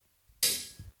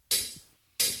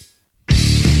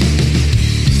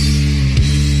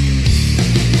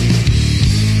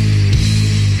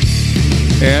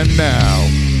And now,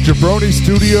 Jabroni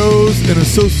Studios, in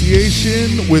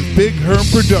association with Big Herm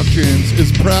Productions,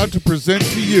 is proud to present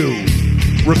to you,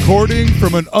 recording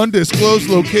from an undisclosed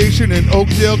location in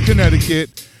Oakdale,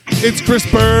 Connecticut, it's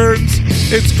Chris Burns,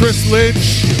 it's Chris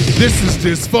Lynch, this is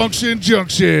Dysfunction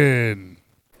Junction.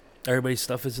 Everybody's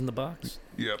stuff is in the box?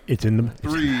 Yep. It's in the...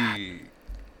 3.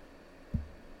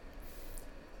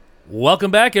 Welcome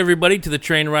back, everybody, to the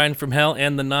train ride from hell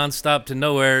and the nonstop to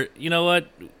nowhere. You know what?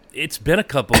 It's been a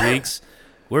couple weeks.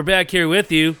 We're back here with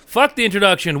you. Fuck the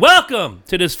introduction. Welcome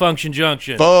to Dysfunction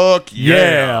Junction. Fuck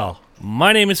yeah.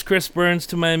 My name is Chris Burns.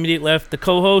 To my immediate left, the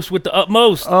co-host with the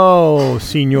utmost. Oh,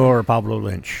 Senor Pablo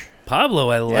Lynch. Pablo,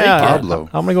 I like Yeah, it. Pablo.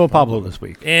 I'm going to go with Pablo this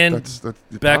week. And That's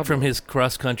back Pablo. from his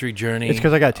cross-country journey. It's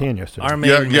because I got tan yesterday. Our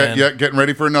main man. Getting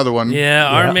ready for another one. Yeah,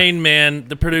 our Yeah. main man,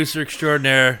 the producer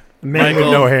extraordinaire. Man with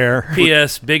Michael, no hair.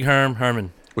 P.S. Big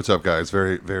Herman. What's up, guys?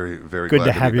 Very, very, very Good glad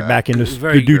to have be you back in the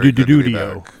Very good to be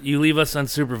studio. back. You leave us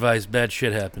unsupervised, bad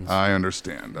shit happens. I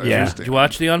understand. I Yeah. understand. Did you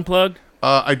watch the Unplugged?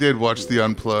 I did watch the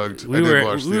Unplugged. We I did were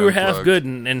watch we the were half Unplugged. good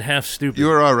and half stupid. You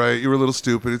were all right. You were a little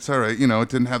stupid. It's all right. You know, it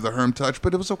didn't have the Herm touch,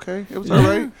 but it was okay. It was all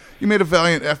right. You made a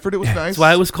valiant effort. It was nice. That's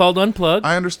why it was called Unplugged.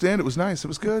 I understand. It was nice. It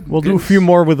was good. We'll It do a was- few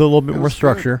more with a little bit it more was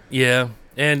structure. Yeah,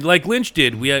 and like Lynch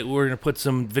did, we're gonna put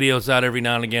some videos out every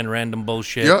now and again, random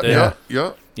bullshit. Yeah, that,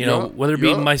 yeah. You know, whether it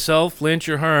be myself, Lynch,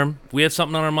 or Herm, if we have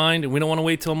something on our mind and we don't want to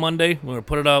wait till Monday, we're gonna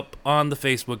put it up on the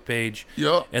Facebook page,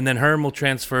 Yeah. and then Herm will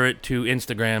transfer it to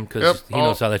Instagram because Yep, he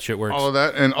knows how that shit works. All of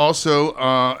that, and also,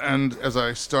 and as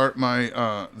I start my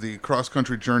the cross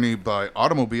country journey by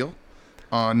automobile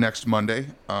next Monday,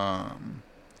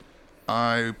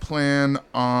 I plan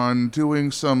on doing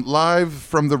some live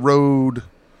from the road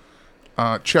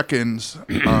check-ins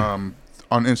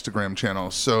on Instagram channel.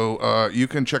 So you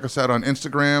can check us out on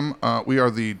Instagram. We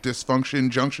are the Dysfunction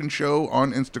Junction Show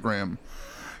on Instagram.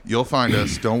 You'll find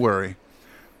us. Don't worry.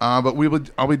 But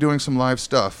I'll be doing some live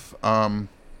stuff. I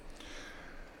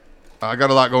got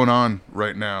a lot going on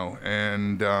right now,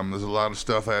 and there's a lot of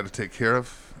stuff I had to take care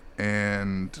of,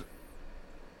 and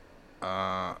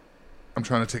I'm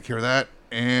trying to take care of that,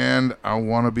 and I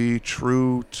want to be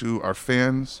true to our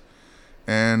fans,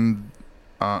 and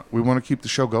we want to keep the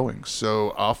show going.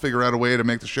 So I'll figure out a way to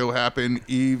make the show happen,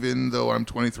 even though I'm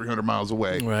 2,300 miles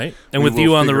away. Right, and We with you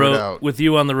will on the figure it road, out. with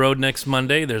you on the road next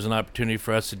Monday, there's an opportunity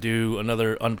for us to do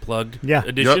another Unplugged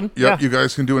edition. Yep. Yeah. You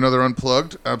guys can do another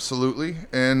Unplugged, absolutely.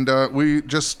 And we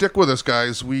just stick with us,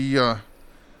 guys.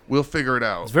 We'll figure it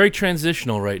out. It's very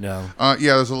transitional right now.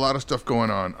 Yeah, there's a lot of stuff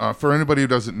going on. For anybody who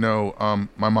doesn't know,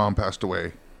 my mom passed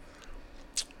away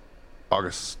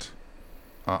August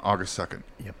 2nd.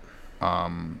 Yep.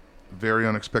 Very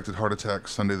unexpected heart attack,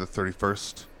 Sunday the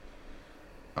 31st.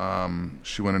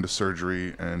 She went into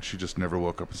surgery, and she just never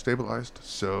woke up and stabilized.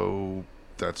 So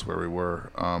that's where we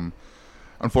were.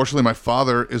 Unfortunately, my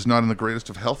father is not in the greatest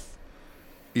of health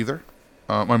either.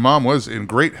 My mom was in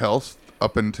great health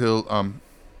up until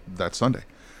that Sunday.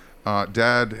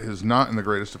 Dad is not in the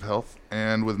greatest of health,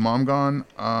 and with Mom gone,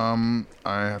 I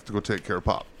have to go take care of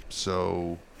Pop.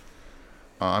 So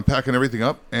I'm packing everything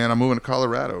up, and I'm moving to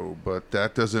Colorado, but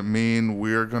that doesn't mean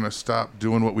we're going to stop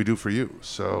doing what we do for you.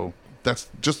 So that's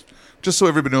just so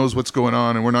everybody knows what's going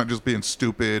on, and we're not just being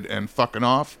stupid and fucking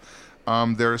off.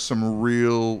 There's some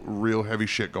real heavy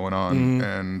shit going on,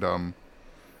 and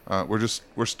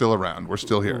we're still around. We're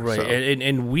still here. Right, So.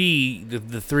 and we,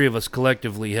 the three of us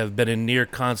collectively, have been in near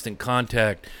constant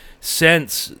contact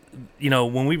since,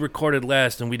 when we recorded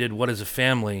last and we did What Is a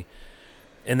Family,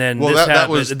 and then Well, this that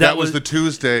happened. was the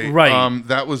Tuesday, Right.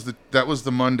 That was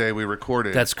the Monday we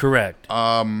recorded. That's correct.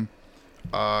 And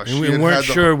we weren't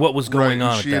sure what was going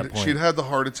on at that point. She'd had the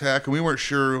heart attack, and we weren't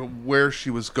sure where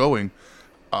she was going.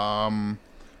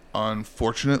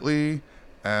 Unfortunately,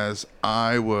 as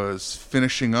I was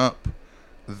finishing up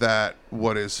that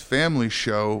What Is Family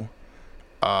show,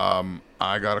 I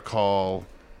got a call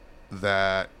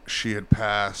that she had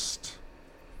passed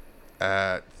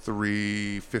at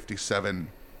 3:57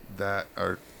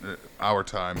 our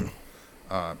time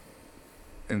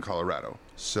in Colorado.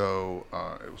 So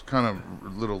it was kind of a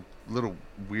little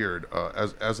weird.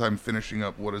 As I'm finishing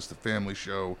up What Is the Family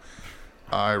show,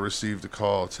 I received a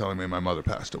call telling me my mother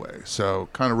passed away. So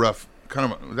kind of rough.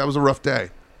 That was a rough day.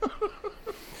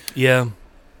 Yeah.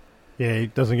 Yeah,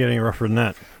 it doesn't get any rougher than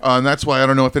that. And that's why I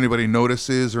don't know if anybody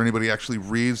notices or anybody actually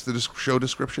reads the show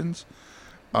descriptions.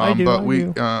 I do. But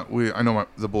I I know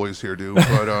the boys here do.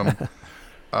 But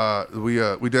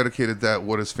we dedicated that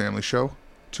What Is Family show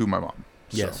to my mom.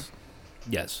 So.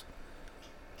 Yes.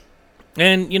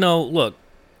 And look,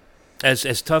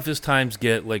 as tough as times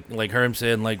get, like Herm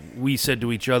said, like we said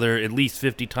to each other at least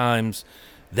 50 times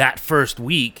that first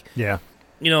week, Yeah.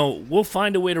 We'll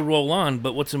find a way to roll on.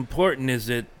 But what's important is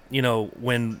that,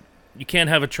 when you can't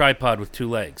have a tripod with two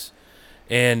legs.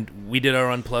 And we did our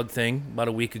Unplugged thing about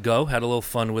a week ago, had a little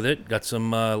fun with it, got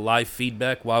some live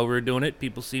feedback while we were doing it.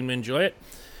 People seemed to enjoy it.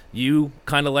 You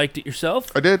kind of liked it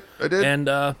yourself. I did.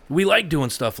 And we like doing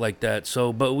stuff like that.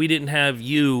 But we didn't have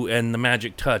you and the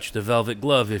magic touch, the velvet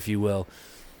glove, if you will.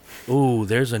 Ooh,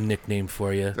 there's a nickname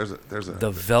for you. There's a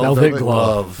The velvet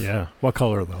glove. Yeah. What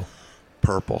color, though?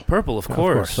 purple. Purple, of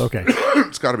course. Okay.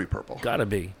 It's got to be purple. Gotta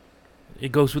be.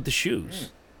 It goes with the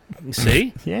shoes. You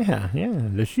see? Yeah.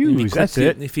 The If he shoes. That's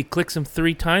clicks it. If he clicks them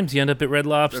 3 times, you end up at Red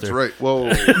Lobster. That's right.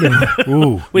 Whoa.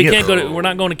 Ooh. We yeah. can't go to. We're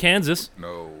not going to Kansas.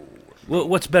 No.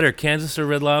 What's better, Kansas or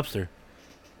Red Lobster?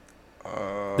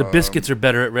 The biscuits are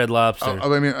better at Red Lobster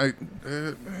I mean,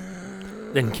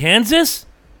 than Kansas.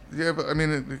 yeah, but I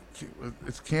mean,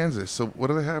 it's Kansas. So what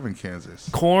do they have in Kansas?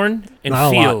 Corn and Not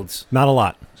a lot. fields. Not a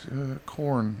lot.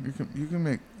 Corn. You can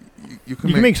make. You You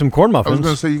can make some corn I was muffins.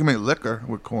 going to say you can make liquor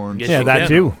with corn. Yes, Yeah, you that can.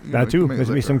 too. You know, That you too. can make There's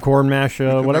gonna be liquor. some corn mash,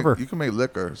 whatever. You can make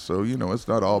liquor, so it's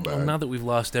not all bad. Well, now that we've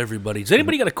lost everybody, does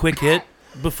anybody got a quick hit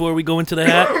before we go into the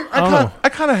hat? I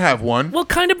kind of have one. Well,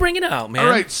 kind of bring it out, man. All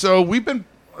right, so we've been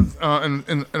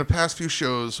in the past few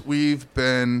shows, we've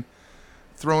been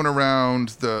throwing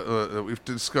around we've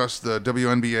discussed the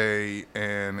WNBA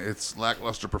and its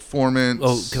lackluster performance.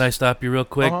 Oh, can I stop you real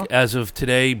quick? Uh-huh. As of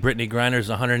today, Brittany Griner's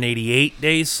 188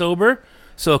 days sober.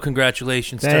 So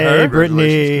congratulations to Hey, her.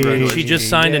 Brittany. Congratulations. She just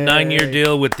signed a Yay. 9-year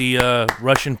deal with the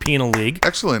Russian Penal League.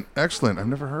 Excellent. I've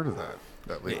never heard of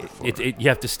that league before. You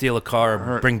have to steal a car or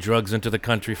Alright. bring drugs into the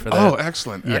country for that. Oh,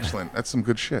 excellent, Yeah. excellent. That's some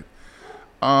good shit.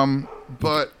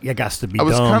 But You got to be I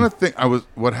was dumb. kind of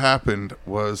what happened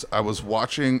was I was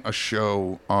watching a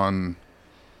show on,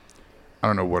 I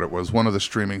don't know what it was, one of the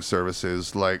streaming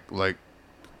services like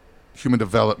Human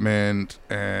Development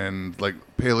and like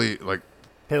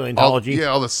paleontology.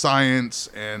 all the science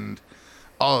and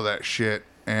all of that shit,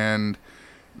 and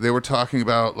they were talking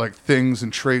about like things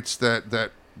and traits that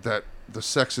the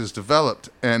sexes developed,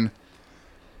 and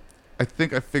I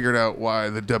think I figured out why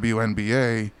the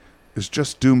WNBA is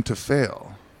just doomed to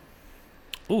fail.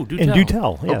 Ooh, do And tell. do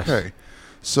tell. Yes. Okay,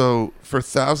 so for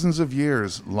thousands of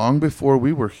years, long before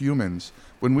we were humans,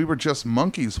 when we were just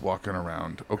monkeys walking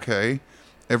around, okay,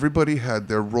 everybody had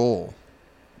their role,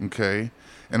 okay.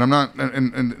 And I'm not,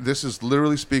 and this is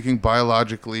literally speaking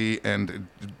biologically and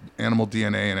animal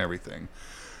DNA and everything.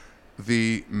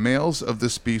 The males of the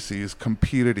species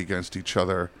competed against each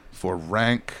other for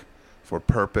rank, for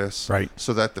purpose, Right.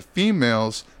 so that the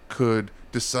females could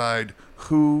decide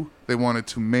who they wanted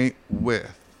to mate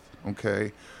with.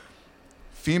 Okay,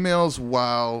 females,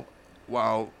 while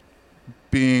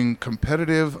being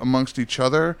competitive amongst each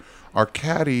other, are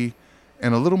catty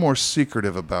and a little more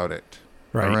secretive about it.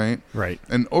 Right. All right. Right.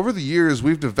 And over the years,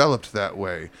 we've developed that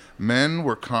way. Men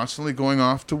were constantly going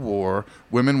off to war.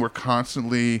 Women were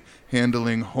constantly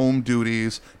handling home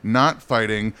duties, not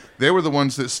fighting. They were the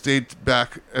ones that stayed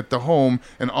back at the home,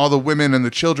 and all the women and the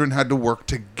children had to work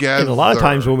together. And a lot of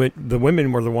times, the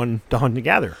women were the one to hunt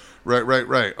together.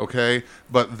 Right. Okay.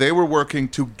 But they were working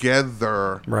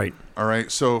together. Right. All right.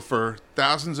 So for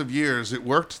thousands of years, it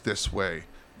worked this way.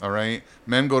 All right.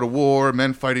 Men go to war.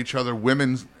 Men fight each other.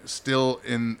 Women still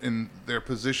in their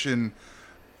position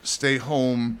stay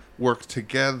home, work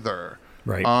together.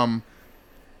 Right.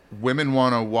 Women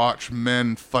want to watch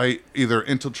men fight either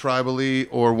intertribally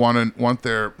or want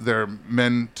their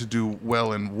men to do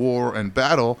well in war and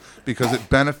battle because it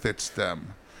benefits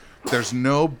them. There's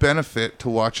no benefit to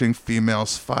watching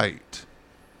females fight.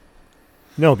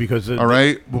 No, because All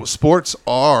right? Well, sports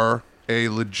are a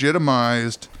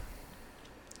legitimized,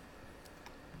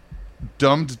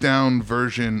 dumbed down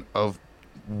version of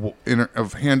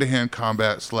hand-to-hand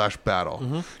combat / battle.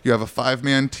 Mm-hmm. You have a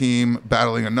 5-man team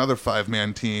battling another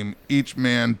 5-man team, each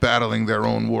man battling their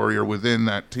own warrior within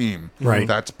that team. Right.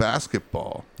 That's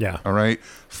basketball. Yeah. All right.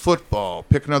 Football.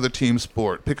 Pick another team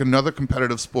sport. Pick another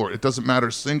competitive sport. It doesn't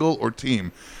matter, single or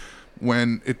team.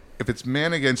 If it's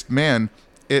man against man,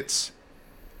 it's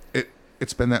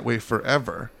been that way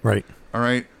forever. Right. All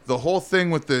right. The whole thing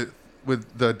with the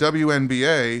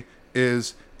WNBA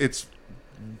is it's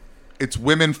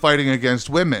women fighting against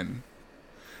women,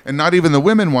 and not even the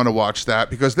women want to watch that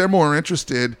because they're more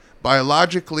interested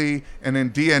biologically and in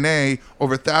DNA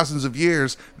over thousands of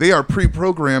years. They are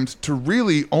pre-programmed to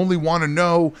really only want to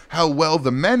know how well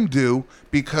the men do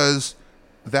because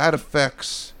that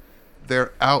affects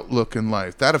their outlook in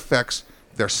life. That affects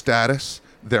their status,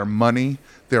 their money,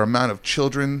 their amount of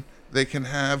children they can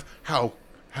have, how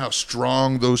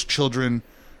strong those children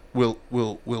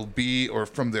will be, or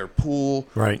from their pool.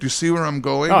 Right. Do you see where I'm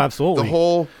going? Oh, absolutely. The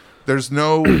whole there's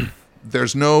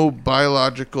no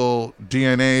biological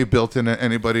DNA built into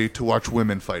anybody to watch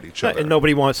women fight each other. And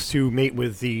nobody wants to mate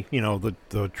with the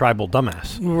tribal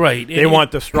dumbass. Right. They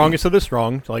want the strongest of the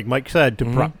strong, like Mike said,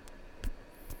 to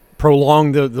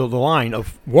prolong the line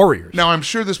of warriors. Now, I'm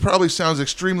sure this probably sounds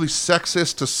extremely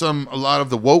sexist to a lot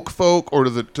of the woke folk, or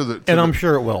I'm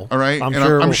sure it will. All right, I'm and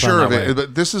sure I'm it will sure sound of that it. way.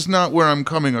 But this is not where I'm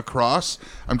coming across.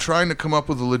 I'm trying to come up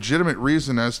with a legitimate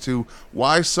reason as to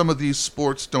why some of these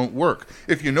sports don't work.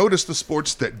 If you notice the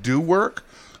sports that do work,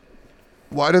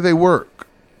 why do they work?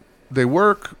 They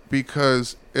work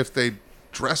because if they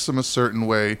dress them a certain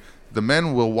way, the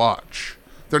men will watch.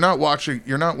 They're not watching.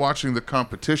 You're not watching the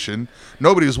competition.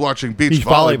 Nobody's watching beach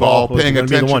volleyball, was paying gonna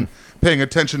be the one.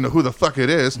 attention to who the fuck it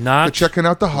is. Not They're checking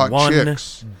out the hot one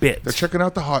chicks. bit. They're checking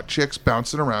out the hot chicks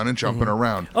bouncing around and jumping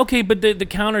around. Okay, but the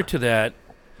counter to that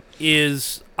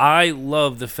is I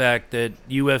love the fact that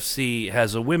UFC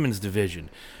has a women's division.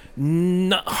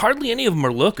 Hardly any of them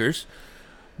are lookers,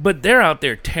 but they're out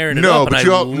there tearing it up, and I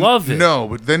love it. No,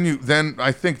 but then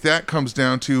I think that comes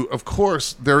down to, of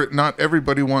course,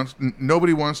 nobody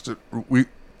wants to.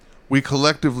 We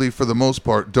collectively, for the most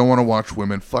part, don't want to watch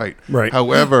women fight. Right.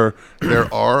 However,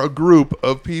 there are a group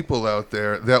of people out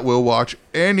there that will watch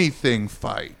anything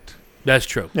fight. That's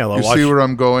true. Yeah, they'll You watch, see where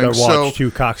I'm going? they'll watch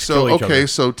two cocks kill each other.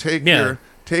 So take Yeah.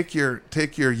 your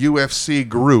UFC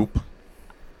group,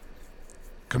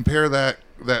 compare that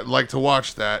like to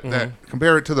watch that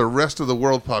compare it to the rest of the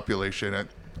world population.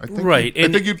 I think Right, I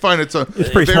and think you'd find it's a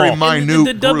pretty very small. minute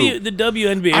the group. the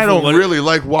WNBA. I for don't what- really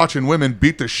like watching women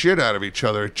beat the shit out of each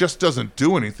other. It just doesn't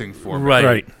do anything for me.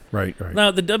 Right. Right. Now,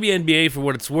 the WNBA, for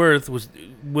what it's worth,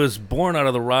 was born out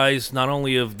of the rise not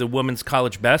only of the women's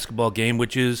college basketball game,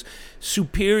 which is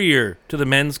superior to the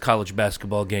men's college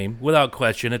basketball game, without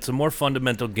question. It's a more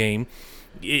fundamental game.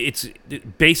 It's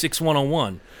basics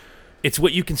 101. It's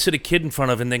what you can sit a kid in front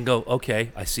of and then go,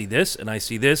 okay, I see this and I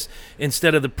see this,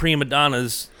 instead of the prima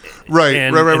donnas. Right.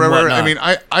 and I whatnot. mean,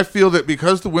 I feel that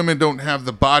because the women don't have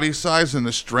the body size and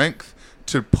the strength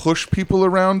to push people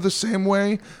around the same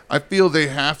way, I feel they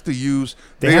have to use.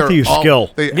 They have to use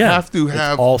skill. They Yeah. have to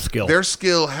have all skill. Their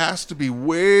skill has to be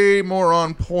way more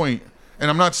on point. And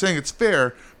I'm not saying it's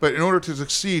fair, but in order to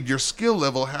succeed, your skill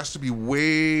level has to be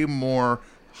way more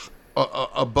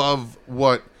above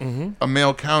what a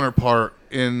male counterpart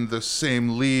in the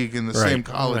same league, in the Right. same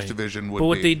college Right. division would But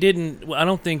what be. they didn't, I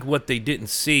don't think what they didn't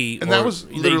see, And or that was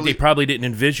literally- they probably didn't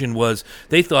envision, was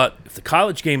they thought if the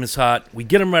college game is hot, we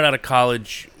get them right out of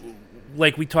college.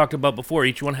 Like we talked about before,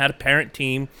 each one had a parent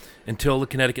team until the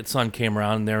Connecticut Sun came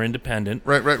around and they're independent.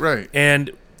 Right.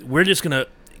 And we're just going to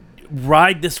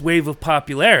ride this wave of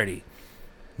popularity.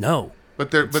 No.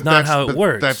 But not that's how it but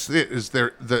works. That's it. Is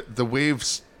there the wave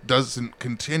doesn't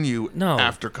continue No.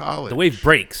 after college. The wave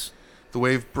breaks. The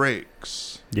wave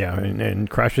breaks. Yeah, and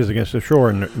crashes against the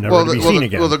shore and never to be seen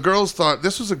again. Well, the girls thought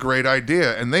this was a great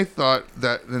idea, and they thought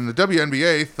that, and the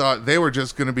WNBA thought they were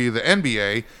just going to be the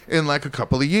NBA in like a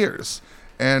couple of years,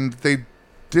 and they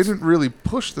didn't really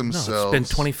push No, themselves. it's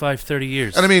been 25, 30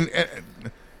 years. And I mean,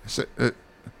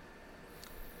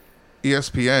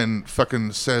 ESPN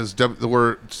fucking says the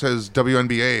word says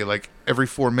WNBA like every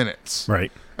 4 minutes,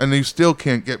 Right. and you still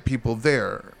can't get people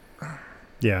there.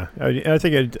 Yeah, I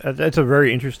think that's a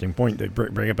very interesting point to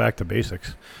bring it back to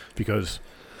basics, because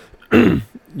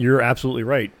you're absolutely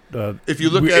right. If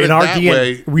you look at it that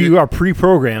way, we are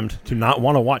pre-programmed to not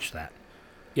want to watch that.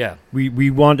 yeah. We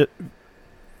want it,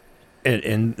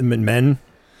 and men.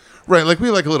 Right, like we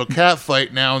like a little cat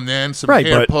fight now and then, some Right,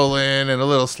 hair but- pulling and a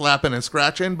little slapping and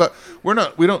scratching, but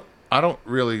I don't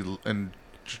really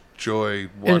enjoy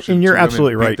watching And you're two women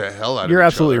absolutely beat right. the hell out of You're each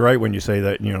absolutely other. right when you say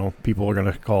that, people are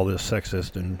going to call this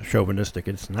sexist and chauvinistic.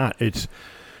 It's not.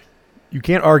 You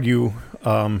can't argue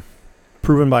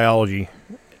proven biology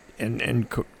and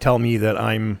tell me that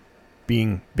I'm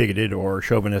being bigoted or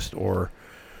chauvinist or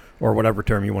whatever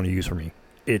term you want to use for me.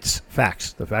 It's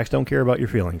facts. The facts don't care about your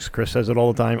feelings. Chris says it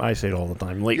all the time. I say it all the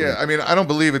time. Lately. Yeah, I mean, I don't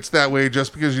believe it's that way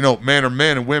just because men are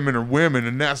men and women are women,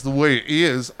 and that's the way it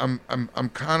is. I'm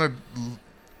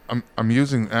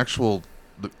using actual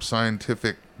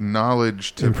scientific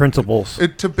knowledge and principles.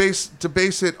 to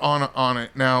base it on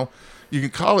it. Now, you can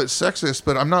call it sexist,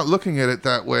 but I'm not looking at it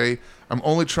that way. I'm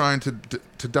only trying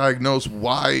to diagnose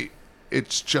why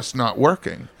it's just not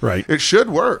working. Right. It should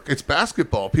work. It's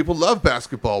basketball. People love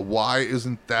basketball. Why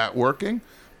isn't that working?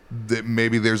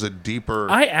 Maybe there's a deeper.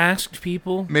 I asked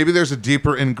people. Maybe there's a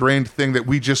deeper ingrained thing that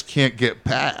we just can't get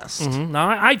past. Now,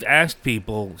 I've asked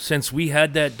people since we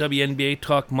had that WNBA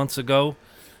talk months ago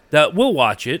that we'll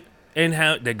watch it, and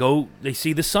how they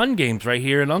see the Sun games right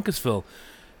here in Uncasville.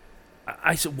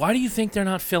 I said, why do you think they're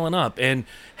not filling up? And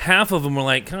half of them were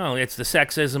like, oh, it's the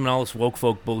sexism and all this woke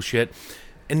folk bullshit.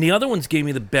 And the other ones gave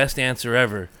me the best answer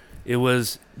ever. It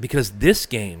was because this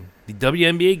game, the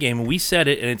WNBA game, and we said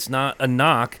it, and it's not a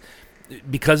knock,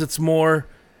 because it's more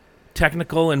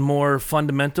technical and more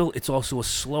fundamental, it's also a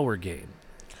slower game.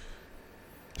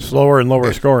 Slower and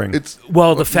lower scoring.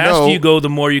 The faster you go, the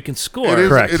more you can score.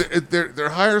 Correct. They're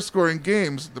higher scoring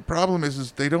games. The problem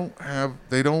is they don't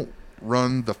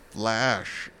run the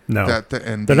flash that the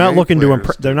NBA they're not looking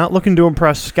players to they're not looking to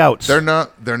impress scouts. They're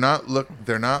not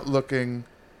looking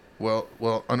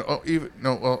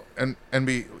and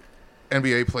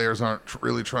NBA players aren't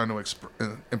really trying to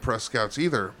impress scouts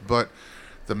either, but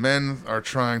the men are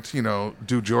trying to,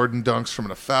 do Jordan dunks from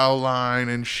the foul line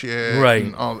and shit. Right.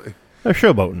 And all. They're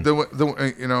showboating.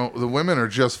 The women are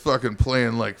just fucking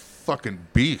playing like fucking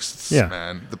beasts,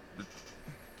 man.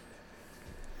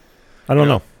 I don't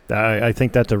know. I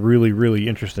think that's a really, really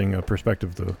interesting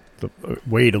perspective, the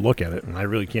way to look at it, and I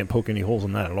really can't poke any holes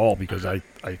in that at all because I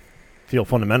feel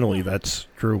fundamentally that's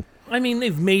true. I mean,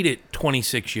 they've made it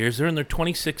 26 years. They're in their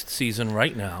 26th season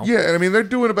right now. Yeah, and I mean, they're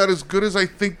doing about as good as I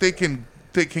think they can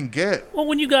get. Well,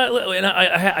 when you got, and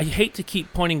I hate to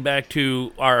keep pointing back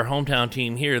to our hometown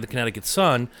team here, the Connecticut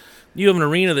Sun. You have an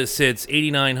arena that sits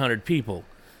 8,900 people,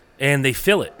 and they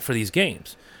fill it for these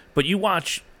games. But you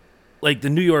watch, like, the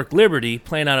New York Liberty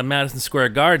playing out of Madison Square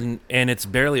Garden, and it's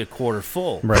barely a quarter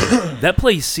full. Right. That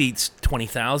place seats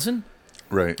 20,000.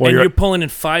 Right. Well, and you're pulling in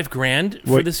 $5,000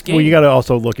 for this game. Well, you got to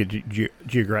also look at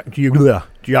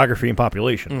geography and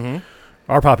population. Mm-hmm.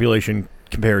 Our population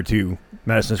compared to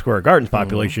Madison Square Garden's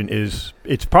population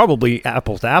it's probably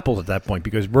apples to apples at that point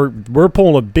because we're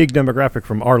pulling a big demographic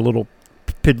from our little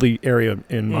piddly area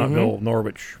in Montville,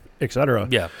 Norwich, etc.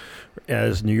 Yeah.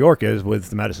 As New York is with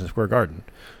the Madison Square Garden.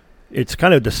 It's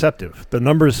kind of deceptive. The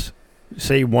numbers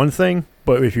say one thing,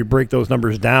 but if you break those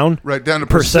numbers down, right down to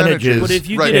percentages, but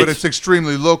it's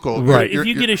extremely local. Right. If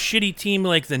you get a shitty team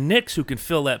like the Knicks who can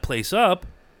fill that place up,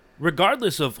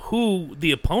 regardless of who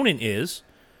the opponent is,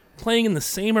 playing in the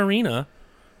same arena,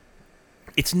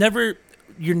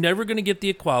 you're never going to get the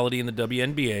equality in the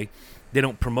WNBA. They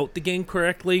don't promote the game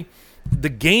correctly. The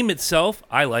game itself,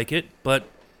 I like it, but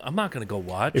I'm not going to go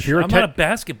watch. I'm not a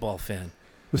basketball fan.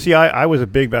 Well, see, I was a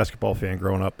big basketball fan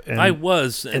growing up. And, I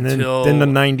was until... Then the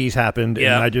 90s happened,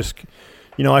 and I just...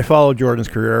 I followed Jordan's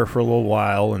career for a little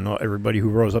while and everybody who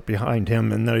rose up behind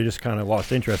him, and then I just kind of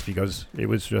lost interest because it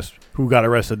was just who got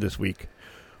arrested this week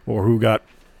or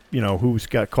who's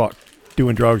got caught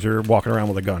doing drugs or walking around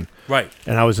with a gun. Right.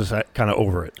 And I was just kind of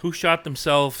over it. Who shot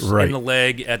themselves in the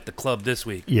leg at the club this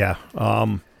week? Yeah.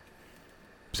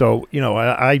 So,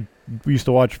 I used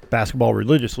to watch basketball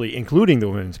religiously, including the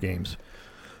women's games,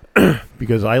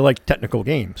 because I like technical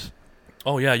games.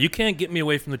 Oh, yeah. You can't get me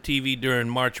away from the TV during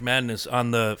March Madness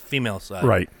on the female side.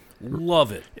 Right.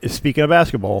 Love it. Speaking of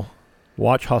basketball,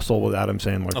 watch Hustle with Adam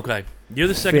Sandler. Okay. You're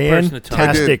the second person to tell me.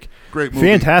 Fantastic. Great movie.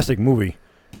 Fantastic movie.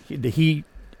 He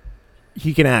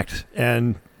can act,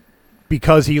 and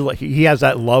because he has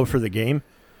that love for the game.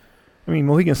 I mean,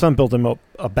 Mohegan Sun built him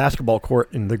a basketball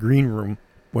court in the green room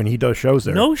when he does shows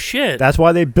there. No shit. That's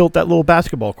why they built that little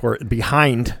basketball court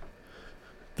behind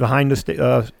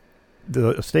the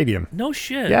stadium. No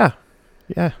shit.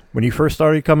 Yeah. When he first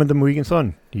started coming to Mohegan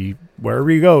Sun, wherever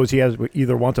he goes, he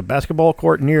either wants a basketball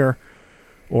court near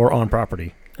or on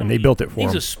property. And they built it for him.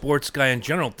 He's a sports guy in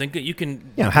general. Think that you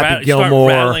can Happy Gilmore.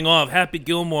 Start rattling off Happy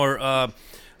Gilmore,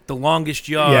 The Longest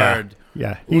Yard.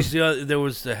 Yeah. There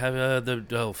was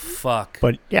oh fuck.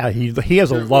 But yeah, he has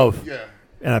a love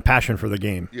and a passion for the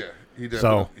game. Yeah, he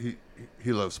definitely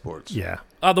he loves sports. Yeah.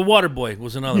 The Water Boy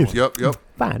was another one. Yep.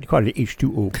 Fine, call it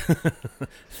H2O.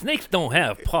 Snakes don't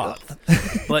have pops,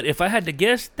 but if I had to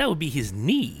guess, that would be his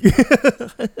knee.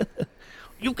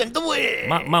 You can do it.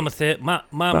 Mama said. Mama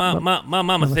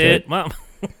said.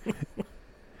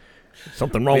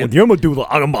 Something wrong with your medulla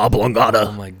oblongata.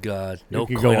 Oh my God! No,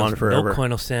 you go on forever. No,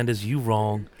 Colonel Sanders, you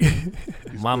wrong.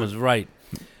 Mama's right.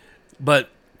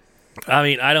 But I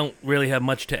mean, I don't really have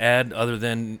much to add other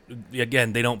than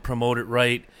again they don't promote it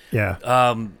right.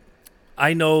 Yeah.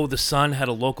 I know the Sun had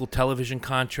a local television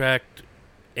contract,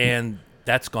 and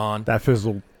that's gone. That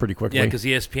fizzled pretty quickly. Yeah, because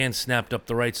ESPN snapped up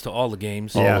the rights to all the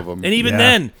games. All of them. And even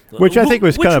then... Which I think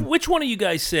was kind of... Which one of you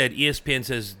guys said ESPN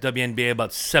says WNBA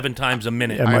about 7 times a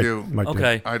minute? I do.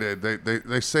 Okay. I did.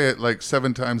 They say it like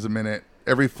 7 times a minute,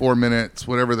 every 4 minutes,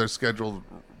 whatever their scheduled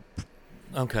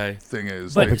thing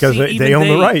is. But because they own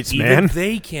the rights, man. Even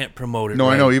they can't promote it. No,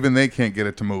 right. I know. Even they can't get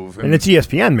it to move. And it's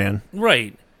ESPN, man.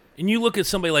 Right. And you look at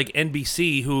somebody like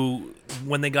NBC, who,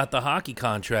 when they got the hockey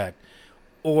contract,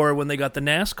 or when they got the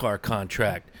NASCAR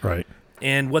contract, Right.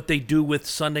 and what they do with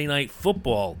Sunday Night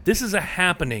Football, this is a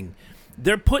happening.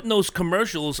 They're putting those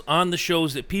commercials on the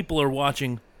shows that people are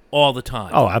watching all the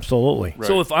time. Oh, absolutely. Right.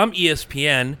 So if I'm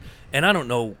ESPN, and I don't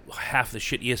know half the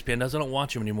shit ESPN does, I don't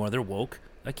watch them anymore. They're woke.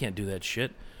 I can't do that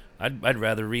shit. I'd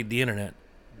rather read the internet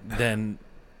than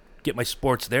get my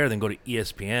sports there than go to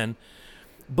ESPN.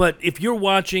 But if you're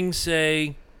watching,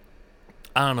 say,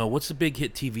 I don't know, what's the big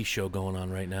hit TV show going on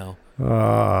right now?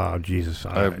 Oh, Jesus.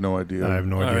 I have no idea. I have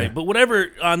no All idea. right, but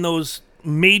whatever, on those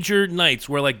major nights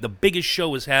where like the biggest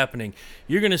show is happening,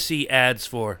 you're going to see ads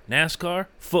for NASCAR,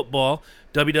 football,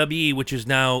 WWE, which is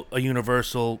now a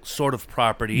Universal sort of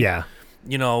property. Yeah.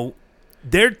 You know,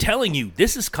 they're telling you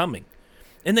this is coming.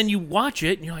 And then you watch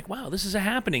it and you're like, wow, this is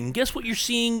happening. And guess what you're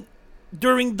seeing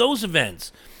during those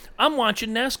events? I'm watching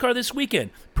NASCAR this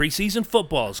weekend. Preseason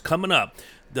football is coming up.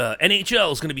 The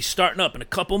NHL is going to be starting up in a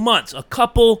couple months.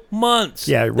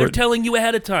 Yeah, they're telling you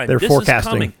ahead of time. they're this forecasting. is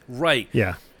coming. Right.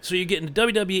 Yeah. So you're getting the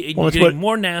WWE and Well, you're that's getting what-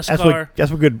 more NASCAR.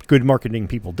 That's what good marketing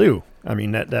people do. I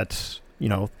mean, that's, you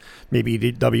know, maybe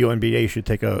the WNBA should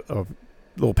take a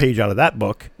little page out of that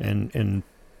book and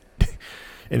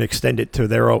and extend it to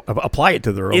their own, apply it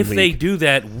to their own If they league. do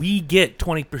that, we get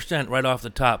 20% right off the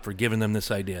top for giving them this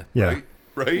idea. Yeah.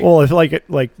 Right? Well, if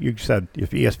like you said, if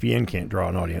ESPN can't draw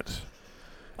an audience,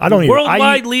 I don't even.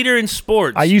 Worldwide leader in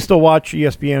sports. I used to watch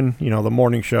ESPN, you know, the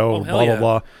morning show, Oh, hell blah, yeah.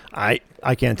 blah, blah.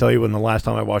 I can't tell you when the last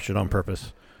time I watched it on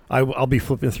purpose. I'll be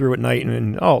flipping through at night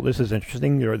and oh, this is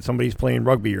interesting. Or somebody's playing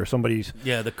rugby or somebody's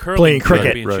Yeah, the curling Playing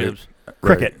cricket. championships.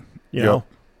 cricket, you Yep. know.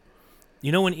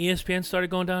 You know when ESPN started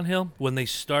going downhill? When they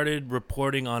started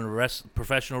reporting on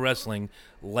professional wrestling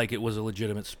like it was a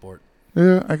legitimate sport.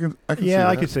 Yeah, I can see Yeah,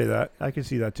 I that. could say that. I could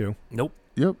see that too. Nope.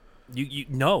 Yep.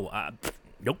 No.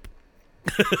 Nope.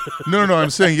 No, I'm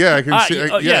saying, yeah, I can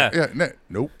see. yeah.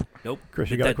 Nope. Nope. Chris,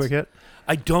 you got a quick hit?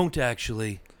 I don't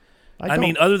actually. I don't.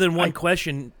 mean, other than one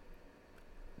question,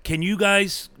 can you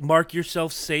guys mark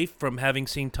yourself safe from having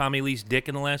seen Tommy Lee's dick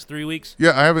in the last 3 weeks?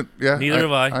 Yeah, I haven't. Yeah, Neither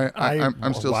have I.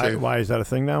 I'm still why, safe. Why is that a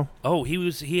thing now? Oh,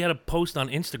 he had a post on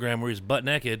Instagram where he was butt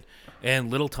naked, and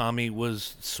little Tommy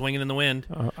was swinging in the wind,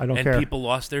 I don't and care. people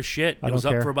lost their shit. I It was don't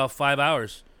up care. for about 5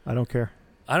 hours. I don't care.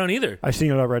 I don't either, I've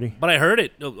seen it already. but I heard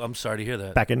it. Oh, I'm sorry to hear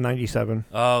that. Back in '97,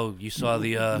 Oh, you saw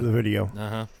the. the video.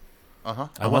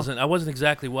 I wasn't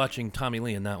exactly watching Tommy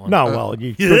Lee in that one. No, well,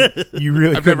 you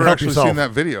really I've couldn't never help actually yourself. seen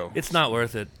that video. It's not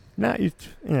worth it. Nah,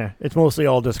 it's mostly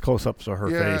all just close-ups of her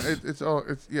Yeah, face.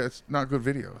 it's not good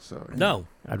video. So yeah. No.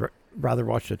 I'd rather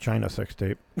watch the China sex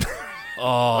tape.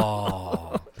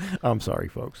 Oh. I'm sorry,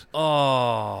 folks.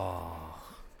 Oh.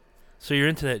 So you're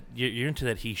into that? You're into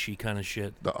that he/she kind of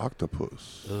shit. The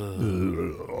octopus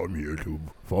I'm here to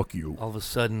fuck you. All of a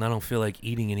sudden, I don't feel like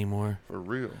eating anymore. for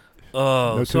real.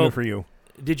 Oh, No so tuna for you.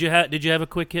 did you have a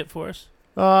quick hit for us?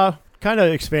 Kind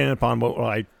of expanding upon what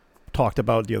I talked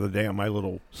about the other day on my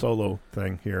little solo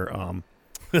thing here.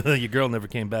 Your girl never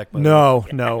came back. By the way.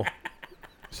 No.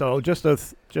 So just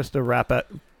to wrap it,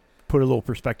 put a little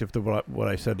perspective to what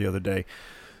I said the other day.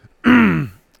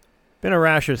 Been a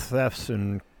rash of thefts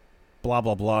and blah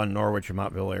blah blah in Norwich and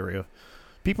Montville area.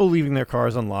 People leaving their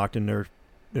cars unlocked and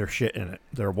their shit in it,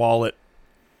 their wallet,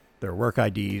 their work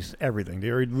IDs, everything.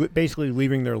 They're basically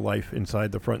leaving their life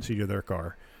inside the front seat of their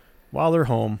car while they're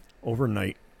home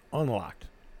overnight, unlocked.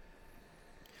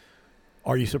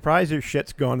 Are you surprised their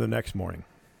shit's gone the next morning?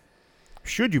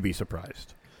 Should you be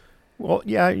surprised? Well,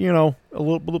 yeah, you know, a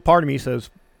little part of me says,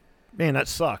 man, that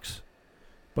sucks.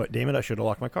 But damn it, I should have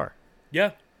locked my car.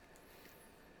 Yeah.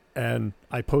 And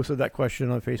I posted that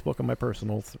question on Facebook on my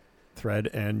personal thread,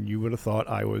 and you would have thought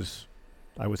I was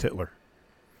Hitler.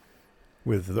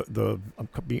 With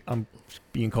I'm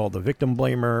being called the victim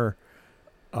blamer.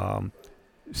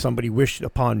 Somebody wished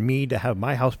upon me to have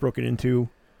my house broken into,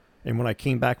 and when I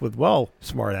came back with, well,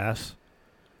 smartass,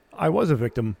 I was a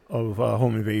victim of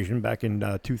home invasion back in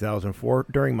 2004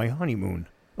 during my honeymoon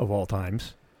of all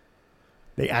times.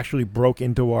 They actually broke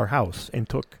into our house and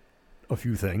took a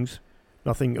few things.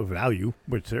 Nothing of value,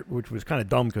 which was kind of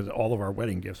dumb because all of our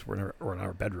wedding gifts were in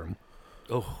our bedroom.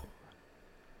 Oh,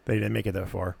 They didn't make it that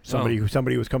far. Somebody who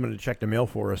was coming to check the mail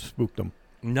for us spooked them.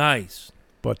 nice.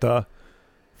 But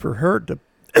for her to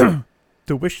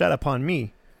to wish that upon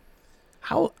me,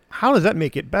 how does that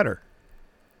make it better?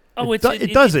 Oh, it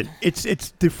doesn't. It's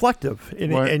deflective,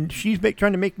 What? and she's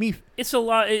trying to make me. It's a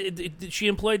lot. She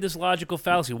employed this logical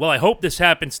fallacy. Well, I hope this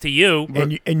happens to you.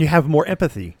 And you have more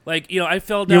empathy. Like, you know, I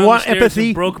fell down You want the stairs empathy?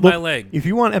 and broke Look- my leg. If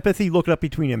you want empathy, look it up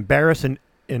between embarrass and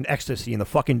ecstasy in the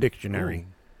fucking dictionary.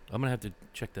 Ooh, I'm gonna have to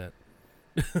check that.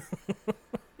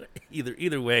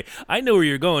 Either way, I know where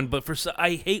you're going, but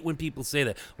I hate when people say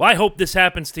that. Well, I hope this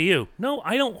happens to you. No,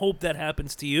 I don't hope that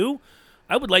happens to you.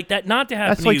 I would like that not to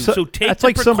happen to you. So take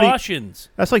the precautions.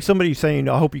 That's like somebody saying,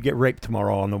 "I hope you get raped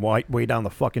tomorrow on the way down the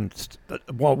fucking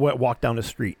walk down the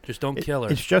street." Just don't kill her.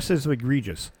 It's just as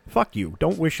egregious. Fuck you.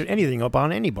 Don't wish anything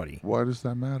upon anybody. Why does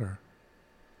that matter?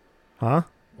 Huh?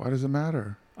 Why does it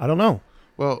matter? I don't know.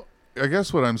 Well, I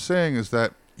guess what I'm saying is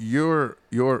that your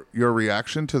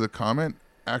reaction to the comment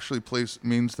actually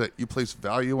means that you place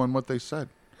value on what they said.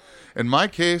 In my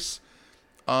case,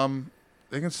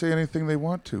 they can say anything they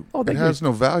want to. It has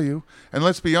no value. And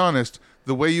let's be honest,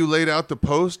 the way you laid out the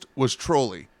post was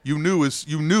trolly. You knew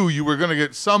you were going to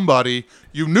get somebody.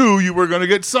 You knew you were going to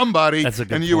get somebody. That's a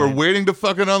good and you point. were waiting to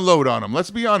fucking unload on them.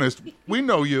 Let's be honest. We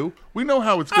know you. We know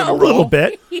how it's going to roll. A little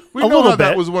bit. We know how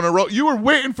that was going to roll. You were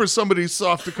waiting for somebody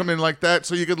soft to come in like that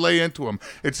so you could lay into them.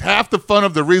 It's half the fun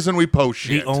of the reason we post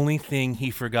shit. The only thing he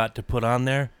forgot to put on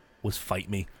there was fight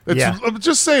me. I'm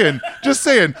just saying.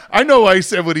 I know why he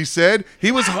said what he said.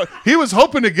 He was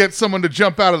hoping to get someone to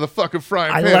jump out of the fucking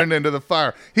frying pan and into the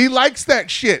fire. He likes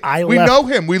that shit. We know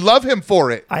him. We love him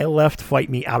for it. I left "fight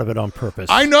me" out of it on purpose.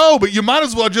 I know, but you might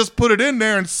as well just put it in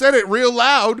there and said it real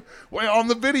loud on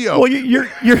the video. Well,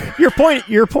 your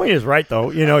point is right though.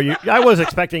 I was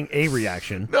expecting a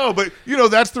reaction. No, but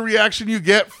that's the reaction you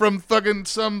get from fucking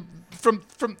from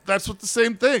that's what the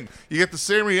same thing. You get the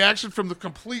same reaction from the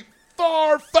complete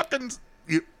far fucking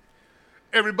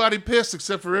everybody pissed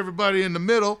except for everybody in the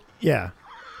middle. Yeah.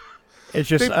 It's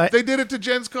just they did it to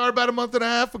Jen's car about a month and a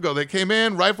half ago. They came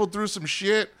in, rifled through some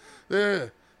shit. They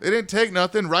didn't take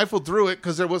nothing, rifled through it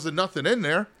because there wasn't nothing in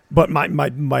there. But my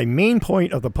main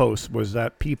point of the post was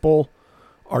that people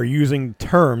are using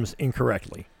terms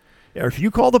incorrectly. If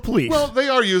you call the police... Well, they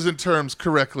are using terms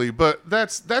correctly, but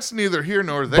that's neither here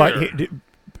nor there. But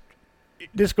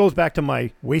this goes back to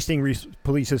my wasting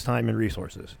police's time and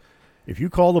resources. If you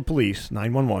call the police,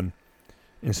 911,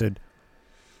 and said,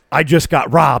 "I just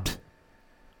got robbed,"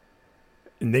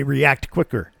 and they react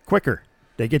quicker,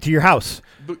 they get to your house.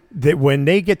 When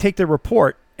they take the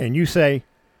report and you say,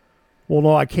 "Well,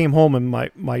 no, I came home and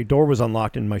my door was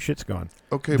unlocked and my shit's gone."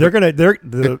 Okay,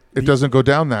 it doesn't go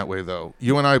down that way though.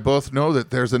 You and I both know that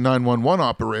there's a 911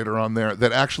 operator on there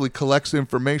that actually collects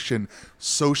information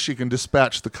so she can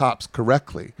dispatch the cops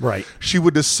correctly. Right. She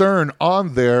would discern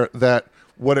on there that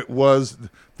what it was.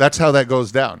 That's how that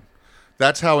goes down.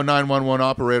 That's how a 911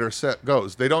 operator set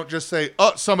goes. They don't just say,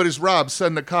 "Oh, somebody's robbed,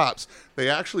 send the cops." They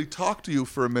actually talk to you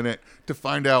for a minute to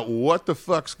find out what the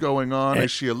fuck's going on.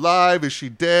 Is she alive? Is she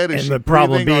dead? Is she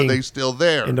breathing? Are they still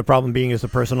there? And the problem being is the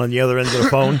person on the other end of the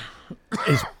phone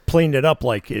is playing it up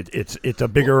like it's a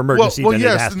bigger emergency than it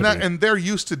has to be. And they're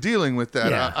used to dealing with that.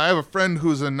 Yeah. I have a friend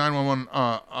who's a 911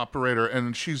 operator,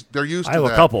 and they're used to that. I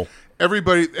have a couple.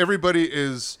 Everybody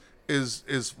is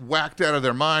whacked out of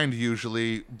their mind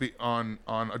usually on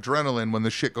adrenaline when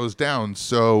the shit goes down.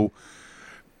 So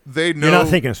they know you're not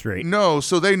thinking straight. No,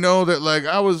 so they know that like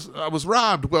I was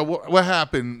robbed. Well, what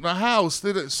happened? My house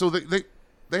did it. So they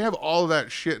have all of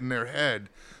that shit in their head.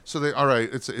 So all right.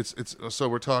 It's so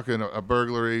we're talking a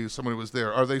burglary. Somebody was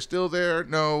there. Are they still there?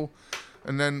 No.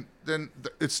 And then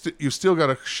you still got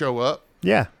to show up.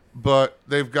 Yeah. But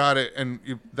they've got it, and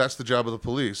that's the job of the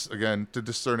police again to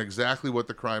discern exactly what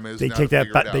the crime is. They take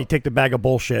they take the bag of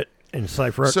bullshit and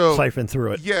siphon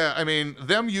through it. Yeah, I mean,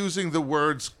 them using the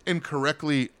words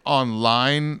incorrectly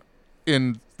online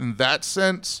in that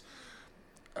sense,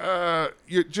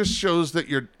 it just shows that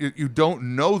you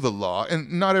don't know the law,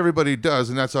 and not everybody does,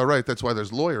 and that's all right. That's why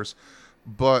there's lawyers.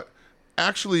 But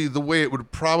actually, the way it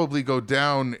would probably go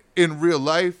down in real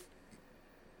life,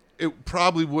 it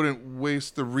probably wouldn't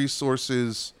waste the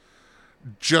resources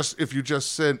just if you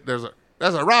just said there's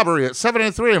a robbery at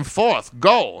 73 and 4th.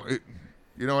 Go.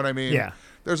 You know what I mean? Yeah.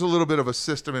 There's a little bit of a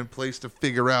system in place to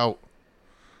figure out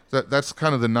that's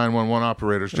kind of the 911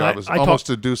 operator's job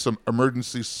to do some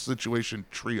emergency situation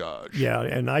triage. Yeah,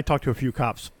 and I talked to a few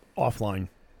cops offline,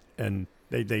 and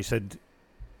they said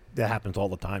that happens all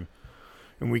the time.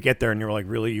 And we get there, and you're like,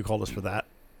 "Really? You called us for that?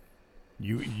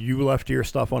 You left your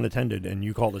stuff unattended, and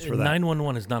you called us for that."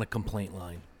 911 is not a complaint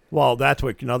line. Well, that's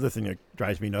another thing that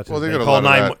drives me nuts. Well, they get a lot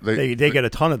of that. They get a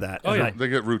ton of that. Oh, yeah. They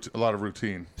get a lot of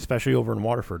routine. Especially over in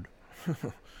Waterford. I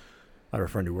have a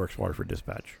friend who works Waterford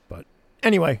Dispatch. But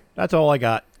anyway, that's all I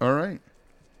got. All right.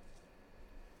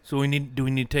 So do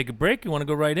we need to take a break? You want to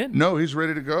go right in? No, he's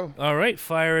ready to go. All right,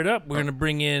 fire it up. We're going to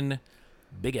bring in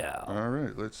Big Al. All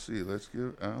right, let's see. Let's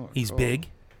give Al a He's call. big.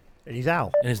 And he's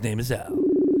Al. And his name is Al.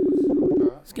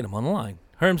 Let's get him on the line.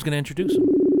 Herm's going to introduce him.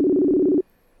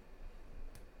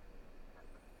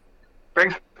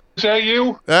 Is that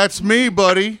you? That's me,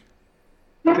 buddy.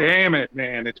 Damn it,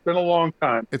 man. It's been a long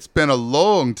time. It's been a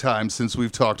long time since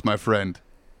we've talked, my friend.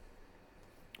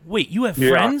 Wait, you have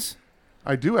Yeah. friends?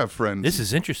 I do have friends. This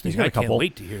is interesting. He's got a I can't couple.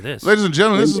 wait to hear this. Ladies and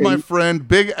gentlemen, this is my friend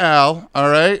Big Al. All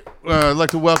right, I'd like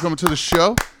to welcome him to the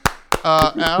show.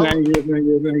 Al, Thank you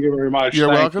very much. you're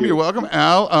Thank welcome. you. You're welcome,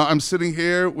 Al. I'm sitting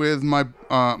here with my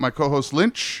co-host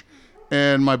Lynch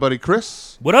and my buddy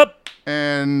Chris. What up?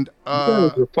 And You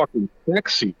guys are fucking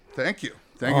sexy. thank you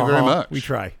very much. We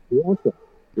try. You're also,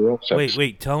 you're all sexy.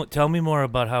 Wait. Tell me more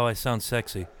about how I sound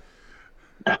sexy.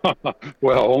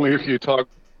 Well, only if you talk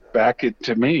back it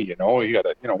to me. We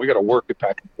gotta work it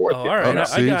back and forth. Oh, all right.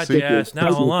 see, I got see. your ass.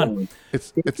 Now, hold on.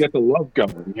 It's Get the love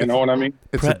going. You know what I mean?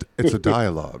 it's a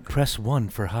dialogue. Press 1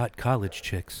 for hot college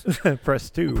chicks. Press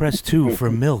 2. Press 2 for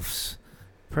MILFs.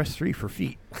 Press 3 for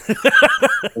feet.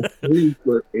 Please,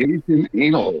 for Asian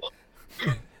anal.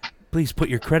 Please put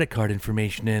your credit card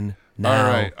information in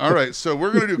now. All right. So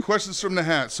we're gonna do questions from the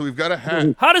hat. So we've got a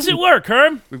hat. How does it work,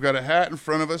 Herm? We've got a hat in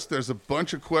front of us. There's a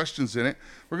bunch of questions in it.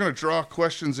 We're going to draw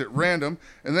questions at random.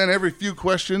 And then every few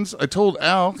questions, I told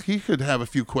Al he could have a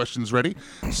few questions ready.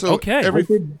 So Okay. I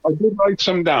did write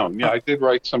some down. Yeah, I did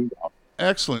write some down.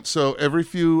 Excellent. So every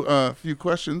few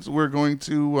questions, we're going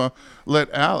to let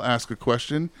Al ask a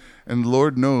question. And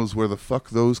Lord knows where the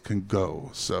fuck those can go.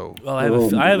 So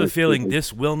Well, I have a feeling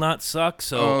this will not suck,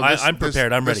 so I'm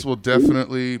prepared. I'm ready. This will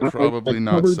definitely probably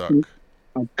not covered suck.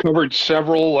 I've covered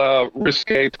several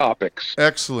risque topics.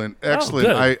 Excellent.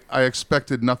 good. I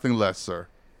expected nothing less, sir.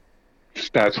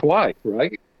 That's why,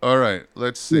 right? All right.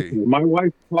 Let's see. My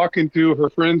wife's talking to her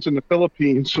friends in the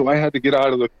Philippines, so I had to get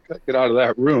out of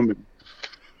that room and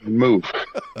move.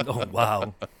 Oh,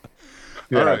 wow.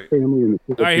 All right. Family in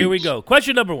the All right, here we Philippines. go.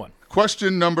 Question number 1.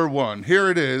 Question number 1. Here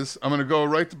it is. I'm going to go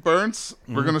right to Burns.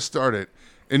 Mm-hmm. We're going to start it.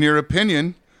 In your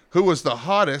opinion, who was the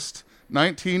hottest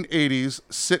 1980s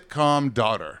sitcom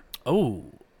daughter? Oh,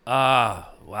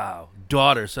 wow.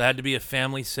 Daughter, so it had to be a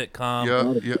family sitcom.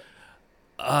 Yeah.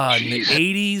 In the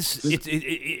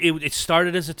 80s, it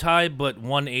started as a tie, but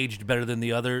one aged better than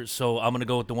the other, so I'm going to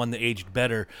go with the one that aged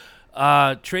better.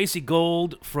 Tracy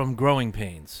Gold from Growing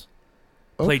Pains.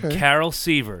 Played Okay. Carol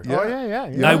Seaver. Oh,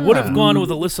 yeah. I would have gone with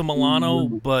Alyssa Milano,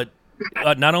 but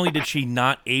not only did she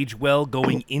not age well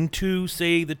going into,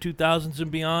 say, the 2000s and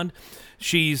beyond,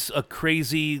 she's a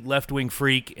crazy left-wing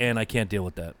freak, and I can't deal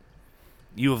with that.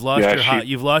 You have lost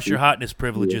you've lost your hotness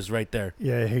privileges right there.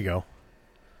 Yeah, here you go.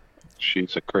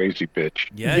 She's a crazy bitch.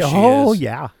 Yeah, she Oh, is.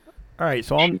 yeah. All right,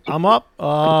 so I'm up.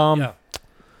 Yeah.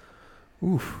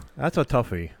 Oof, that's a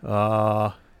toughie.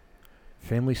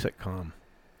 Family sitcom.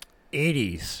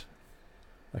 80s.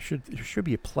 There should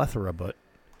be a plethora, but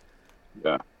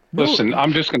Yeah. Listen,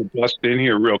 I'm just going to bust in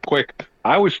here real quick.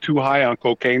 I was too high on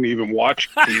cocaine to even watch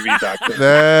TV back then.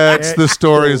 That's the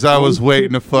stories I was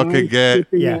waiting to fucking get.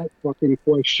 Yeah. That fucking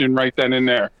question right then and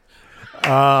there.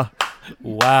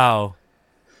 Wow.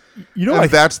 you know, And I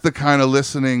that's the kind of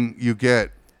listening you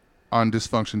get on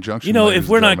Dysfunction Junction. You know, ladies if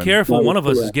we're and not gentlemen. careful, one of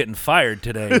us is getting fired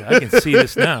today. I can see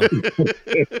this now.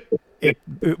 it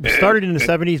started in the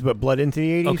 70s, but bled into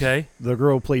the 80s. Okay. The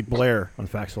girl who played Blair on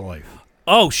Facts of Life.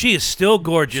 Oh, she is still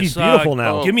gorgeous. She's beautiful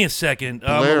now. Give me a second.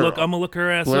 I'm Blair. gonna look her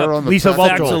ass Blair up. on the Lisa Facts-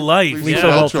 Facts Vulture. of Life. Lisa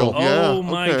yeah. Vulture. Yeah, Oh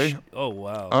my. okay. Oh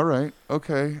wow. All right.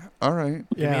 Okay. All right.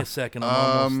 Give me Yeah. a second. I'm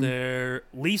almost there.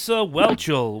 Lisa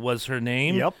Welchel was her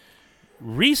name. Yep.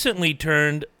 Recently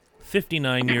turned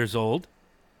 59 years old,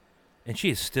 and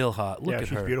she is still hot. Look Yeah, at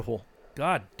she's her. beautiful.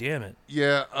 God damn it.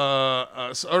 Yeah. All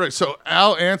right. So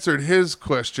Al answered his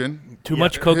question. Too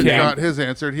much He cocaine. got his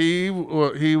answered. His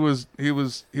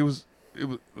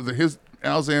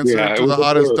Al's answer Yeah, it to was the a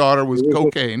hottest blur. daughter was It was a-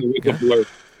 cocaine. it was a blur.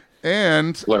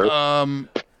 And Blur.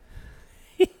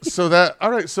 so that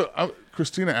all right. So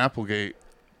Christina Applegate.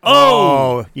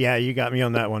 Oh. Yeah, you got me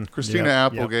on that one. Christina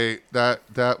Yep, yep. Applegate.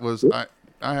 That was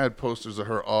I had posters of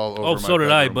her all over. Oh, my so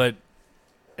did I. bedroom. But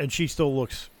And she still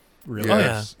looks really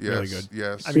yes, good. Really yes, good.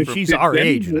 yes. I mean, Did- she's did our Demi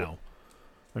age Moore- now.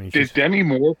 I mean, Did she's, Demi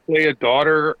Moore play a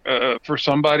daughter for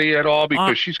somebody at all?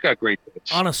 Because she's got great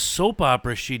hits. on a soap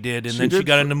opera she did, and She then she did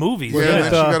got for- into movies. Yeah, Wasn't and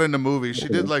it, then she got into movies. She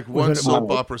did like one wasn't it-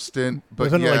 soap opera stint, but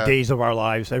wasn't yeah. it like Days of Our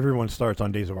Lives? Everyone starts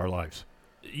on Days of Our Lives.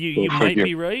 You Go might figure.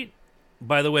 be right.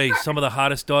 By the way, some of the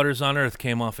hottest daughters on earth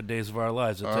came off of Days of Our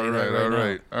Lives. I'll tell all you right, that right all now.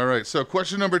 right, all right. So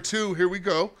question number 2. Here we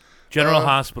go. General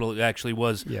Hospital actually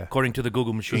was, Yeah. according to the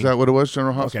Google machine. Is that what it was?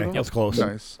 General Hospital. Okay, that's close.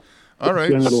 Nice. All right.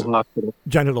 Genital so- Hospital.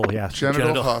 Genital, yes. Genital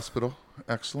Genital. Hospital.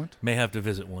 Excellent. May have to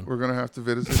visit one. We're gonna have to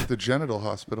visit the Genital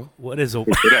Hospital What is a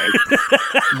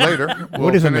later.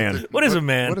 What is a finish man? What is a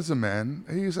man? What is a man?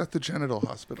 He's at the Genital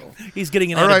Hospital. He's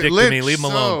getting an All right, addict to Lynch. me. Leave him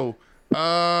alone. So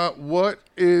What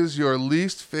is your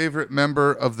least favorite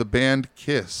member of the band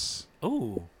Kiss?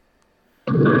 Oh,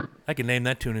 I can name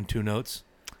that tune in 2 notes.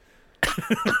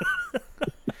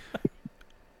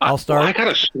 I'll start. I got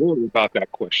a story about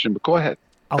that question, but go ahead.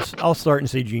 I'll start and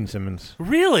say Gene Simmons.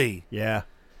 Really? Yeah.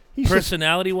 He's just-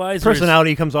 Personality-wise?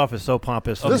 personality comes off as so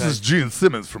pompous. This is Gene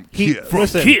Simmons from He- Kiss.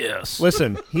 Listen, Kiss.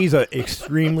 Listen, he's an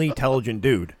extremely intelligent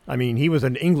dude. I mean, he was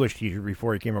an English teacher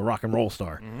before he became a rock and roll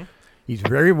star. He's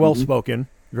very well spoken,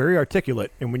 very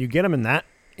articulate, and when you get him in that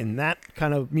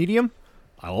kind of medium,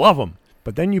 I love him.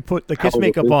 But then you put the Kiss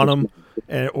makeup on him,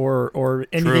 or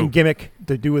anything True. gimmick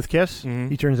to do with Kiss,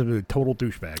 he turns into a total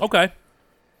douchebag. Okay.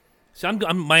 So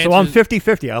I'm my So answer I'm is-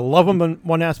 50-50. I love him in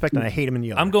one aspect and I hate him in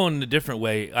the other. I'm going in a different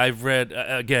way. I've read,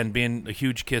 again, being a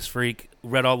huge Kiss freak,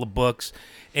 read all the books.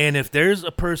 And if there's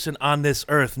a person on this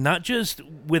earth, not just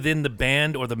within the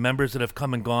band or the members that have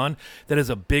come and gone, that is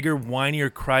a bigger, whinier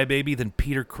crybaby than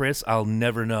Peter Criss, I'll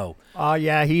never know.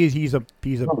 Yeah, he's a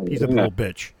little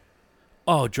bitch.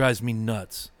 Oh, it drives me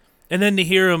nuts. And then to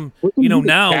hear him, Wasn't he the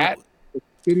now. cat?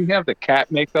 Didn't he have the cat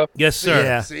makeup? Yes, sir.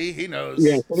 Yeah. See, he knows.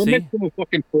 Yeah, so it See? makes him a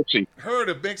fucking pussy. Heard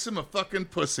it makes him a fucking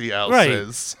pussy, Al Right.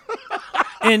 says.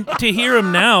 And to hear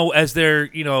him now as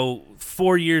they're,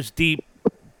 4 years deep,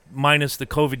 minus the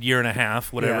COVID year and a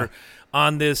half, whatever,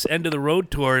 on this end of the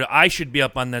road tour, I should be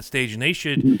up on that stage and they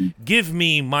should give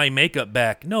me my makeup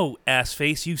back. No, ass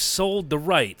face, you sold the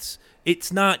rights.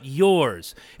 It's not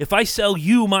yours. If I sell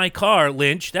you my car,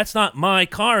 Lynch, that's not my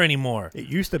car anymore. It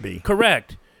used to be.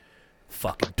 Correct.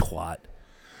 Fucking twat.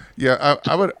 Yeah,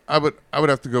 I would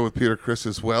have to go with Peter Criss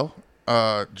as well,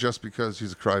 just because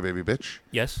he's a crybaby bitch.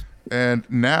 Yes. And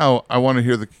now I want to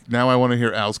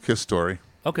hear Al's Kiss story.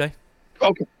 Okay.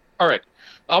 Okay. All right.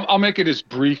 I'll make it as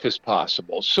brief as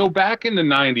possible. So back in the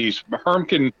 90s, Herm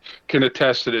can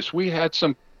attest to this. We had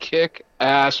some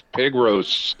kick-ass pig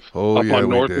roasts Oh, up yeah, on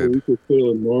we North did. Eureka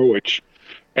Hill in Norwich.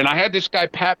 And I had this guy,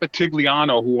 Pat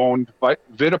Batigliano, who owned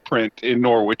Vitaprint in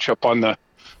Norwich up on the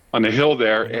hill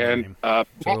there. I know that And name.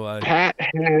 So do I. Pat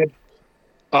had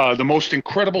the most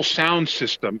incredible sound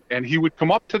system. And he would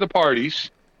come up to the parties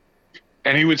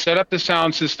and he would set up the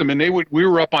sound system, and we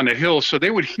were up on the hill, so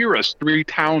they would hear us 3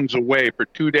 towns away for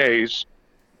 2 days,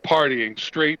 partying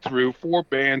straight through, 4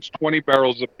 bands, 20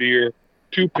 barrels of beer,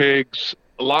 2 pigs,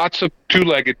 lots of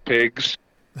 2-legged pigs,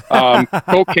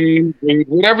 cocaine, weed,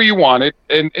 whatever you wanted,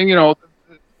 and the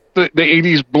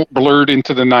 80s blurred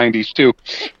into the 90s too.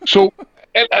 So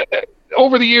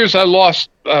over the years, I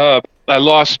lost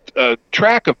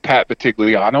track of Pat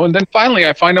Batigliano, and then finally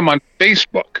I find him on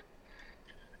Facebook.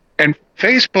 And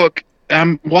Facebook,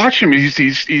 I'm watching him.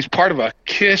 He's part of a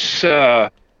Kiss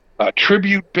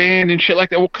tribute band and shit like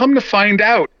that. Well, come to find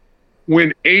out,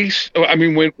 when Gene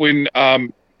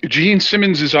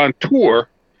Simmons is on tour,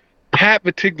 Pat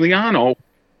Batigliano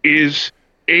is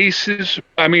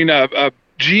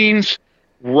Gene's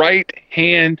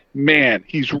right-hand man.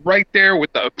 He's right there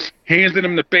with handing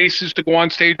him the bases to go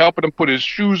on stage, helping him put his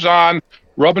shoes on,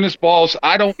 rubbing his balls.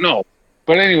 I don't know.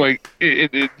 But anyway,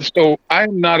 so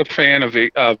I'm not a fan of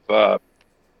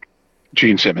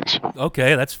Gene Simmons.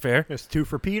 Okay, that's fair. It's 2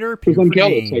 for Peter, Because Peter I'm for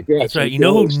jealous, Gene. I guess. That's right. I'm You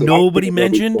know who jealous that I nobody think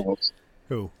everybody's mentioned? jealous.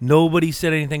 Who? Nobody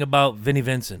said anything about Vinnie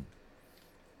Vincent.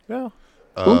 Well,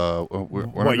 We're not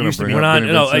What going used to to bring be- up Went on,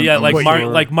 Vinnie no, Vincent. yeah, I'm like sure.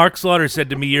 Mark Mark Slaughter said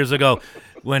to me years ago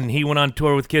when he went on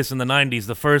tour with Kiss in the 90s,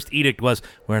 the first edict was,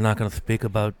 we're not going to speak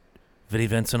about Vinnie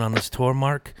Vincent on this tour,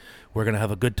 Mark. We're going to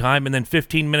have a good time. And then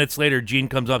 15 minutes later, Gene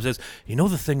comes up and says, you know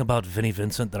the thing about Vinnie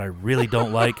Vincent that I really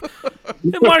don't like?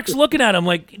 And Mark's looking at him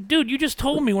like, dude, you just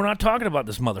told me we're not talking about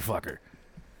this motherfucker.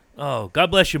 Oh, God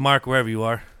bless you, Mark, wherever you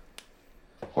are.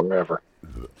 Wherever.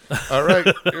 All right,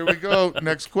 here we go.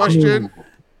 Next question.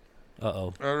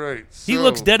 Uh-oh. All right. He so-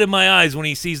 looks dead in my eyes when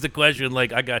he sees the question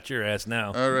like, I got your ass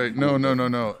now. All right. No.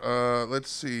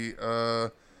 Let's see.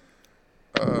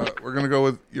 We're going to go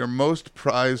with your most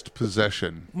prized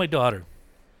possession. My daughter.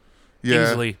 Yeah.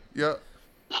 Easily. Yeah.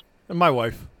 and my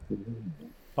wife.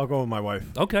 I'll go with my wife.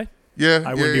 Okay. Yeah.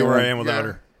 I wouldn't be where I am without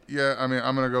yeah. her. Yeah. I mean,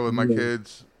 I'm going to go with my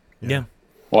kids. Yeah.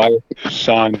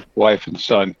 Wife, and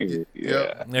son. Yeah.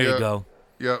 Yep. There you go.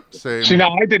 Yep. Same. See,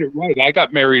 now I did it right. I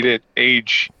got married at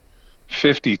age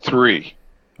 53.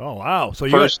 Oh wow! So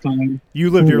First time, you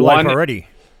lived your life one- already.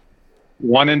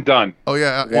 one and done. Oh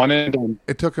yeah. One and done.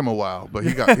 It took him a while, but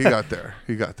he got there.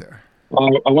 He got there.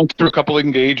 I went through a couple of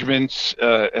engagements,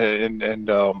 and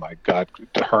oh my God,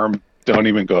 Herm, don't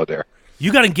even go there.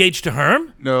 You got engaged to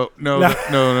Herm? No. No.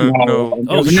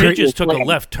 Oh, A shit mutual just took a friend.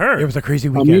 left turn. It was a crazy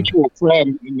A weekend. mutual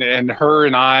friend, and her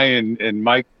and I and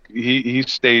Mike. He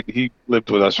stayed. He lived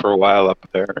with us for a while up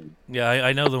there. Yeah,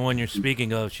 I know the one you're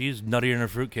speaking of. She's nuttier than a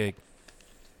fruitcake.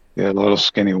 Yeah, a little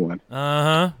skinny one.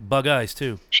 Bug eyes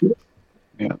too.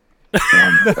 Yeah.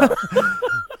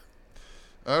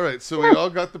 All right, so we all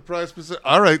got the prize.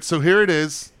 All right, so here it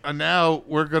is. And now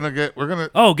we're gonna get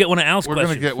Get one of Al's questions.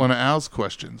 gonna get one of Al's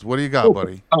questions. What do you got,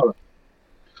 buddy?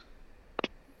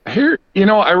 Here,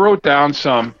 I wrote down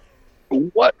some.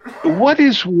 What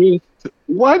is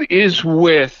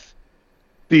with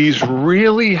these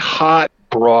really hot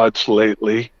broads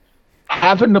lately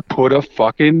having to put a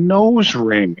fucking nose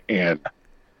ring in?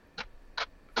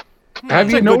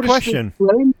 Have you noticed question. this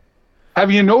trend? Have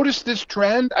you noticed this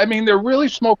trend? I mean, they're really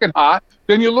smoking hot.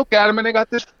 Then you look at them and they got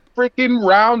this freaking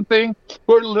round thing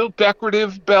with little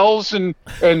decorative bells and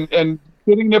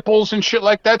kitty nipples and shit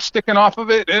like that sticking off of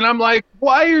it. And I'm like,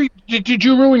 did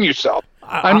you ruin yourself?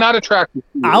 I'm not attracted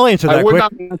to you. I'll answer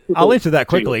that I'll answer that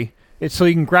quickly. It's so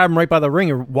you can grab them right by the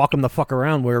ring and walk them the fuck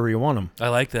around wherever you want them. I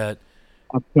like that.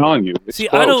 I'm telling you. It's See,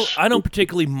 close. I don't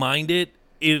particularly mind it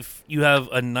if you have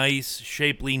a nice,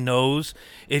 shapely nose.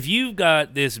 If you've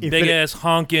got this big-ass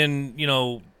honking,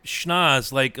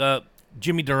 schnoz like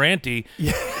Jimmy Durante,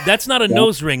 that's not a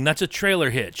nose ring. That's a trailer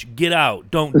hitch. Get out.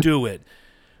 Don't do it.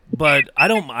 But I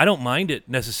don't mind it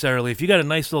necessarily. If you got a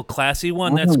nice little classy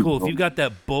one, that's cool. If you got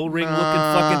that bull ring looking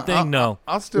fucking thing, no.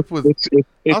 I'll stick with.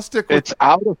 It's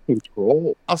out of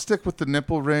control. I'll stick with the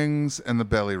nipple rings and the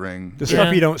belly ring. The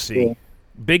stuff you don't see.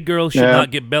 Big girls should not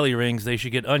get belly rings. They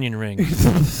should get onion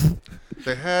rings.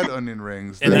 They had onion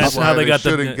rings. And that's how they got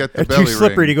shouldn't get the They're belly too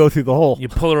slippery to ring. go through the hole. You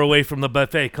pull her away from the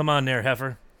buffet. Come on there,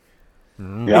 heifer.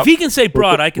 Yep. If he can say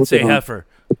broad, I can say it on. heifer.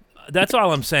 That's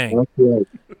all I'm saying.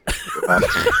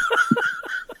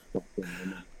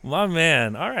 My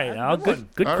man. All right, Al. Good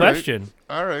All right. question.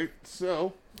 All right,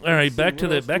 so. All right, let's back see, to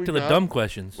what the else do we got? dumb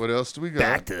questions. What else do we got?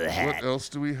 Back to the hat. What else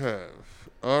do we have?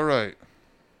 All right.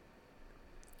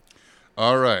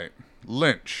 All right.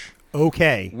 Lynch.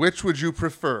 Okay. Which would you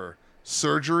prefer?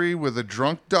 Surgery with a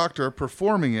drunk doctor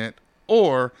performing it,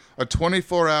 or a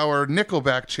 24-hour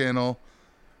Nickelback channel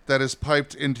that is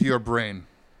piped into your brain?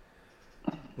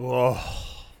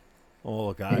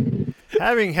 Oh God.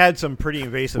 Having had some pretty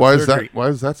invasive Why is surgery. that? Why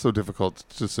is that so difficult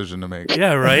decision to make?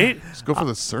 Yeah, right? Let's go for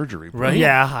the surgery. Bro. Right?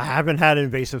 Yeah, I haven't had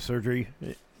invasive surgery,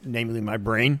 namely my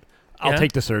brain. I'll Yeah?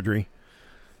 take the surgery.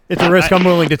 It's a risk I'm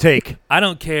willing to take. I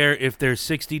don't care if there's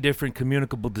 60 different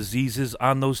communicable diseases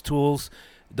on those tools.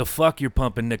 The fuck you're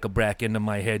pumping Nickelback into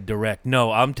my head direct.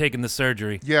 No, I'm taking the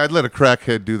surgery. Yeah, I'd let a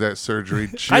crackhead do that surgery.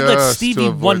 I'd let just Stevie to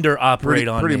avoid- Wonder operate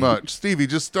on pretty me. much. Stevie,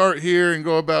 just start here and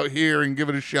go about here and give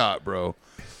it a shot, bro.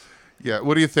 Yeah,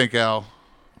 what do you think, Al?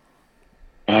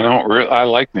 I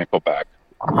like Nickelback.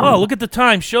 Oh, look at the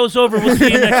time. Show's over. We'll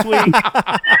see you next week.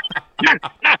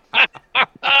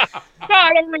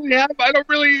 I don't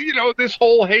really, this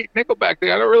whole hate Nickelback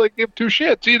thing. I don't really give two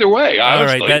shits either way. All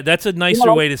Honestly. right, that's a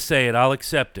nicer way to say it. I'll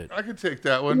accept it. I can take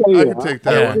that one. Yeah, I can take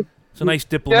that Yeah, one. it's a nice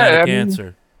diplomatic I mean-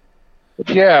 answer.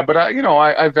 Yeah, but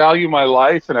I value my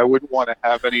life, and I wouldn't want to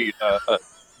have any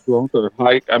drunk or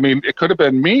high. I mean, it could have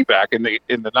been me back in the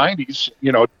 '90s.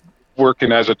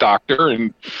 Working as a doctor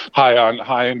and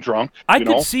high and drunk. I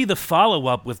could see the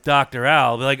follow-up with Dr.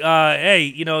 Al. Be like,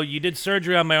 hey, you did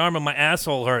surgery on my arm and my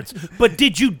asshole hurts. But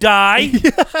did you die?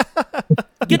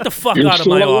 Get the fuck You're out of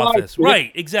my still alive, office. kid. Right,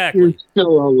 You're exactly.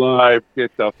 still alive.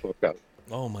 Get the fuck out.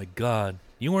 Oh, my God.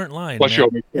 You weren't lying, Plus, man. show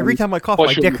me. Every time I cough, plus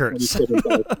my show dick me hurts.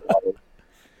 $27.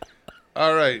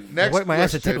 All right, I next wipe my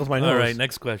ass, it question. tickles my nose. All right,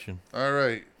 next question. All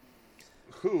right.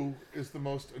 Who is the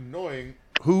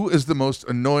most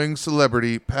annoying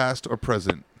celebrity, past or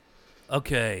present?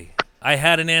 Okay. I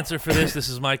had an answer for this. This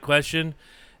is my question,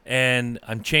 and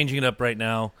I'm changing it up right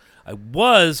now. I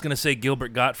was going to say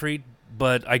Gilbert Gottfried,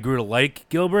 but I grew to like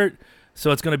Gilbert,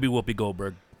 so it's going to be Whoopi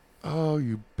Goldberg. Oh,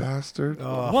 you bastard.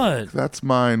 What? That's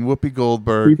mine, Whoopi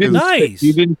Goldberg. He didn't Nice. Say,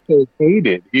 he didn't say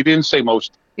hated. He didn't say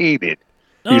most hated.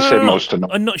 No, He no, said no, no. most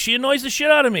annoying. She annoys the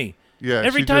shit out of me. Yeah,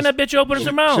 Every she time just- that bitch opens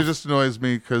her mouth. She just annoys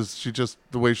me because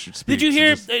the way she speaks. Did you she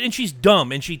hear? just- And she's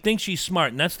dumb, and she thinks she's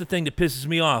smart, and that's the thing that pisses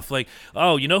me off. Like,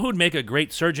 oh, you know who'd make a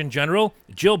great Surgeon General?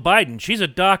 Jill Biden. She's a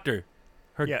doctor.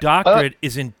 Her Yeah. doctorate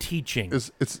is in teaching.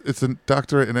 It's a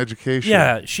doctorate in education.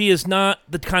 Yeah, she is not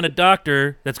the kind of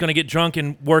doctor that's going to get drunk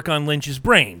and work on Lynch's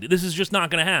brain. This is just not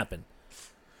going to happen.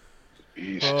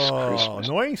 Jesus Christmas.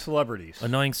 Annoying celebrities.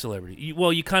 Annoying celebrity.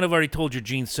 You kind of already told your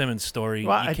Gene Simmons story.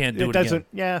 Well, You can't do it doesn't. again.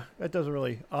 Yeah, that doesn't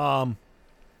really.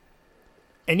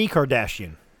 Any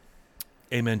Kardashian.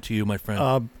 Amen to you, my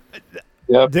friend.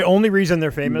 Yep. The only reason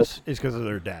they're famous is because of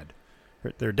their dad.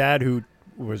 Their dad, who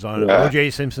was on Yeah. O.J.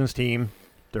 Simpson's team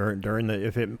during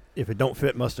the if it don't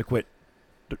fit, must have quit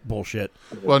bullshit.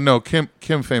 Well, no, Kim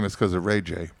famous because of Ray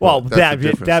J. Well, but that's a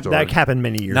different that story. happened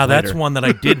many years Now later. that's one that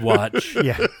I did watch.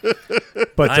 Yeah.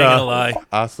 But I ain't gonna lie.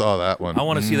 I saw that one. I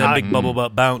want to see that big bubble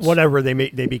butt bounce. whatever, they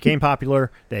became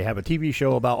popular. They have a TV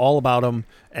show all about them,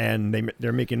 and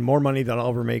they're making more money than I'll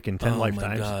ever make in 10 Oh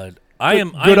lifetimes. my god. I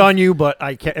am Good I am, on you, but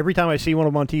I can't, every time I see one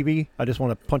of them on TV, I just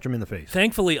want to punch them in the face.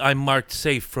 Thankfully, I'm marked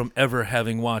safe from ever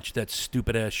having watched that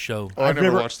stupid ass show. Oh, I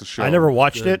never watched the show. I never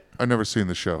watched it I've never seen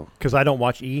the show. because I don't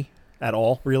watch E at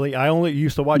all, really. I only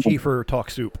used to watch E for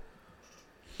Talk Soup.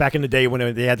 Back in the day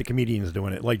when they had the comedians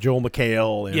doing it, like Joel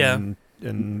McHale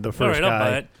and the All first right, I'll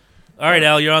buy guy. it. All right,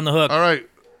 Al, you're on the hook. All right,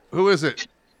 who is it?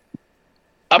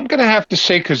 I'm gonna have to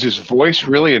say, because his voice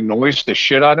really annoys the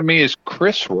shit out of me, is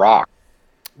Chris Rock.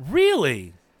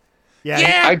 Really? Yeah,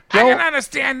 I don't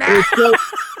understand I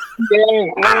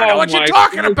don't know what you're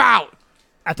talking about.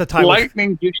 at the time.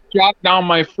 Lightning just shot down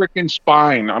my freaking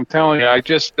spine. I'm telling you, I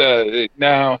just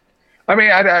no. I mean,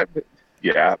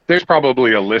 yeah. There's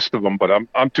probably a list of them, but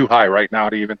I'm too high right now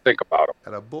to even think about them.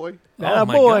 And a boy. Oh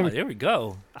my boy. god, there we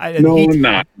go. No, I'm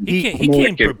not. He I'm came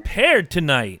wicked. prepared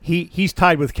tonight. He's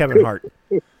tied with Kevin Hart.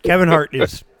 Kevin Hart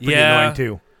is pretty Yeah. annoying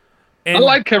too. And, I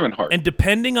like Kevin Hart. And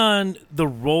depending on the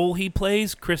role he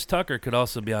plays, Chris Tucker could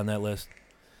also be on that list.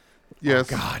 Yes.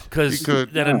 God. Because He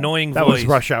could. that annoying That voice. was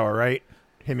Rush Hour, right?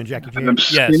 Him and Jackie And them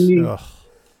Chan. Yes. Ugh.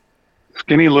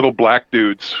 skinny little black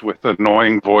dudes with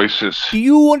annoying voices. Do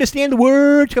you understand the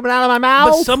words coming out of my mouth?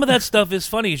 But some of that stuff is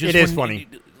funny. It's just It is when- funny.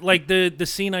 Like the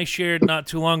scene I shared not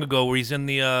too long ago where he's in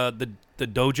the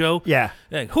dojo. Yeah.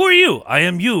 Like, who are you? I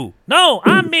am you. No,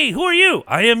 I'm me. Who are you?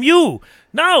 I am you.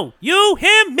 No, you,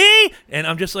 him, me. And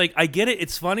I'm just like, I get it.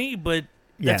 It's funny, but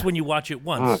that's Yeah. when you watch it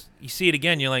once. You see it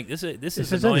again, you're like, this is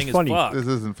isn't annoying as funny. fuck. This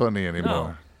isn't funny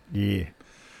anymore. Yeah.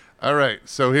 All right,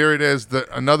 so here it is.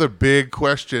 Another big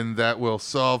question that will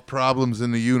solve problems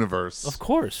in the universe. Of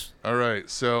course. All right,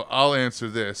 so I'll answer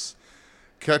this: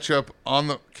 ketchup on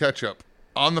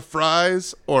the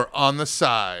fries or on the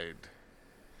side?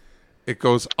 It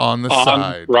goes on the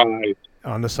side. Right.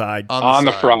 On the side. On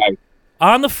the side. fry.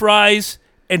 On the fries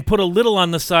and put a little on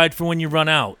the side for when you run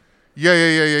out.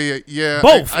 Yeah.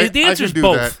 Both. I The answer's can do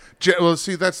both. that. Well,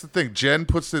 see, that's the thing. Jen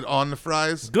puts it on the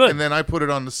fries, Good. and then I put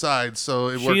it on the side, so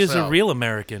it works She is out. a real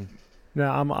American. No,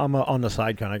 I'm a on the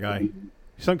side kind of guy.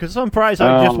 Because some fries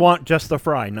I just want just the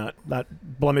fry, not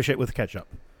blemish it with ketchup.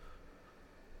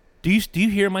 Do you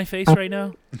hear my face right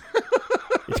now?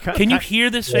 It's Can you hear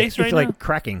this face right It's like now?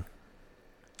 cracking.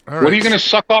 All What are right. you going to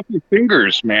suck off your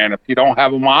fingers, man, if you don't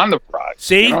have them on the fry?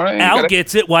 See, You know what I mean? You Al gotta-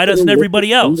 gets it. Why doesn't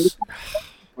everybody else?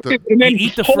 And then You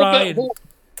eat the hold fry the- and- hold-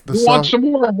 The you want sauce, some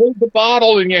more? Hold the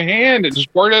bottle in your hand and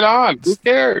squirt it on. Who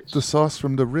cares? the sauce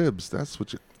from the ribs. That's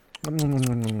what you.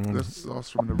 The sauce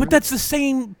from the But ribs. that's the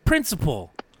same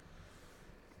principle.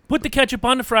 Put the ketchup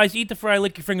on the fries, eat the fry,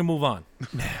 lick your finger, move on.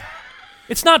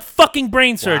 It's not fucking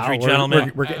brain surgery, Wow,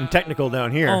 gentlemen. We're getting technical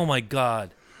down here. Oh my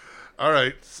god. All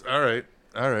right.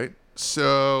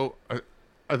 So I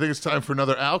think it's time for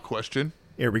another Al question.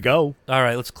 Here we go. All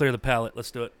right, let's clear the palate.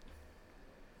 Let's do it.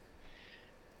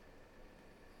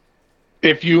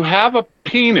 If you have a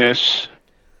penis,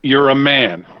 you're a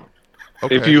man.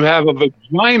 Okay. If you have a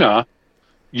vagina,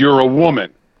 you're a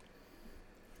woman.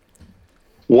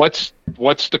 What's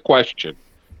the question?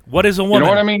 What is a You woman? know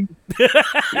what I mean?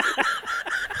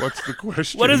 What's the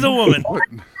question? What is a woman? What-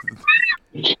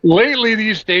 Lately,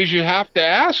 these days, you have to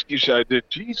ask yourself,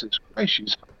 Jesus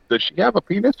Christ, does she have a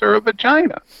penis or a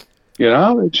vagina? You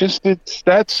know, it's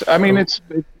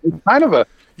kind of a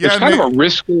Yeah, it's kind ma- of a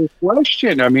risky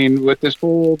question. I mean, with this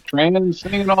whole trans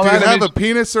thing and all Do you that. have a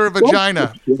penis or a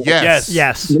vagina? Yes.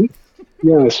 Yes. Yes.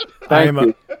 Yes. Thank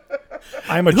you.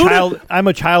 I'm a Who child. I'm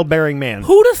a childbearing man.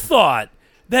 Who'd have thought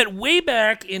that way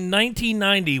back in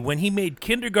 1990 when he made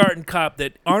Kindergarten Cop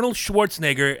that Arnold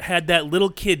Schwarzenegger had that little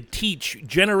kid teach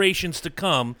generations to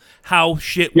come how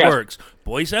shit Yes. works.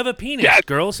 Boys have a penis, Yes.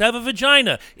 girls have a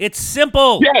vagina. It's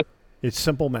simple. Yes. It's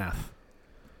simple math.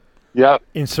 Yep.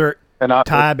 Insert And I,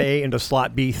 tab A into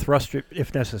slot B, thrust it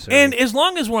if necessary. And as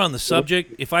long as we're on the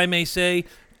subject, if I may say,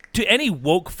 to any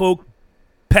woke folk,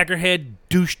 peckerhead,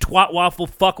 douche, twat, waffle,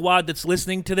 fuckwad that's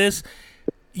listening to this,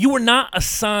 you were not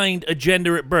assigned a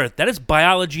gender at birth. That is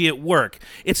biology at work.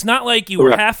 It's not like you were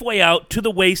Correct. halfway out to the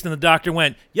waist and the doctor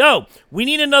went, yo, we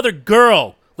need another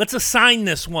girl. Let's assign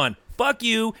this one. Fuck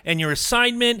you and your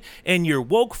assignment and your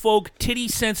woke folk,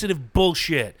 titty-sensitive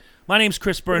bullshit. My name's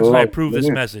Chris Burns, and I approve this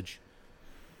message.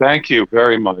 thank you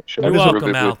very much. You're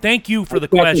welcome, Al. Thank you for the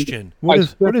question. What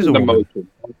is a woman? Motion.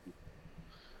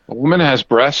 A woman has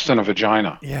breasts and a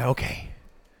vagina. Oh, Yeah, okay.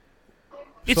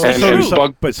 It's So, the And- so do and truth. some,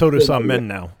 bug- but so do some men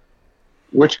now.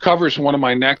 which covers one of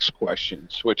my next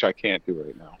questions, which I can't do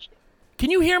right now. So. Can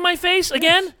you hear my face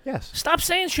again? Yes. Stop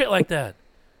saying shit like that.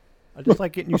 I just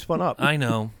like getting you spun up. I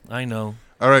know.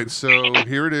 All right, so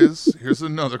here it is. Here's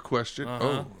another question. Uh-huh.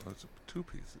 Oh, that's 2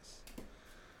 pieces.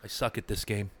 I suck at this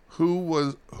game. Who?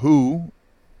 We'll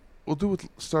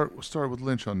start with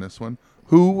Lynch on this one.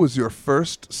 Who was your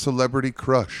first celebrity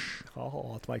crush?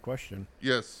 Oh, that's my question.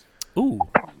 Yes. Ooh.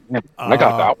 I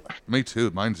got that one. Me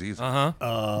too. Mine's easy.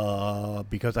 Uh-huh.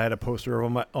 Because I had a poster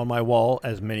on my wall,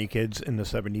 as many kids in the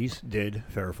 70s did,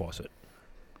 Farrah Fawcett.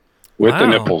 With the Wow.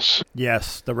 nipples.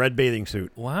 Yes, the red bathing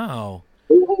suit. Wow.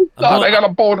 God, I got a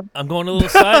boner. I'm going a little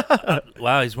side.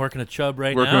 Wow, he's working a chub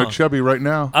right Working now. with Chubby right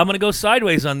now. I'm going to go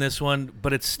sideways on this one,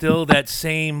 but it's still that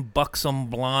same buxom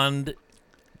blonde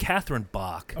Catherine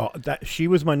Bach. Oh, she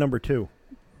was my number 2.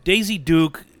 Daisy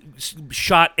Duke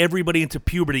shot everybody into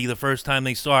puberty the first time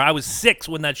they saw her. I was 6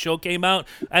 when that show came out.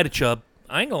 I had a chub.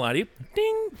 I ain't going to lie to you.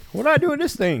 Ding. What did I do in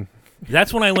this thing?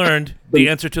 That's when I learned the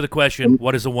answer to the question,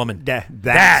 what is a woman?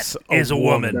 That's a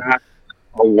woman. That's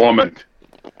a woman.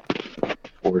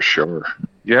 For sure.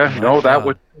 Yeah, no, that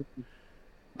would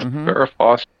Farrah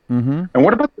Fawcett. Mm-hmm. And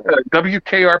what about the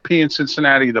WKRP in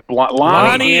Cincinnati, the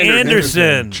Lonnie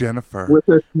Anderson. Jennifer.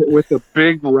 with the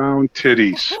big round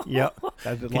titties? Yep.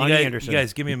 That's Can Lonnie you Anderson.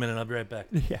 guys, give me a minute. I'll be right back.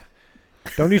 Yeah.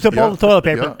 Don't use up all the toilet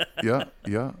paper. Yeah.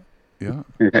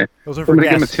 Those are for Somebody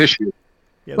give him a guests. tissue.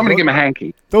 Yeah, Somebody those, give him a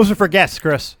hanky. those are for guests,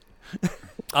 Chris.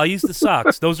 I'll use the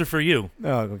socks. Those are for you.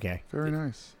 Oh, okay. Very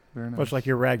nice. Very nice. Much like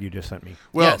your rag you just sent me.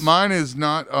 Well, Yes. mine is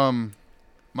not.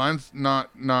 Mine's not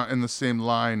in the same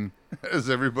line as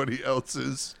everybody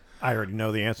else's. I already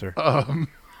know the answer.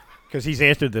 Because he's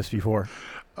answered this before.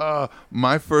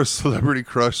 My first celebrity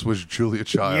crush was Julia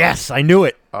Child. Yes, I knew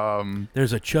it.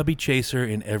 There's a chubby chaser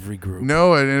in every group.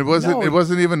 No, and it wasn't. No. It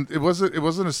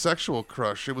wasn't a sexual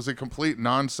crush. It was a complete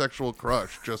non-sexual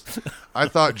crush. Just, I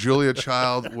thought Julia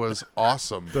Child was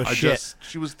awesome.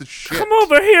 She was the shit. Come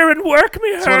over here and work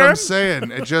me, That's what I'm Herb.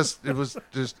 saying.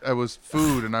 I was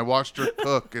food, and I watched her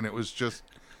cook, and it was just,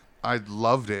 I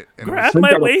loved it. And Grab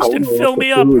my waist and fill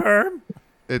me up, Herb.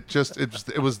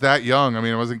 it was that young. I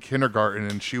mean, I was in kindergarten,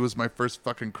 and she was my first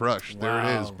fucking crush. There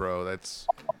it is, Wow. bro.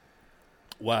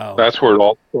 Wow. That's where it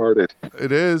all started.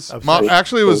 It is. Absolutely.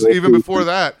 Actually, it was even before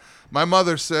that. My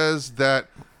mother says that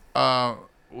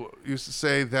used to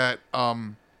say that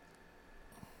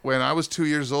when I was 2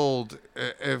 years old,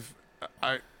 if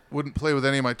I wouldn't play with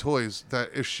any of my toys, that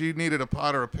if she needed a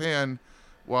pot or a pan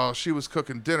while she was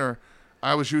cooking dinner,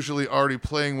 I was usually already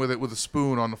playing with it with a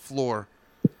spoon on the floor.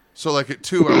 So like at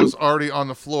 2, I was already on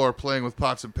the floor playing with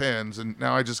pots and pans, and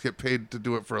now I just get paid to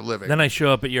do it for a living. Then I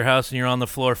show up at your house and you're on the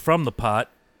floor from the pot.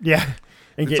 Yeah.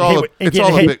 And It's all a big.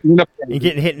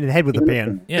 getting hit in the head with a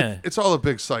pan. Yeah. It's all a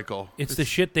big cycle. It's the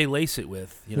shit they lace it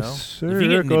with, you know? The If you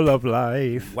get circle any- of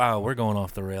life. Wow, we're going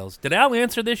off the rails. Did Al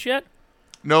answer this yet?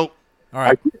 Nope. All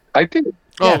right. I think,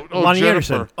 Yeah, Lonnie Lonnie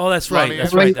Anderson. Oh, that's right. Lonnie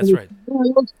That's Anderson. right.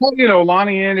 That's right. you know,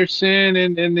 Lonnie Anderson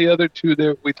and the other two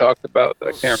that we talked about.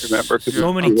 I can't remember. 'cause So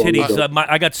it's many too long titties. ago.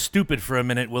 I got stupid for a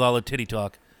minute with all the titty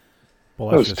talk. Well,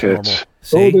 that's Those just tits. normal.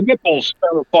 See? Oh, the nipples.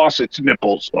 Farrah Fawcett's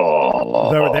nipples.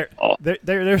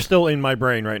 They're still in my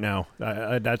brain right now.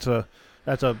 That's a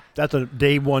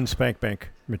day one spank bank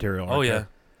material. Oh, right yeah.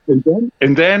 there.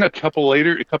 And then a couple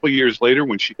years later,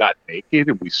 when she got naked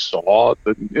and we saw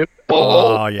the nipple.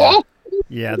 Oh, yeah.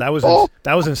 Yeah, that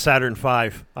was in Saturn V.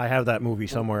 I have that movie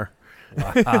somewhere.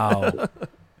 Wow.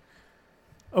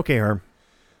 Okay, Herm.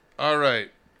 All right.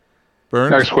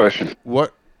 Burns. Next question.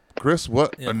 Chris,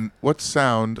 what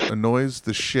sound annoys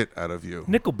the shit out of you?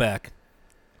 Nickelback.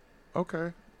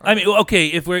 Okay. I mean, okay,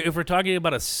 if we're talking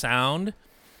about a sound,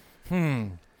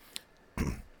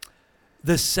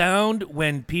 the sound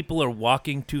when people are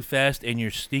walking too fast and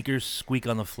your sneakers squeak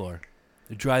on the floor.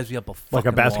 It drives me up a fucking Like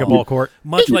a basketball wall. court.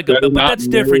 Much like Better but not that's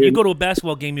different. You marry- go to a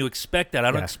basketball game, you expect that.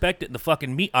 I don't Yeah. expect it in the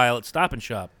fucking meat aisle at Stop and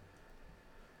Shop.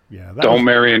 Yeah. Don't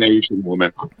marry an Asian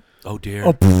woman. Oh dear.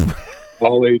 Oh, pff.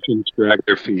 All Asians drag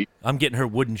their feet. I'm getting her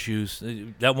wooden shoes.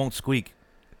 That won't squeak.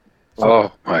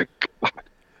 Oh my God.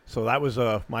 So that was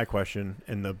my question,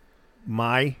 and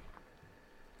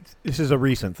this is a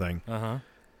recent thing. Uh-huh.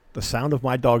 The sound of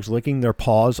my dogs licking their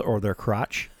paws or their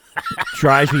crotch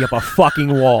drives me up a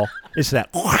fucking wall. It's that.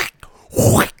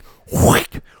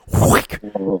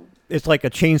 It's like a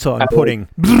chainsaw and pudding.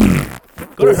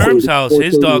 Go to Herm's house.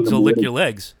 His dogs will lick your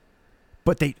legs.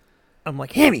 But I'm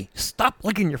like, Hammy, stop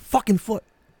licking your fucking foot.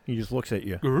 He just looks at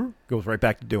you, goes right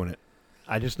back to doing it.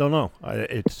 I just don't know.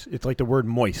 It's like the word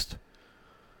moist.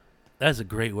 That's a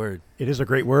great word. It is a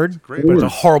great word, great but it's word. a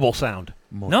horrible sound.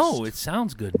 Moist. No, it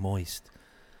sounds good. Moist.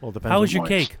 Well, it depends How on was your moist.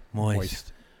 cake?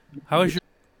 Moist. How was your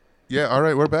Yeah, all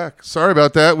right, we're back. Sorry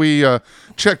about that. We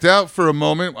checked out for a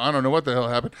moment. I don't know what the hell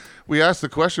happened. We asked the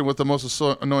question what the most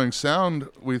annoying sound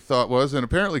we thought was, and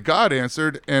apparently God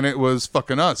answered, and it was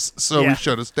fucking us. So Yeah. we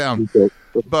shut us down.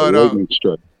 But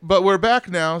But we're back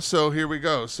now, so here we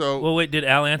go. So Well, wait, did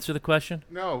Al answer the question?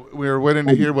 no, we're waiting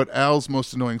to hear what Al's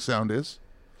most annoying sound is.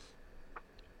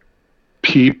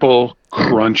 people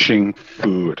crunching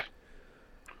food.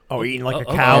 Oh, eating like a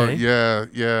Okay. cow.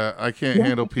 Yeah. I can't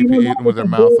handle people eating with their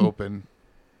mouth open.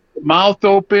 Mouth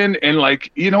open, and like,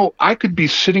 I could be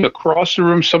sitting across the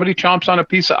room, somebody chomps on a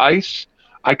piece of ice,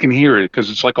 I can hear it because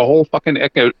it's like a whole fucking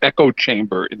echo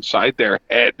chamber inside their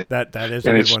head. That is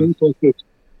a And good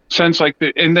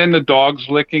one. and then the dogs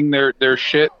licking their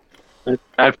shit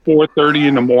at 4:30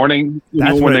 in the morning.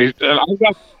 That's when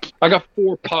what I got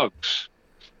 4 pugs.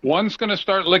 One's gonna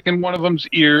start licking one of them's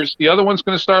ears. The other one's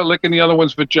gonna start licking the other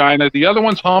one's vagina. The other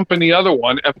one's humping the other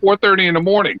one at 4:30 in the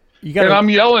morning. You And got I'm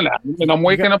yelling at them, and I'm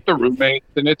waking up the roommates,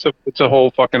 and it's a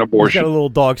whole fucking a abortion. little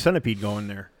dog centipede going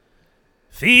there.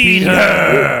 Feed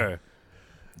her.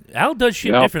 Al does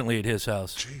shit Yep. differently at his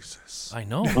house. Jesus. I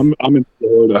know. I'm in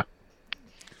Florida.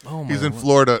 Oh my He's in Lord.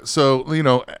 Florida, so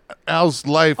Al's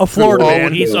life. A Florida could man.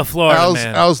 always- He's a Florida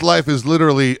man. Al's life is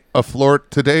literally a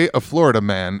Florida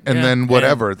man, and Yeah. then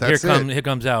whatever. And That's here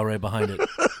comes Al right behind it.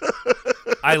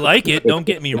 I like it. Don't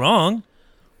get me wrong.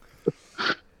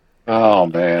 Oh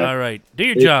man. All right, do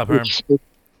your job, Herm.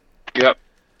 Yep.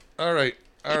 All right.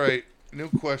 New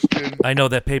question. I know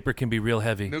that paper can be real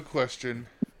heavy. New question.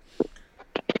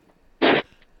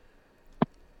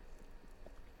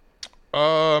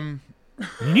 You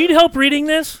need help reading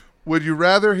this? Would you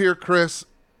rather hear Chris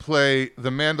play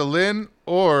the mandolin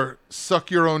or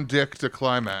suck your own dick to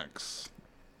climax?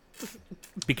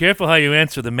 Be careful how you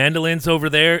answer. The mandolin's over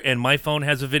there, and my phone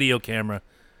has a video camera.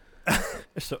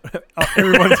 So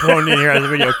everyone's phone in here has a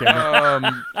video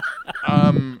camera.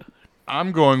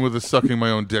 I'm going with the sucking my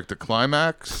own dick to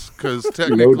climax because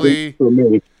technically, for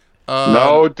me.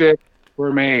 No dick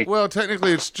for me. well,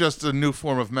 technically it's just a new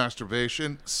form of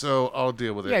masturbation, so I'll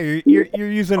deal with it. Yeah,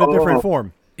 you're using a different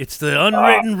form. It's the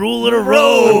unwritten rule of the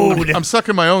road. I'm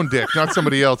sucking my own dick, not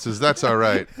somebody else's. That's all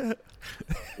right.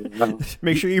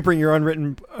 Make sure you bring your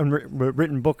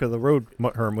written book of the road,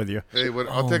 Herm, with you. Hey,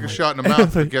 I'll take a shot in the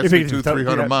mouth if it gets me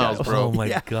 200-300 miles, bro. Oh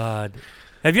my God.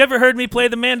 Have you ever heard me play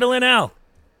the mandolin, Al?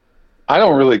 I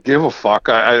don't really give a fuck.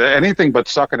 Anything but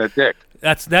sucking a dick.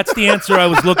 That's the answer I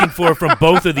was looking for from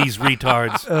both of these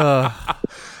retards.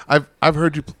 I've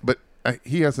heard you, but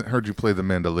he hasn't heard you play the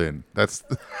mandolin. That's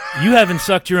You haven't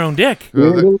sucked your own dick.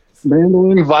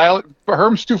 Mandolin Violet.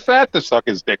 Herm's too fat to suck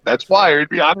his dick. That's why he'd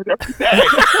be on it every day.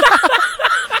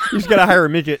 You just gotta hire a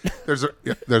midget. there's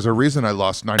a reason I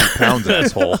lost 90 pounds,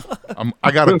 asshole.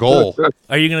 I got a goal.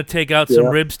 Are you going to take out some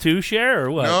ribs too, Cher,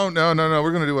 or what? No.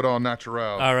 We're gonna do it all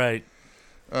natural. All right.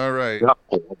 All right.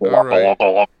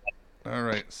 All All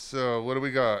right. So what do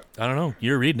we got? I don't know.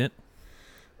 You're reading it.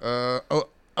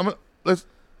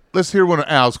 Let's hear one of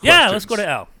Al's questions. Yeah, let's go to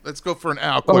Al. Let's go for an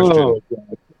Al question. Oh,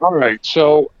 God. All right.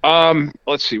 So,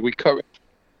 let's see. We covered.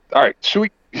 All right. So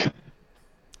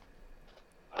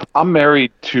I'm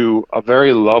married to a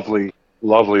very lovely,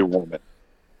 lovely woman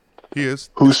He is.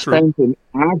 who It's true. spends an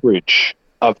average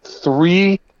of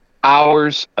 3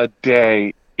 hours a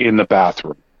day in the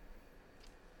bathroom.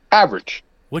 Average.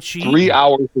 What's she 3 eating?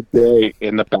 hours a day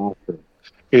in the bathroom.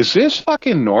 Is this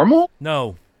fucking normal?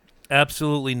 No,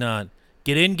 absolutely not.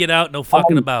 Get in, get out, no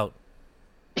fucking about.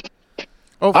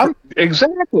 Oh,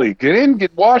 Exactly. Get in,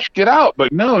 get washed, get out.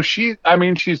 But no,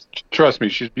 trust me,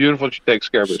 she's beautiful. She takes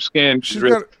care of her skin. she's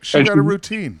really- got and a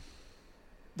routine.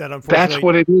 That unfortunately, That's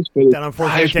what it is. But that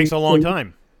unfortunately takes a long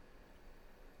time.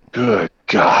 Good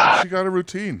God. She got a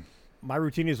routine. My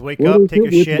routine is wake What up, is take a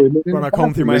it with shit, women in run the a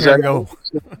comb through my bathroom? hair,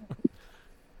 Is and that-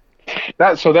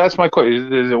 go. That's my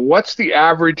question. What's the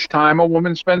average time a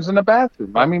woman spends in the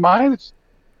bathroom? I mean, mine is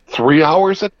 3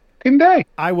 hours a fucking day.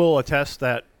 I will attest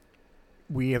that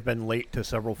we have been late to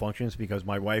several functions because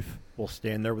my wife will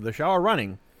stand there with the shower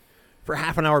running for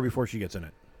half an hour before she gets in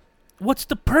it. What's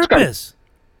the purpose?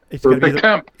 It's got to be Perfect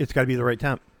temp. it's got to be the right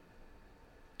temp.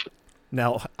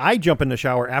 Now I jump in the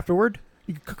shower afterward.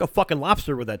 You can cook a fucking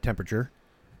lobster with that temperature.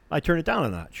 I turn it down a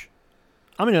notch.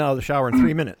 I'm in and out of the shower in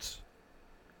 3 minutes.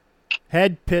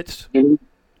 Head, pits,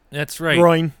 That's right.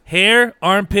 groin. Hair,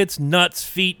 armpits, nuts,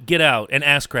 feet, get out. And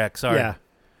ass crack, sorry. Yeah.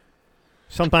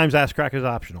 Sometimes ass crack is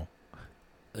optional.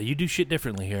 You do shit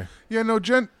differently here. Yeah, no,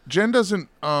 Jen doesn't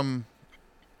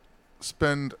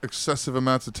spend excessive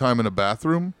amounts of time in a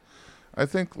bathroom. I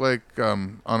think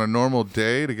on a normal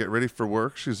day to get ready for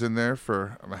work, she's in there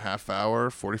for a half hour,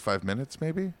 45 minutes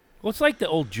maybe. Well, it's like the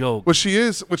old joke. What she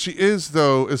is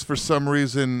though is for some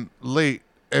reason late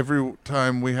every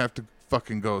time we have to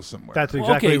fucking go somewhere. That's Well,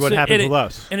 exactly okay, what so happens it- with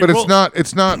us. And but it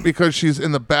it's not because she's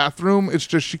in the bathroom. It's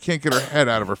just she can't get her head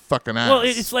out of her fucking ass. Well,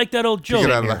 it's like that old to joke.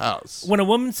 get out of the house. When a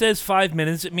woman says 5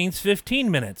 minutes, it means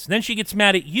 15 minutes. Then she gets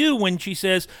mad at you when she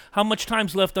says, how much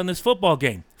time's left on this football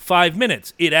game? 5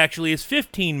 minutes. It actually is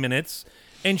 15 minutes,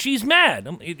 and she's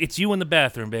mad. It's you in the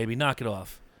bathroom, baby. Knock it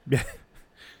off.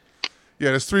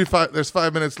 Yeah, there's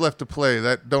 5 minutes left to play.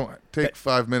 That don't take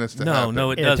 5 minutes to happen.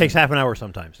 No, it And doesn't. it takes half an hour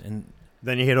sometimes. And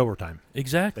Then you hit overtime.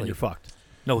 exactly. Then you're fucked.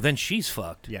 No, then she's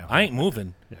fucked. Yeah. I ain't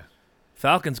moving. Yeah.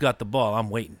 Falcons got the ball. I'm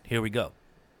waiting. Here we go.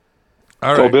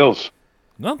 All Go right. Bills.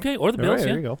 Okay, or the All Bills, right,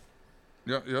 yeah. there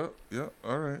you go. Yeah.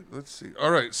 All right. Let's see.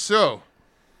 All right. So,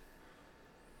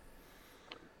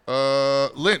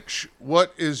 Lynch,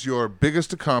 what is your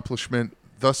biggest accomplishment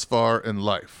thus far in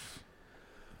life?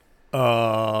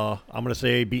 I'm gonna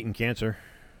say beating cancer.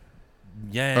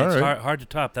 Yeah, All it's right. hard to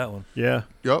top that one. Yeah,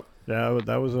 Yup. that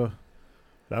was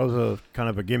a kind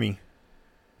of a gimme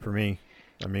for me.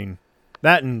 I mean,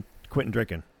 that and quitting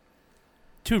drinking.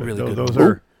 Two But really good those ones.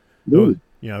 are, those,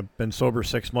 I've been sober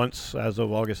 6 months as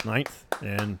of August 9th,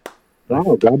 and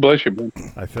Oh, God bless you, man.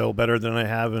 I feel better than I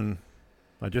have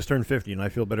I just turned 50, and I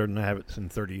feel better than I have it in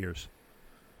 30 years.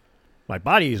 My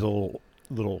body is a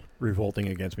little revolting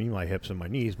against me, my hips and my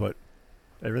knees, but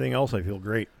everything else I feel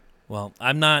great. Well,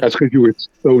 I'm not. That's because you were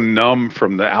so numb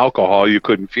from the alcohol you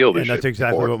couldn't feel this And that's shit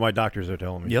exactly before. what my doctors are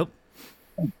telling me. Yep.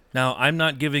 Now, I'm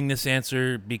not giving this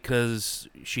answer because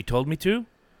she told me to,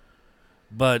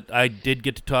 but I did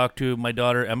get to talk to my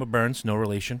daughter, Emma Burns, no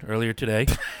relation, earlier today.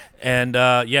 And,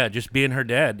 just being her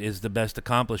dad is the best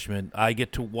accomplishment. I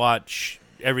get to watch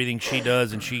everything she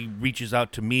does, and she reaches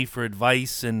out to me for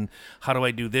advice and how do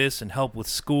I do this and help with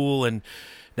school. And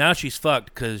now she's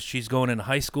fucked because she's going into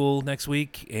high school next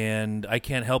week, and I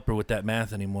can't help her with that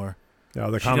math anymore.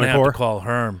 The She's Common gonna have to Core. call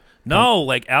Herm. No,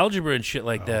 like algebra and shit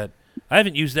like that. I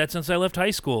haven't used that since I left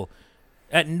high school.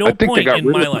 At no I think they point got in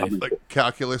rid my of life. them. Like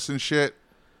calculus and shit.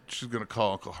 She's gonna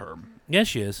call Uncle Herm. Yes,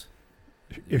 she is.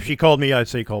 If she called me, I'd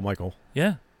say call Michael.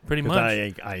 Yeah, pretty 'Cause much.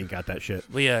 I ain't got that shit.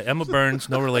 Well, yeah, Emma Burns,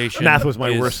 no relation. Math was my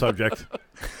is- worst subject.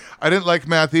 I didn't like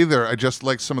math either. I just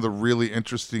liked some of the really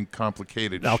interesting,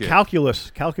 complicated Now, shit.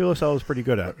 calculus I was pretty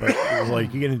good at, but it was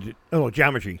like you get into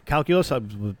geometry. Calculus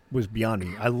was beyond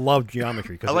me. I loved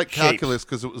geometry because I like calculus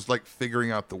because it was like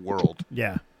figuring out the world.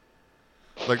 Yeah,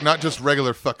 Like not just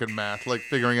regular fucking math, like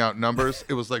figuring out numbers.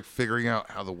 It was like figuring out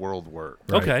how the world worked.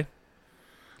 Right. Okay.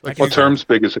 Like What term's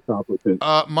biggest accomplishment?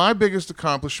 my biggest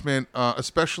accomplishment,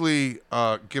 especially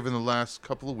given the last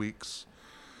couple of weeks,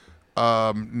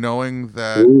 knowing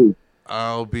that Ooh.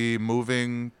 I'll be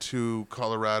moving to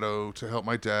Colorado to help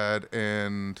my dad,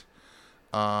 and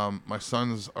my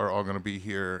sons are all going to be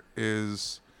here,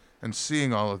 and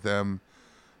seeing all of them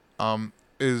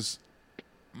is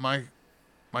my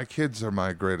kids are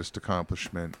my greatest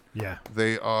accomplishment. yeah.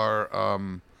 They are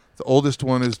the oldest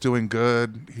one is doing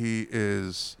good.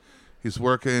 He's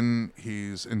working,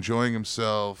 he's enjoying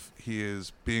himself, he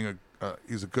is being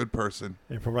he's a good person.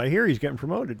 And from right here, he's getting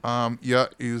promoted. Yeah,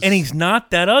 he's And he's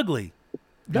not that ugly.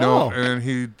 No. and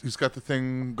he's got the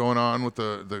thing going on with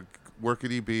the work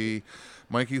at EB.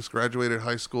 Mikey's graduated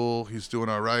high school. He's doing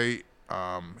all right.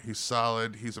 He's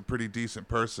solid. He's a pretty decent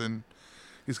person.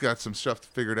 He's got some stuff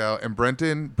figured out. And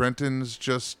Brenton's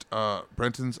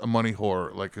a money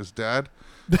whore like his dad.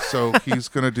 So he's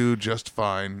going to do just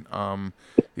fine.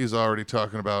 He's already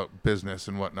talking about business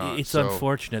and whatnot. It's so,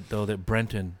 unfortunate, though, that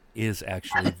Brenton is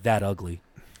actually that ugly.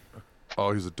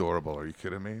 Oh, he's adorable. Are you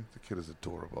kidding me? The kid is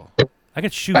adorable. I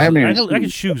got shoes. I haven't even I seen-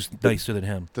 got shoes nicer than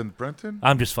him. Then Brenton?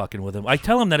 I'm just fucking with him. I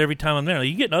tell him that every time I'm there. Are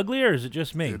you getting uglier, or is it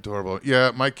just me? Adorable.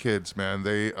 Yeah, my kids, man.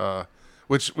 They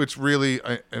which really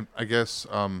I guess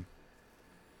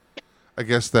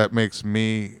that makes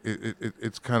me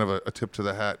it's kind of a tip to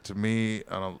the hat to me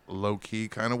on a low key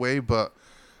kind of way, but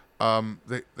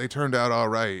they turned out all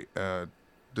right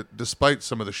despite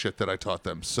some of the shit that I taught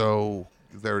them. So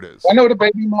there it is. I know the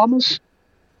baby mamas.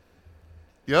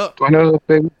 Yep. Do I know the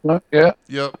baby? Yeah.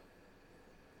 Yep.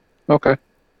 Okay.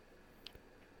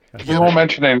 We won't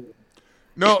mention any.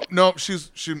 No, she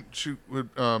would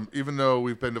even though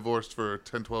we've been divorced for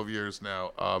 10, 12 years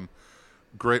now,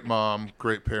 great mom,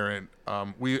 great parent.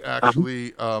 We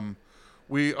actually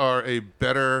we are a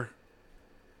better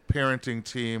parenting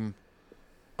team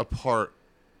apart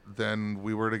than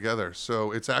we were together.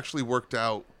 So it's actually worked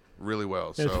out really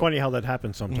well. So It's funny how that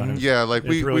happens sometimes. yeah, like It's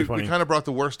we really we funny. kind of brought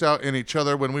the worst out in each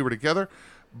other when we were together,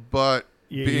 but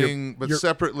You're-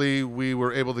 separately we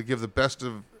were able to give the best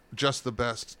of just the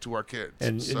best to our kids.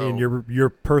 And, So- and your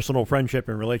personal friendship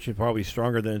and relationship probably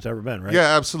stronger than it's ever been, right?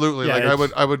 Yeah, absolutely. Yeah,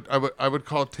 Like I would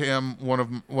call Tam one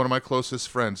of my closest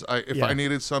friends. If Yeah. I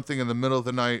needed something in the middle of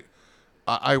the night,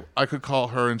 I could call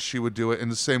her and she would do it in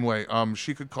the same way.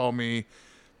 She could call me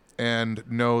and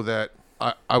know that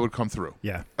I would come through.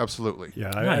 Yeah. Absolutely. Yeah,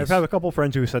 Nice. I've had a couple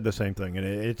friends who said the same thing, and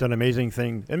it's an amazing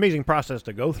thing, amazing process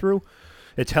to go through.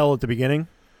 It's hell at the beginning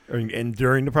and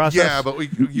during the process. Yeah, but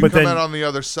you But come then- out on the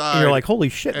other side. and you're like, holy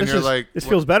shit, and this you're like, this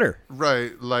feels better.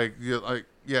 right, like you're like,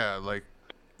 yeah,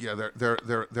 they're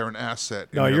an asset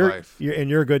in No, your life.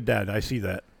 you're a good dad. I see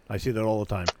that. I see that all the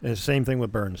time. And it's the same thing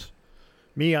with Burns.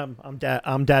 Me, I'm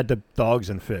dad to dogs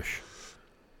and fish.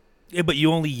 Yeah, but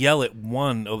you only yell at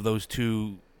one of those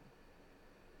two.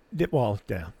 Well,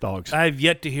 yeah, dogs. I've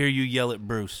yet to hear you yell at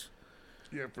Bruce.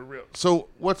 Yeah, for real. So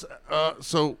what's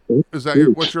is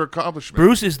that what's your accomplishment?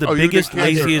 Bruce is the Oh, you did biggest, cancer.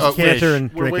 laziest Oh, fish. Cancer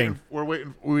and We're drinking.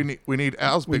 waiting. We need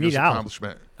Al's We biggest need Al.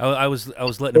 accomplishment. I was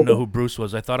letting him know who Bruce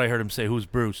was. I thought I heard him say, "Who's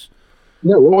Bruce?"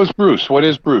 Yeah, what was Bruce? What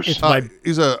is Bruce? It's my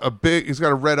He's he's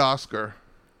got a red Oscar,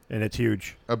 and it's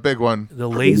huge. a big one. The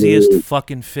laziest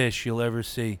fucking fish you'll ever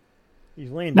see. He's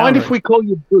laying down. Mind if right- we call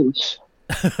you Bruce?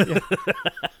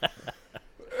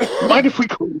 Mind if we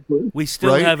call you Bruce? We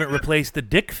still Right? haven't replaced the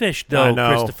dick fish, though, I know,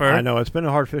 Christopher. I know. It's been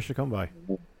a hard fish to come by.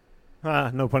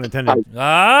 No pun intended.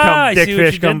 Ah, I Come, see dick what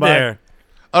fish, you come did by. there.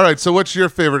 All right. So what's your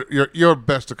favorite? Your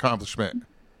best accomplishment?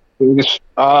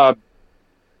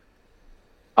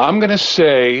 I'm going to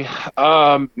say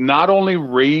not only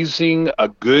raising a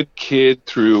good kid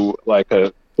through like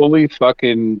a fully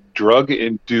fucking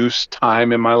drug-induced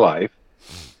time in my life,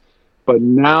 but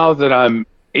now that I'm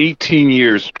 18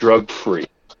 years drug-free.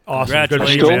 Awesome. Good for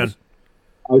you, Congratulations.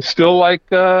 man. I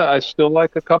still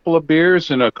like a couple of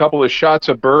beers and a couple of shots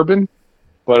of bourbon,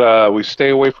 but we stay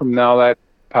away from now that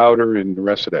powder and the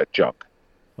rest of that junk.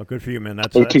 Well, good for you, man.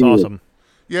 That's 18 years. awesome.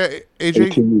 Yeah,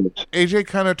 18 years. AJ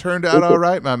kind of turned out all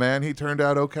right, my man. He turned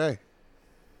out okay.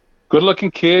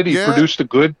 Good-looking kid. He Yeah. produced a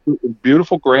good,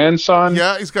 beautiful grandson.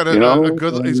 Yeah, he's got a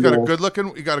good. He's got a good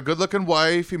looking. He got a good looking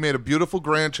wife. He made a beautiful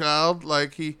grandchild.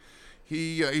 Like he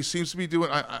seems to be doing.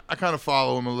 I kind of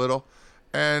follow him a little,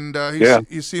 and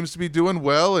he seems to be doing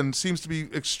well and seems to be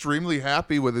extremely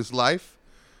happy with his life.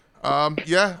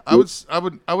 Yeah, I would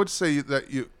say that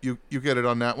you get it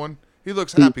on that one. He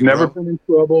looks happy. He's never bro. been in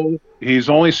trouble. He's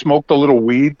only smoked a little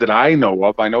weed that I know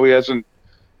of. I know he hasn't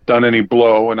done any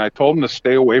blow, and I told him to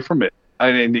stay away from it.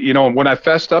 And when I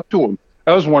fessed up to him,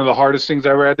 that was one of the hardest things I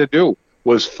ever had to do,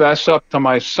 was fess up to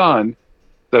my son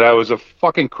that I was a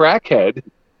fucking crackhead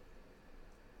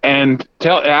and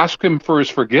ask him for his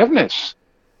forgiveness.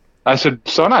 I said,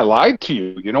 son, I lied to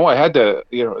you. I had to,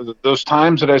 those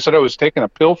times that I said I was taking a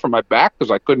pill for my back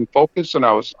because I couldn't focus and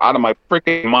I was out of my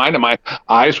freaking mind and my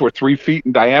eyes were 3 feet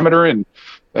in diameter and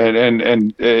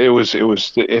it was,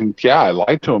 I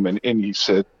lied to him and he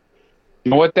said,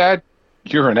 you know what, Dad?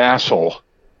 You're an asshole,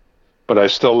 but I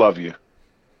still love you.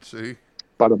 See,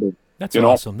 Bada bing. That's You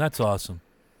know? awesome. That's awesome.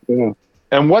 Yeah.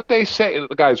 And what they say,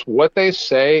 guys, what they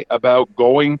say about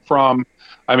going from,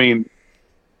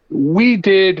 we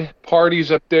did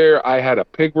parties up there. I had a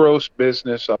pig roast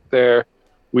business up there.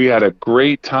 We had a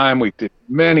great time. We did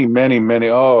many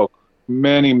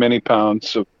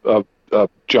pounds of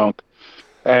junk.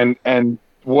 And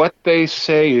what they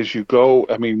say is you go,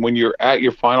 when you're at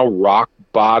your final rock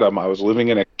bottom, I was living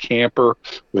in a camper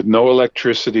with no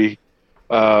electricity,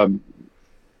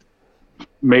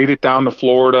 made it down to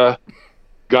Florida,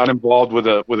 got involved with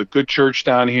a good church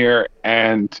down here,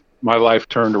 and my life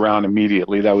turned around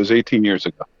immediately. That was 18 years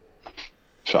ago.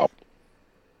 So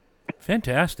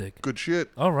Fantastic. good shit.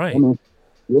 All right.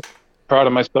 proud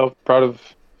of myself, proud of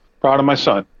my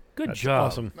son. Good That's job.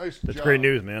 awesome. Nice That's job. great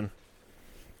news, man.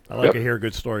 I like Yep. to hear a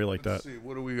good story like that. Let's see,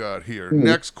 what do we got here?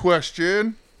 Next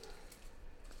question.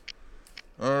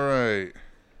 All right.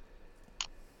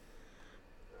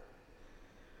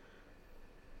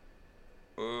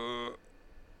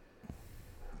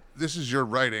 This is your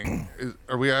writing.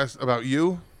 Are we asked about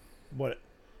you, What?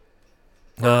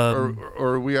 or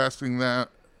are we asking that?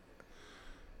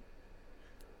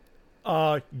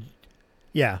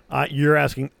 Yeah. You're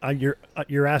asking.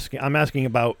 You're asking. I'm asking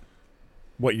about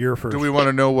what your first. Do we want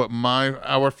to know what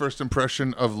our first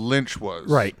impression of Lynch was?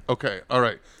 Right. Okay. All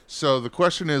right. So the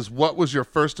question is, what was your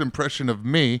first impression of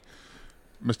me,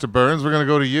 Mr. Burns? We're going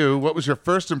to go to you. What was your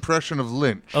first impression of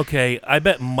Lynch? Okay, I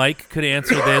bet Mike could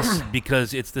answer this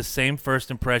because it's the same first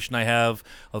impression I have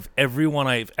of everyone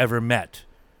I've ever met.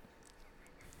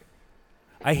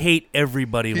 I hate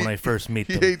everybody when I first meet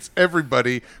He them. hates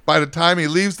everybody. By the time he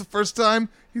leaves the first time,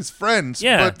 he's friends.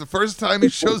 Yeah. But the first time he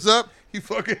shows up, He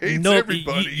fucking hates No,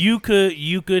 everybody. you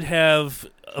could have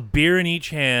a beer in each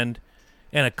hand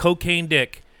and a cocaine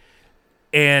dick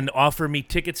and offer me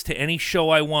tickets to any show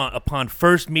I want upon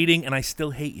first meeting, and I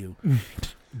still hate you.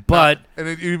 But and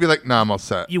then you'd be like, nah, I'm all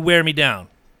set. you wear me down.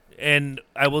 And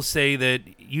I will say that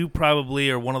you probably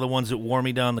are one of the ones that wore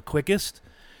me down the quickest,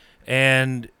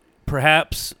 and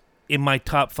perhaps in my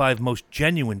top 5 most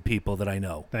genuine people that I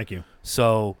know. Thank you.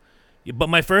 So, but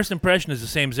my first impression is the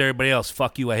same as everybody else.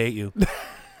 Fuck you, I hate you.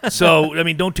 So, I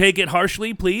mean, don't take it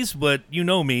harshly, please, but you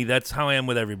know me. That's how I am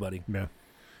with everybody. Yeah.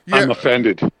 Yeah, I'm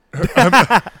offended.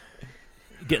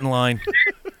 Get in line.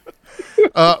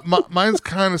 mine's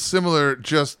kind of similar,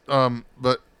 just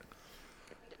but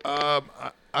I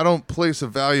don't place a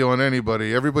value on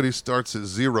anybody. Everybody starts at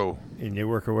 0, And you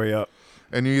work your way up.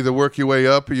 and you either work your way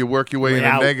up or you work your way Way into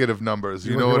out. negative numbers.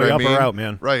 You You know work what your I way up mean? or out,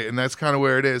 man. Right, and that's kind of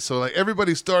where it is. So like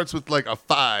everybody starts with like a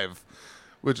 5,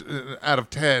 which out of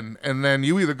 10, and then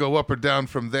you either go up or down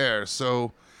from there.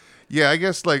 So yeah, I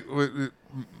guess like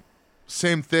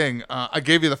same thing. I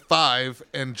gave you the 5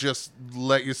 and just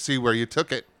let you see where you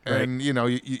took it, and Right. you know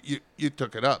you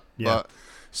took it up. Yeah. But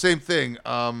same thing.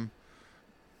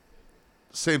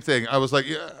 Same thing. I was like,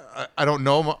 yeah, I don't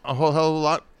know him a whole hell of a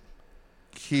lot.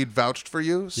 He'd vouched for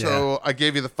you, so I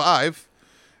gave you the 5,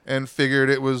 and figured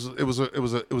it was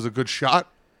a good shot.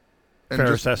 And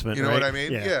Fair assessment, You know what right? I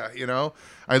mean? Yeah. You know,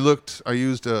 I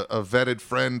used a vetted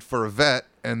friend for a vet,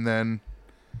 and then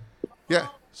yeah.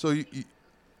 So you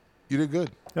did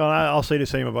good. No, I'll say the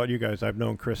same about you guys. I've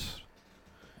known Chris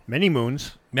many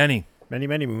moons, Many.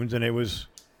 many moons, and it was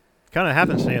kind of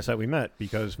happenstance that we met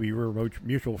because we were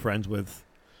mutual friends with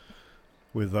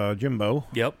Jimbo,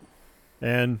 Yep.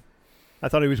 and I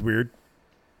thought he was weird.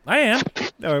 I am.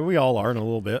 We all are in a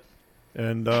little bit,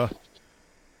 and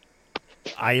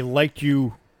I liked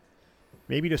you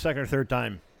maybe the second or third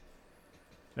time.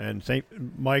 And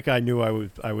Mike, I knew I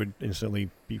would instantly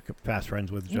be fast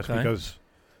friends with just Okay. because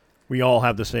we all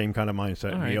have the same kind of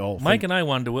mindset. All right. We all Mike think- and I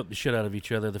wanted to whip the shit out of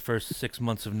each other the first 6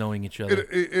 months of knowing each other.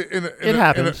 It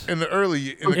happens. in the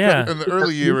early Yeah. in the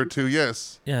early year or two.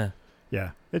 Yes. Yeah.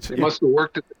 yeah, They must have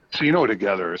worked at the casino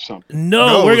together or something. No,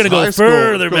 No, we're it going to was go high school.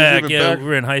 further It goes back. even Yeah, back. we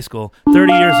were in high school.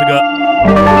 30 years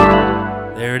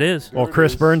ago. There it is. Well,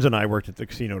 Chris Burns and I worked at the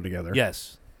casino together.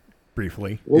 Yes.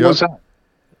 Briefly. What Yep. was that?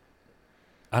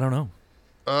 I don't know.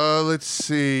 Let's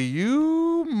see.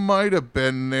 You might have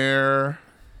been there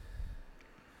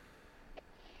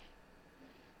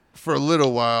for a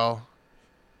little while.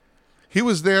 He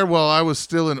was there while I was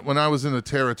when I was in the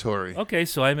territory. Okay,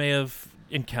 so I may have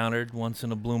encountered once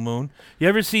in a blue moon. You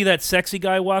ever see that sexy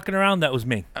guy walking around? That was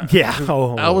me. Yeah.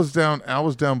 Oh, I was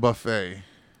down buffet.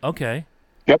 Okay.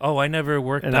 Yep. Oh, I never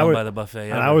worked And down I was- by the buffet.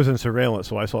 and ever. I was in surveillance,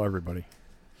 so I saw everybody.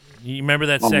 You remember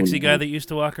that Oh, sexy no. guy that used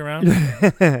to walk around?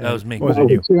 That was me. Was it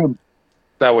you? him.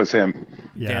 That was him.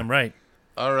 Yeah. Damn right.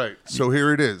 All right. So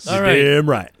here it is. All right. Damn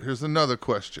right. Here's another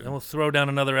question. And we'll throw down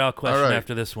another Al question All right.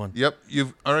 after this one. Yep.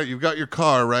 You've got your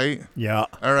car, right? Yeah.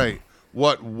 All right.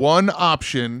 What one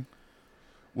option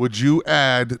would you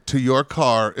add to your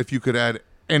car if you could add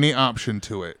any option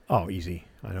to it? Oh, easy.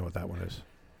 I know what that one is.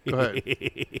 Go ahead.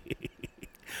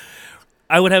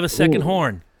 I would have a second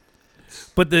horn.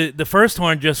 But the first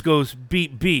horn just goes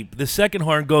beep, beep. The second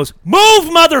horn goes, move,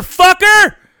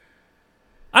 motherfucker!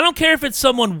 I don't care if it's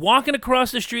someone walking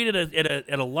across the street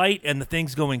at a light and the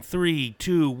thing's going 3,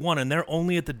 2, 1, and they're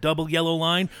only at the double yellow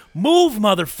line. Move,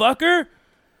 motherfucker!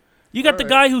 You got the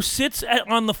guy who sits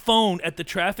on the phone at the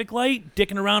traffic light,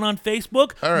 dicking around on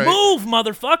Facebook. All right. Move,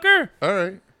 motherfucker! All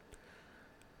right.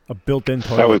 A built-in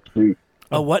That was toilet. me.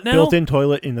 A what now? Built-in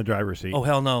toilet in the driver's seat. Oh,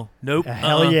 hell no. Nope.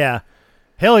 Hell yeah.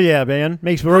 Hell yeah, man.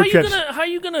 Makes road trips. How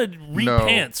you gonna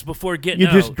repants before getting You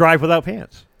out? just drive without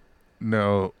pants.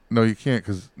 No, you can't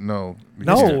because no.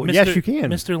 No. yes, you can.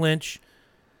 Mr. Lynch,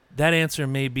 that answer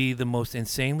may be the most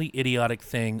insanely idiotic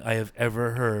thing I have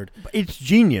ever heard. It's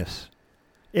genius.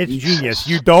 It's genius.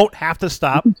 You don't have to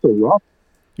stop. So rough.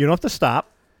 You don't have to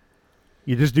stop.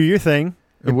 You just do your thing.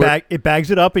 And what- It bags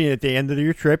it up, and at the end of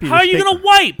your trip, How are you gonna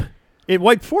wipe? It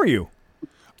wiped for you.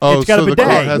 Oh, It's got so a the car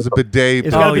bidet. has a bidet.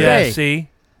 It's got a Oh yeah, bidet. see?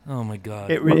 Oh my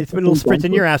god. It's a little spritz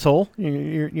in your asshole.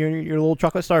 Your little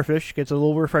chocolate starfish gets a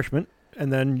little refreshment,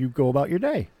 and then you go about your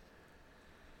day.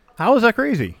 How is that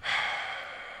crazy?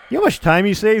 You know how much time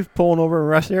you save pulling over in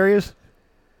rest areas?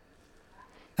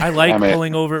 I like I mean-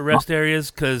 pulling over at rest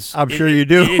areas because I'm sure you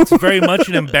do. It's very much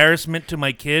an embarrassment to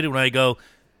my kid when I go,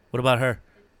 "What about her?"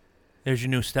 There's your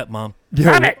new stepmom.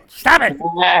 Yeah. Stop it!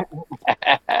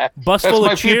 Bus full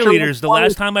of my future cheerleaders. The wife.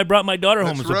 last time I brought my daughter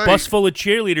home That's was a right. bus full of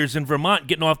cheerleaders in Vermont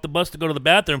getting off the bus to go to the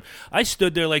bathroom. I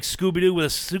stood there like Scooby-Doo with a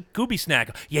Scooby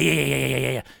snack.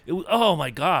 Yeah. It was, oh,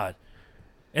 my God.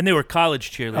 And they were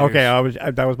college cheerleaders.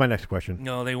 Okay, that was my next question.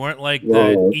 No, they weren't like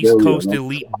No, the East no, Coast no.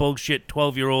 elite bullshit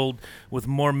 12-year-old with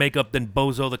more makeup than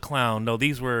Bozo the Clown. No,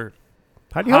 these were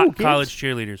Howdy hot ho, kids. college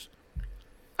cheerleaders.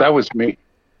 That was me.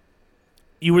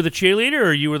 You were the cheerleader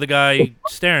or you were the guy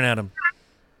staring at him?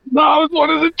 No, I was one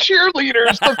of the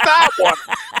cheerleaders, the fat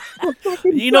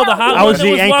one. You know the hot I one was that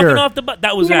the was anchor. walking off the bus?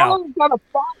 That was Al. Not a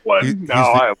fat one. He-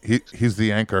 No, he's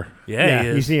the anchor. Yeah, he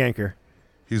is. he's the anchor.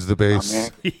 He's the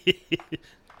base.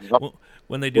 man.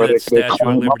 When they do Where that they Statue of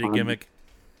climb up Liberty on- gimmick.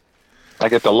 I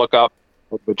get to look up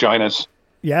at vaginas.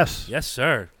 Yes, Yes,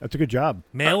 sir. that's a good job.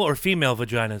 Male or female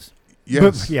vaginas?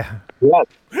 Yes. Yeah. What?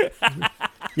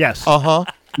 Yes. Uh-huh.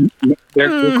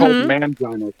 They're called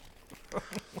man-ginas.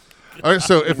 All right,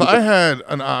 so if I had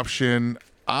an option,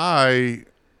 I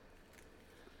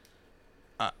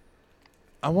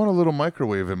want a little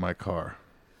microwave in my car.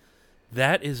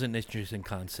 That is an interesting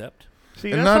concept. See,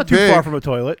 and that's not not too far big. from a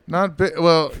toilet. Not big.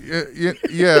 Well,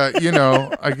 yeah, you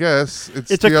know, I guess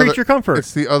It's a the creature comfort.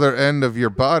 It's the other end of your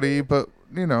body, but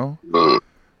you know,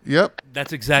 yep.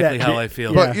 That's exactly Yeah, how I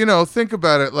feel. yeah. But you know, think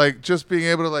about it. Like just being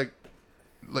able to like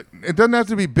it doesn't have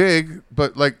to be big,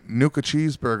 but like nuke a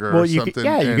cheeseburger Well, or you something. could,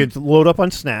 you and could load up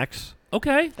on snacks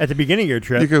Okay. at the beginning of your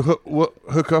trip. You could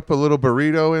hook up a little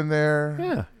burrito in there.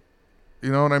 Yeah.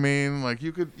 You know what I mean? Like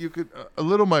you could a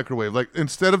little microwave. Like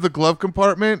instead of the glove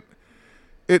compartment,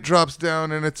 it drops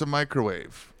down and it's a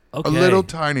microwave. Okay. A little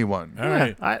tiny one. All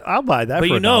right. Yeah, I'll buy that But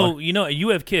for you know, $1. you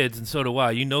have kids, and so do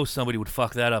I. You know, somebody would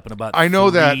fuck that up in about. I know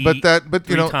that, but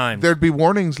you three know, times. there'd be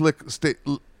warnings,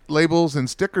 labels, and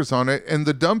stickers on it, and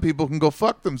the dumb people can go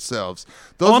fuck themselves.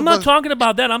 Those Oh, I'm of not us- talking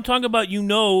about that. I'm talking about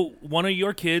one of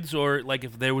your kids, or like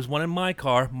if there was one in my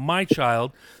car, my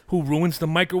child, who ruins the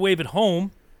microwave at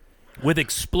home with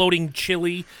exploding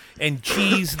chili and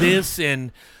cheese.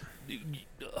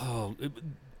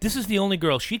 This is the only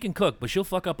girl. She can cook, but she'll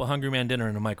fuck up a Hungry Man dinner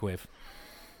in a microwave.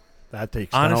 That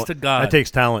takes Honest talent. to God. That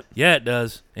takes talent. Yeah, it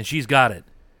does, and she's got it.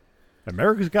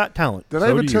 America's Got Talent. Did So I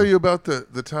ever do tell you about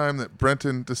the time that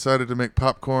Brenton decided to make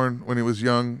popcorn when he was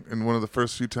young, and one of the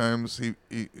first few times he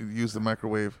used the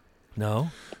microwave? No.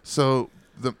 So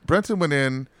Brenton went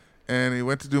in and he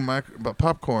went to do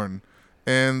popcorn,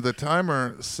 and the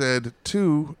timer said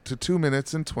 2 to 2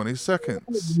 minutes and 20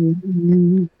 seconds.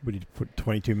 Would you put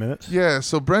 22 minutes? Yeah,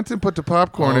 so Brenton put the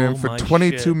popcorn Oh in for my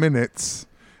 22 shit. minutes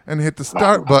and hit the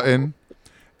start button,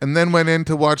 and then went in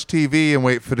to watch TV and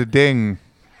wait for the ding.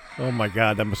 Oh my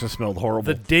God, that must have smelled horrible.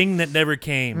 The ding that never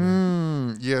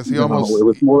came. Yes, he No, almost. it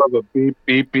was more of a beep,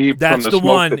 beep, beep. That's from the smoke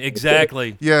one, that-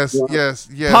 exactly. Yes, yes,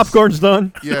 yes. Popcorn's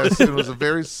done. Yes, it was a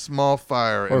very small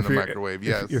fire Or in if the you're- microwave. if-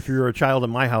 Yes. If you're a child in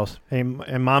my house, hey,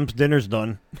 and mom's dinner's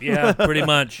done. Yeah, pretty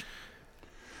much.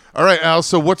 All right, Al.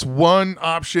 So, what's one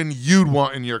option you'd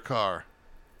want in your car?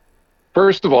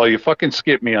 First of all, you fucking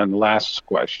skipped me on the last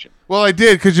question. Well, I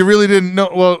did because you really didn't know.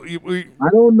 Well, we I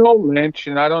don't know Lynch,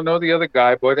 and I don't know the other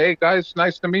guy, but hey, guys,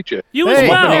 nice to meet you. You Hey, as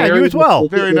well. yeah, you as well.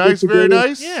 very nice, very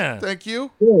nice. Yeah. Thank you.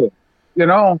 You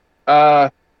know,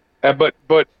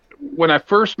 but when I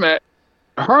first met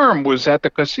Herm was at the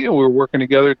casino. We were working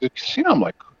together at the casino. I'm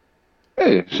like,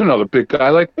 hey, it's another big guy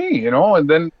like me, you know. And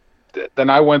then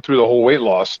I went through the whole weight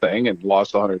loss thing and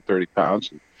lost 130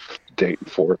 pounds. And dating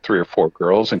three or four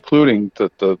girls, including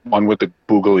the one with the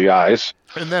boogly eyes.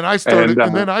 And then I started. And,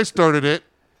 And then I started it.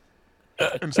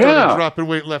 And started Yeah. dropping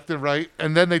weight left and right.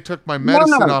 And then they took my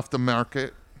medicine Wow. off the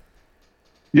market.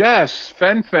 Yes,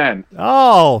 Fen.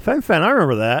 Oh, Fen, I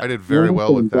remember that. I did very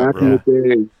well with that, Back in bro.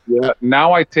 the day. Yeah.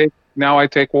 Now I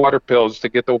take water pills to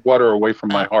get the water away from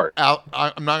my heart.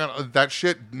 I'm not gonna. That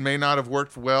shit may not have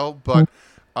worked well, but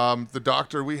the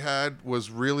doctor we had was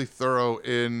really thorough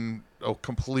in a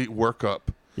complete workup.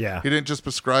 Yeah. He didn't just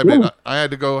prescribe it. I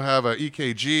had to go have a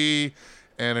EKG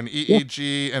and an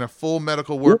EEG and a full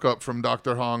medical workup from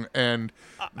Dr. Hong, and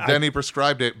then he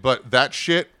prescribed it. But that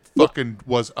shit fucking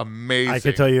was amazing. I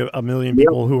could tell you a million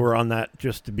people who were on that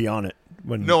just to be on it.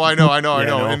 When No, I know. Yeah,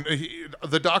 no. And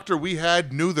the doctor we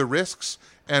had knew the risks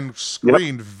and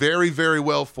screened very, very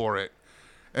well for it.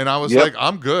 And I was Yep. like,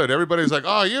 I'm good. Everybody's like,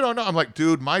 oh, you don't know. I'm like,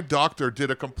 dude, my doctor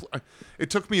did a complete. It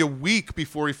took me a week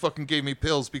before he fucking gave me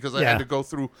pills because I Yeah. had to go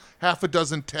through half a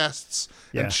dozen tests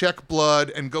Yeah. and check blood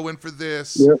and go in for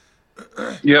this.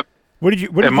 Yep. What did you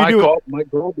And my do? my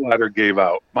gallbladder gave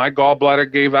out. My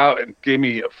gallbladder gave out and gave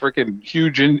me a freaking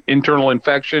huge internal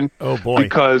infection Oh boy.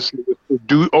 because it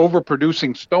was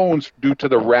overproducing stones due to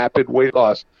the rapid weight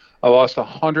loss. I lost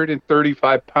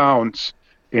 135 pounds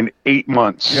in 8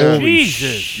 months. Yeah.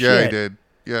 Jesus. Yeah, he Shit. did.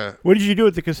 Yeah, What did you do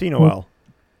at the casino, Al?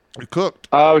 he cooked.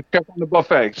 I was chef on the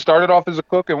buffet. Started off as a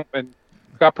cook and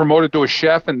got promoted to a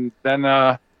chef, and then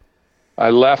I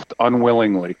left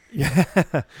unwillingly.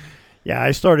 Yeah,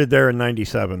 I started there in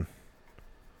 '97.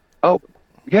 Oh,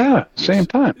 yeah, same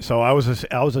time. So I was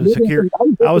security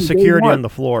on the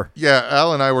floor. Yeah,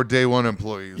 Al and I were day one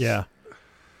employees. Yeah.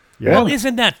 Well, Yeah.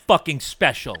 isn't that fucking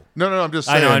special? No, I'm just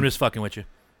I saying. know, I'm just fucking with you.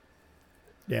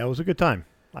 Yeah, it was a good time.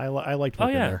 I liked Oh,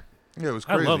 working yeah. there. Yeah, it was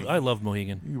I crazy. love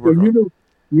Mohegan. You Well,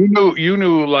 were you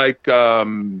knew like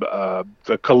the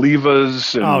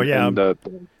Kalivas and, Oh, yeah. and the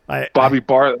Bobby.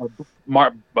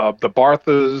 the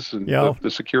Barthas and Yeah. the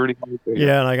security.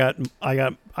 Yeah,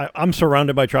 and I'm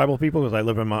surrounded by tribal people because I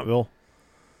live in Montville,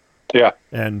 Yeah.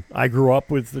 and I grew up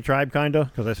with the tribe kinda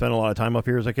because I spent a lot of time up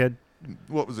here as a kid.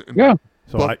 what was it? Yeah.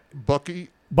 So Bucky.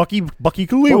 Bucky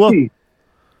Kaliwa.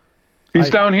 He's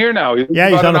down here now. He's Yeah,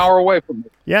 he's about on an a- hour away from me.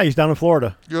 Yeah, he's down in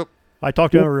Florida. Yep. I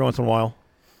talk to him every once in a while.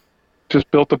 Just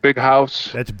built a big house.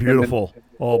 That's beautiful.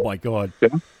 Oh my God. Yeah.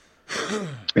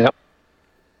 Yep.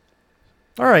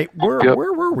 All right, where Yep.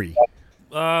 were we?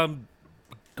 Going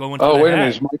to Oh, the wait a hat. minute.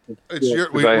 It's Michael. It's Yeah, your.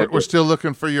 'cause I had We're to- still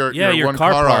looking for your your one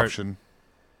car car part. option.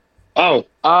 Oh,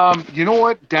 you know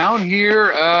what? Down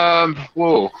here,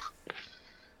 whoa.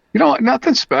 You know,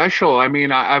 nothing special. I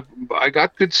mean, I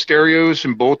got good stereos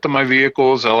in both of my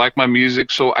vehicles. I like my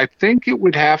music, so I think it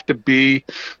would have to be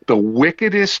the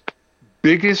wickedest,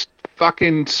 biggest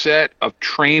fucking set of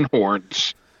train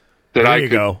horns that There I you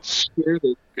could go. steer.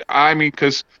 I mean,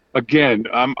 because again,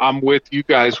 I'm with you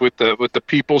guys with the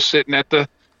people sitting at the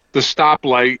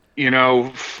stoplight. You know,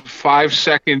 5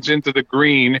 seconds into the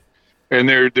green, and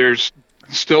they're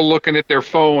still looking at their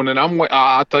phone, and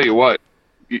I'll tell you what,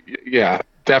 yeah,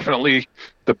 definitely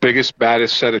the biggest,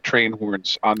 baddest set of train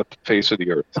horns on the face of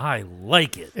the earth. I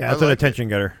like it. Yeah, it's I an like attention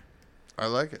getter. I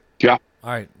like it. Yeah.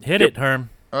 All right, hit it, Herm.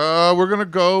 We're gonna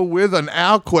go with an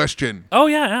Al question. Oh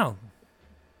yeah, Al.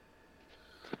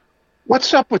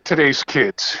 What's up with today's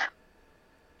kids?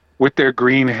 With their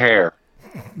green hair,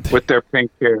 with their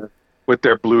pink hair, with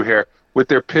their blue hair, with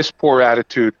their piss poor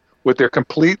attitude, with their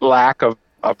complete lack of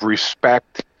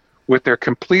respect, with their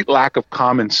complete lack of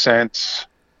common sense.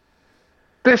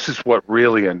 This is what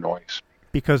really annoys me.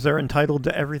 Because they're entitled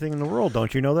to everything in the world.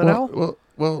 Don't you know that, Al?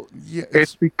 Well, yeah.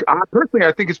 Personally,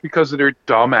 I think it's because of their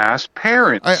dumbass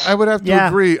parents. I would have to Yeah,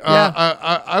 agree.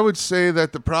 yeah. I would say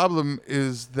that the problem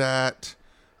is that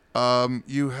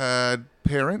you had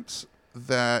parents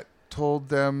that told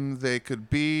them they could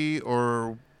be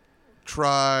or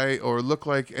try or look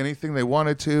like anything they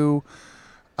wanted to.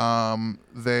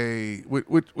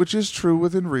 Which is true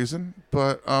within reason,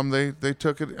 but they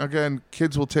took it again.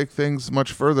 Kids will take things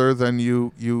much further than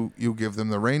you give them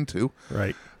the rein to.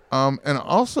 Right. And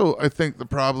also, I think the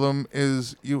problem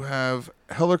is you have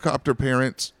helicopter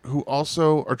parents who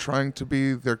also are trying to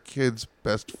be their kid's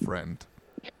best friend.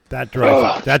 That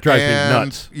drives me And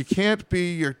nuts. you can't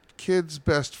be your kid's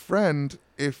best friend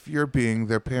if you're being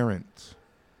their parent.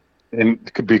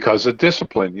 And because of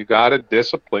discipline, you got to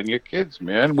discipline your kids,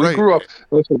 man. We Right. grew up.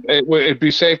 Listen, it'd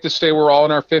be safe to say we're all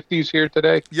in our 50s here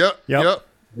today. Yep.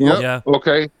 Yeah.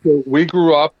 Okay, so we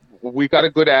grew up. We got a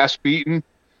good ass beating,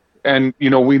 and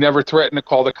we never threatened to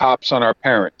call the cops on our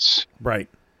parents. Right.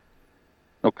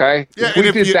 Okay. Yeah, we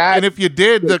and if you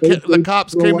did, they- the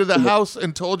cops they came to the grow up. house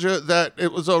and told you that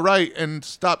it was all right and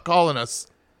stopped calling us.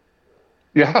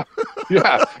 Yeah,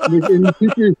 yeah. and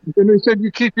they said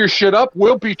you keep your shit up,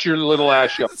 we'll beat your little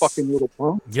ass, you fucking little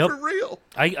punk. Yep. For real.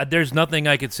 There's nothing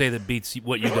I could say that beats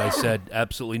what you guys said.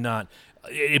 Absolutely not.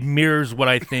 It mirrors what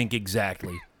I think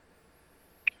exactly.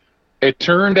 It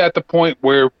turned at the point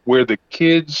where the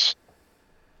kids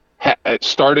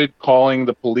started calling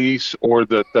the police or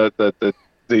the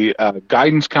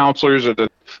guidance counselors or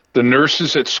the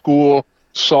nurses at school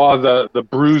saw the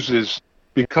bruises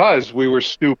because we were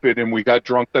stupid and we got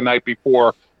drunk the night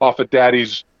before off of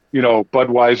Daddy's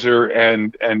Budweiser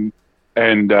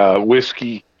and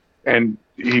whiskey, and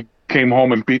he came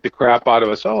home and beat the crap out of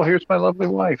us. Oh, here's my lovely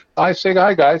wife. Say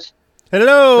hi, guys.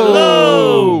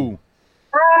 Hello.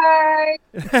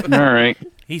 All right.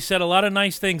 He said a lot of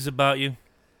nice things about you.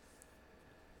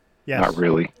 Yes. Not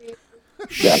really.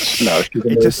 Yes, no.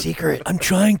 It's a secret. I'm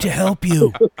trying to help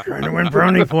you. Trying to win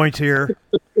brownie points here.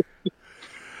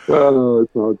 Oh,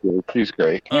 it's all good. She's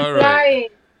great. All right.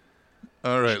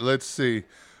 All right. Let's see.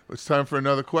 It's time for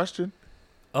another question.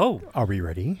 Oh, Are we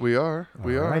ready? We are.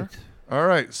 We All are. right. All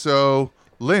right. So,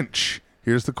 Lynch,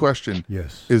 here's the question.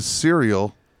 Yes. Is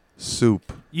cereal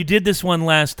Soup. You did this one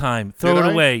last time. Throw Did it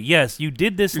I? away. Yes, you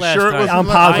did this You last sure it time. wasn't I'm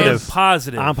last- I am positive.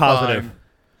 positive. I'm positive. Fine.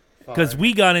 Because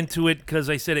we got into it because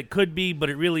I said it could be, but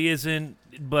it really isn't.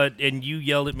 And you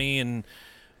yelled at me, and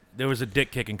there was a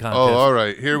dick kicking contest. Oh, all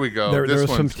right. Here we go. There This was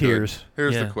some one's good. tears.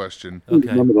 Here's Yeah. the question. I Okay.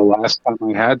 remember the last time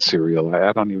I had cereal.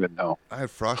 I don't even know. I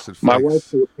had Frosted My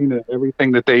Flakes. wife Filipina,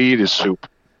 everything that they eat is soup.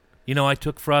 You know, I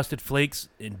took Frosted Flakes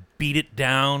and beat it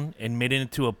down and made it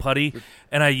into a putty,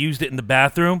 and I used it in the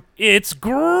bathroom. It's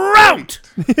grout!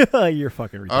 You're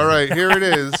fucking retarded. All right, here it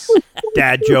is.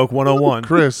 Dad joke 101.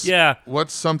 Chris, Yeah.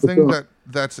 what's something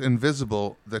that's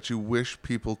invisible that you wish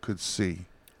people could see?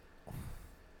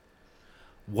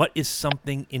 What is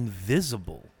something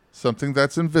invisible? Something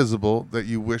that's invisible that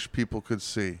you wish people could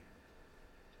see.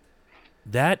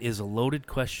 That is a loaded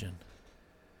question.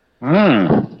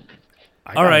 Mm.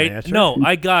 I All got an right. answer. No,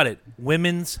 I got it.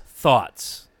 Women's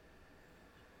thoughts.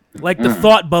 Like the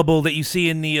thought bubble that you see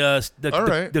in the All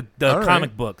right. the All comic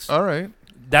right. books. All right.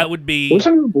 That would be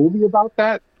Wasn't there a movie about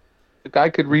that? The guy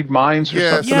could read minds or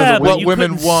Yeah, something. some Yeah, of but what you women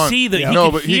couldn't want. see the- he no,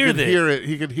 could but he hear could the- hear it.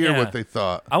 He could hear Yeah. what they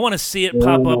thought. I want to see it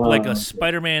pop up like a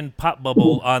Spider-Man pop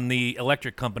bubble on the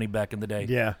electric company back in the day.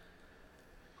 Yeah.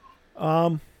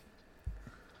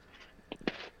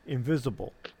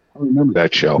 Invisible. I remember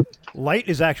that show. Light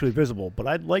is actually visible, but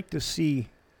I'd like to see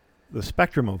the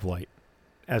spectrum of light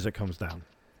as it comes down.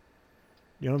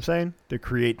 You know what I'm saying? To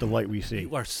create the light we see.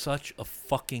 You are such a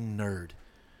fucking nerd.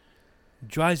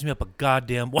 Drives me up a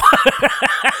goddamn wall.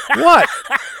 What?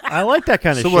 I like that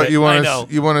kind of So shit. what you I want know.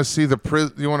 to you want to see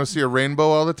you want to see a rainbow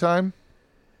all the time?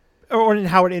 Or in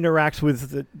how it interacts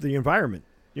with the environment.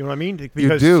 You know what I mean?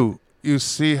 You do. You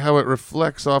see how it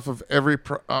reflects off of every.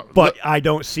 But I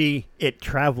don't see it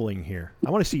traveling here. I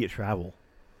want to see it travel.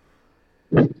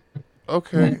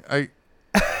 Okay,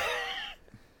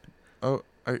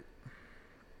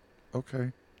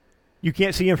 Okay. You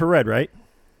can't see infrared, right?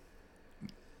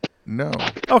 No.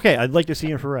 Okay, I'd like to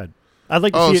see infrared. I'd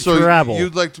like to Oh, see it so travel.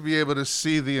 you'd like to be able to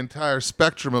see the entire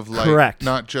spectrum of light, Correct.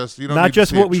 Not just you don't Not need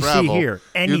just to see what it we see travel. here.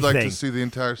 You'd like to Anything. see the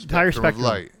entire Entire spectrum spectrum.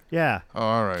 of light. Yeah. Oh,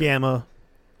 all right. Gamma,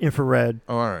 infrared.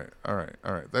 Oh, all right.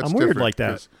 That's I'm weird different, like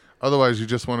that. 'cause otherwise, you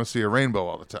just want to see a rainbow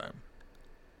all the time.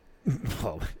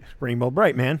 Well, Rainbow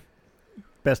Bright, man.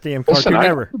 Best damn Listen, cartoon I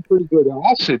ever. have some pretty good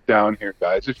acid down here,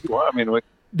 guys. If you want, I mean,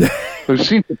 we've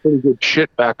seen some pretty good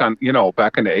shit back in the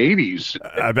 '80s.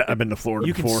 I've been to Florida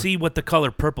You can before. see what the color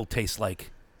purple tastes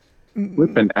like.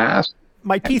 Whipping ass.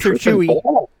 My teeth are tripping chewy.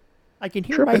 ball. I can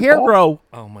hear my tripping hair ball. grow.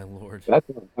 Oh my lord!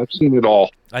 I've seen it all.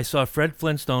 I saw Fred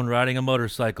Flintstone riding a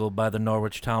motorcycle by the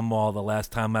Norwich Town Mall the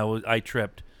last time I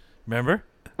tripped. Remember?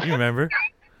 You remember?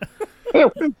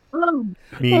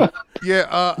 Me.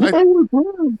 Yeah.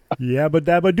 Yabba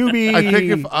dabba doobie. I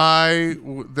think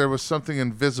if there was something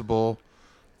invisible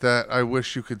that I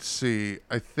wish you could see,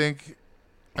 I think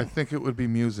it would be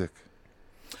music.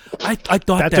 I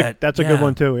thought that's a good yeah.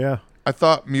 one too. Yeah. I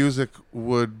thought music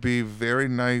would be very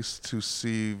nice to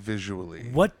see visually.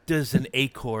 What does an A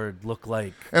chord look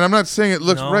like? And I'm not saying it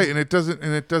looks No. right, and it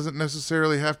doesn't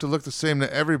necessarily have to look the same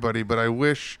to everybody, but I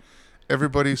wish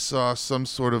everybody saw some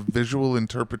sort of visual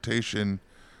interpretation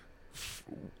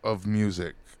of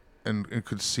music and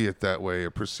could see it that way or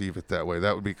perceive it that way.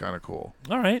 That would be kind of cool.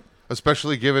 All right.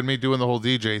 Especially given me doing the whole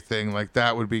DJ thing, like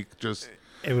that would be just.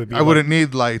 It would be. I wouldn't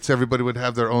need lights. Everybody would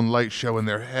have their own light show in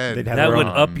their head. They'd have That their would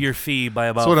own. up your fee by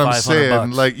about That's what I'm 500 saying.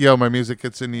 bucks. Like, yo, my music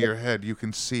gets into your head. You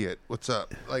can see it. What's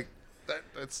up? Like,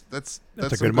 that's That's a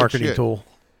some good marketing shit. tool.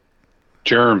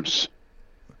 Germs.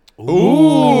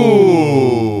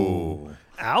 Ooh.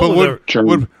 Ow, But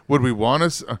Germ. would we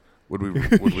want to? Would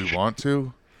we want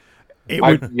to? it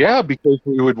would. Yeah, because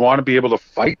we would want to be able to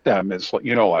fight them. As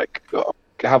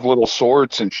have little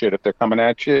swords and shit if they're coming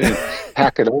at you and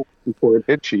hack it up before it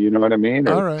hits you. You know what I mean?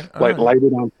 Or All right. light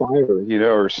it on fire.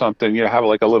 Or something. Have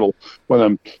like a little one of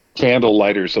them candle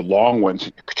lighters, the long ones.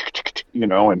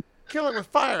 And Kill it with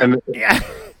fire. and Yeah.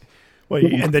 Well,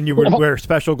 and then you would wear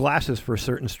special glasses for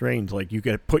certain strains. Like you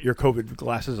could put your COVID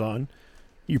glasses on.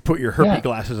 You put your herpes Yeah.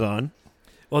 glasses on.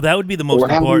 well, that would be the most Or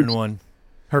have important you- one.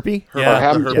 Herpes? Yeah.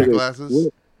 have the them herpes to the glasses.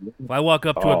 whip. If I walk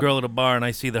up to a girl at a bar and I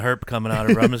see the herp coming out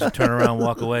of her, I'm just gonna turn around and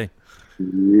walk away.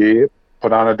 Yep.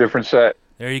 Put on a different set.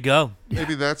 There you go.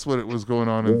 Maybe that's what it was going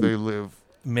on in They Live.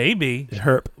 Maybe.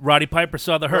 Herp. Roddy Piper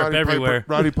saw the herp everywhere.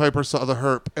 Roddy Piper saw the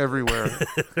herp everywhere.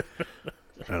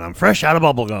 And I'm fresh out of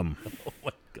bubble gum.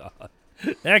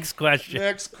 Next question.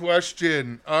 Next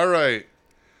question. All right.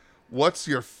 What's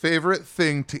your favorite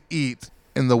thing to eat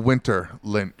in the winter,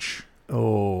 Lynch?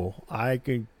 Oh, I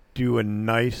could do a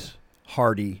nice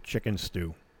hearty chicken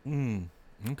stew.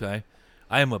 Okay.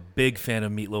 I am a big fan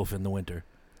of meatloaf in the winter.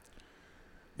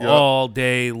 Yep. all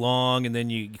day long, and then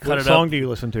you cut What it song up. do you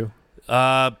listen to?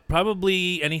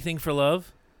 Probably Anything for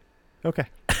Love. Okay.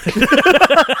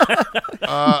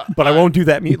 But I won't do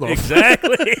that meatloaf.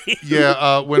 Exactly.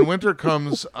 Yeah, when winter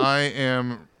comes,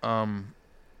 I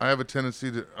have a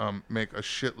tendency to make a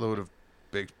shitload of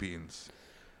baked beans.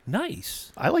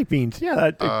 Nice. I like beans. Yeah,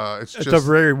 It's it's just a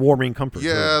very warming comfort.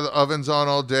 yeah, food. the oven's on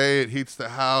all day. It heats the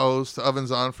house. The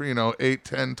oven's on for 8,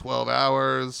 10, 12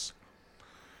 hours.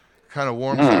 Kind of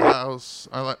warms the house.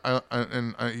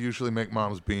 I usually make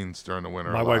mom's beans during the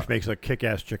winter. My a wife lot. makes a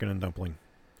kick-ass chicken and dumpling.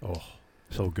 Oh,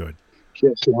 so good.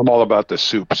 Yes, I'm all about the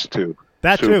soups too.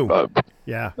 That Soup, too.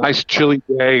 Yeah. nice chili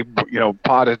day,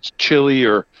 potted chili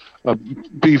or a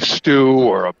beef stew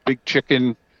or a big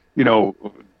chicken,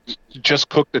 just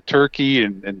cook the turkey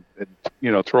and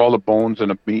throw all the bones in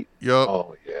the meat. Yup.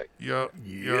 Oh, yeah.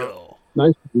 Yup.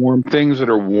 Nice warm things that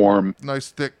are warm.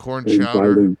 Nice thick corn and chowder.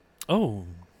 inviting, Oh.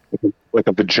 like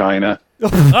a vagina. Oh,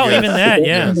 Yes. even that,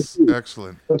 yeah. Yes.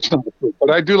 Excellent. That's not food, but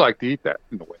I do like to eat that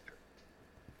in the winter.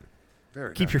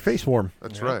 Very Keep nice. your face warm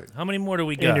That's right. How many more do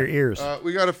we and got? your ears.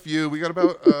 We got a few. We got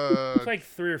about It's like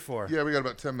 3 or 4. yeah, we got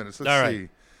about 10 minutes. Let's All right. see.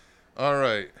 All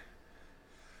right.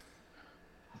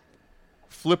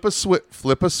 Flip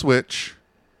a switch,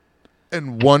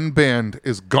 and one band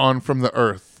is gone from the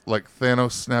earth, like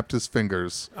Thanos snapped his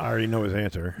fingers. I already know his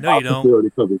answer. No, you don't. already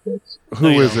covered this. Who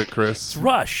you is don't. it, Chris? It's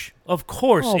Rush. Of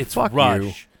course, Oh, it's fuck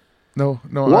Rush. No.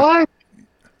 What?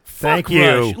 Thank Fuck you.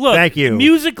 Rush. Look, Thank you.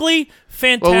 Musically,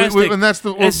 fantastic. and that's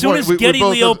the as soon point. as We Geddy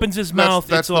both Lee have- opens his mouth,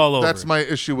 that's it's all over. That's my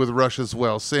issue with Rush as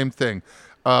well. Same thing.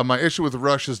 My issue with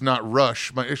Rush is not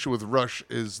Rush. My issue with Rush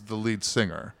is the lead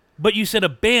singer. But you said a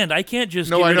band. I can't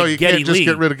just No, get I rid know of you Geddy can't just Lee.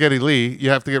 get rid of Geddy Lee.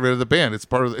 You have to get rid of the band. It's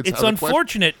part of. It's how the question-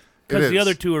 unfortunate because It the is.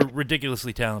 other two are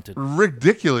ridiculously talented.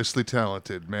 Ridiculously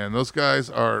talented, man. Those guys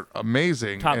are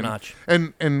amazing. Top and, notch.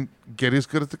 And Geddy's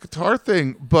good at the guitar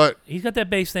thing, but He's got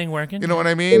that bass thing working. you know what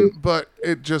I mean? But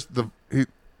it just he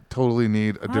totally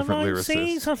need a different I've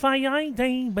seen lyricist. some fine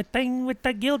thing, but thing with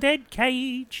the gilded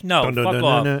cage. No, Dun, dun, fuck dun,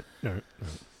 off. dun, dun. No.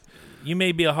 You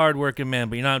may be a hard-working man,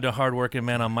 but you're not a hard-working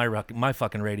man on my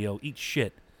fucking radio. Eat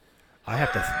shit. I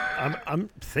have to. I'm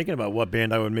thinking about what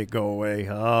band I would make go away.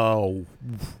 Oh,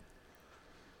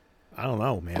 I don't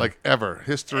know, man. Like ever.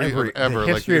 History Ever- of ever.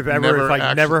 the history like of ever. If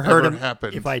I never heard of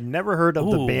happened. if I never heard of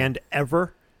the Ooh. band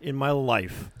ever in my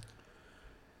life,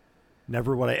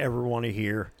 never would I ever want to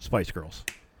hear Spice Girls.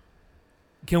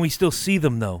 Can we still see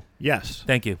them though? Yes.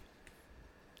 Thank you.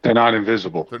 They're not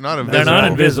invisible. They're not invisible. They're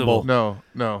not invisible.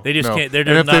 No. They just no. can't- they're and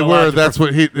if not they allowed were, to that's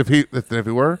what he. If he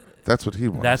were, that's what he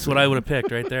wanted. That's what I would have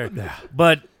picked right there.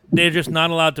 But they're just not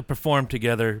allowed to perform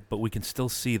together, but we can still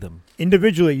see them.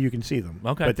 Individually, you can see them.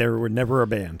 Okay. But they were never a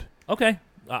band. Okay,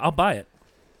 I'll buy it.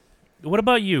 What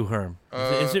about you, Herm?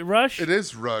 Is it Rush? It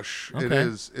is Rush. It Okay.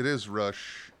 is. It is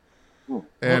Rush.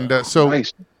 And so,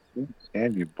 Nice.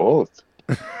 And you both.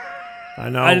 I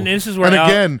know. And this is where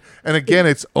and again,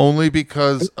 it's only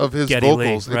because of his Geddy Lee,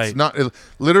 vocals. right. It's not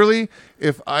literally.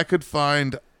 If I could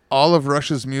find all of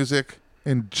Rush's music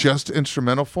in just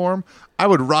instrumental form, I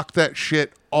would rock that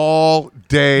shit all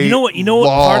day. You know what? You know what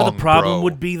part of the long, problem bro.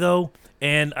 would be though,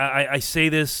 and I say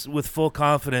this with full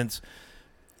confidence.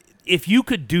 If you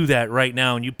could do that right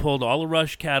now, and you pulled all the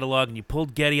Rush catalog, and you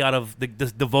pulled Geddy out of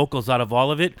the vocals out of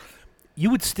all of it, you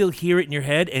would still hear it in your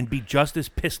head and be just as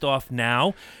pissed off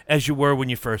now as you were when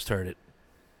you first heard it.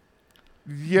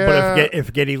 Yeah. But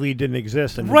if Geddy Lee didn't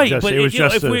exist, and Right, just, but it was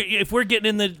just if we're getting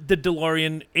in the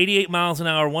DeLorean, 88 miles an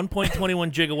hour,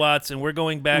 1.21 gigawatts, and we're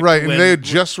going back right, to and when, they had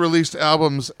just released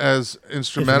albums as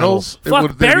instrumentals. It fuck,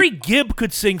 would- they'd Barry be- Gibb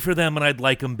could sing for them, and I'd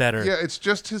like him better. Yeah, it's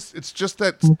just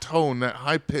that tone, that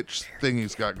high pitched thing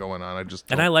he's got going on. I just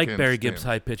and don't- I like can't Barry stand Gibb's it.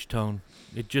 high pitched tone.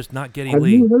 It's just not Geddy Have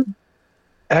Lee.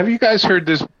 you guys heard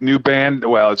this new band?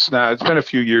 Well, it's not. It's been a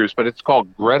few years, but it's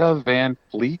called Greta Van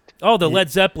Fleet. Oh, the Led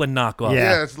Zeppelin knockoff.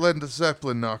 Yeah. Yeah, it's Led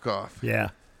Zeppelin knockoff. yeah.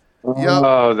 Yep.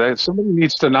 Oh, somebody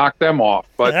needs to knock them off.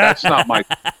 But that's not my.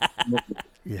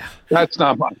 Yeah. That's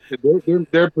not my.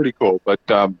 They're pretty cool, but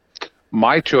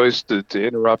my choice to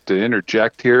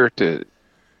interject here to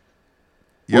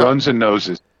Yep. Guns N'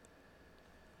 Roses.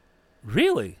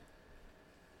 Really?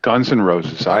 Guns N'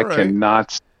 Roses. I All right.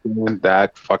 cannot stand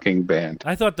that fucking band.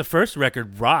 I thought the first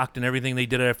record rocked, and everything they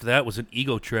did after that was an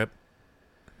ego trip.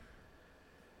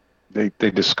 They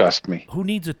disgust me. Who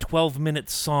needs a 12-minute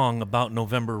song about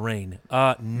November rain?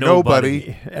 Nobody.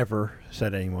 Nobody. Ever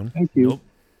said anyone? Thank you. Nope.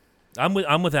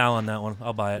 I'm with Al on that one.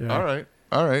 I'll buy it. Yeah. All right.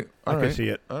 All right. I All can right. see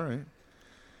it. All right.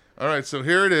 All right. So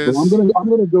here it is. Well, I'm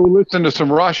gonna go listen to some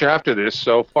Rush after this.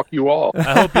 So fuck you all.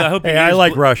 I hope. Hey, your I ears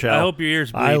like Rush, I Al. hope your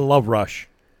ears bleed. I love Rush.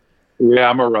 Yeah,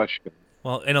 I'm a Rush fan.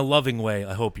 Well, in a loving way,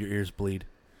 I hope your ears bleed.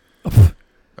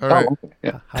 All right. Oh, okay.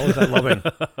 Yeah. How is that loving?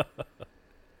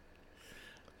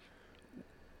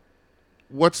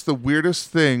 What's the weirdest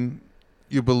thing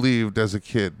you believed as a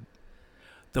kid?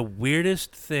 The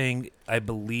weirdest thing I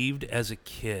believed as a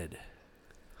kid.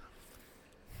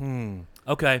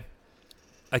 Okay.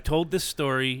 I told this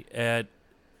story at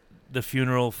the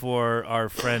funeral for our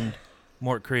friend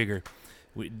Mort Krieger.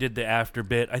 We did the after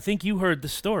bit. I think you heard the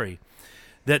story.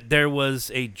 That there was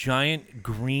a giant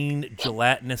green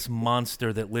gelatinous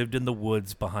monster that lived in the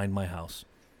woods behind my house.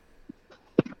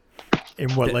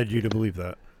 And what led you to believe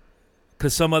that?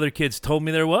 Because some other kids told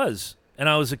me there was. And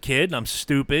I was a kid, and I'm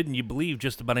stupid, and you believe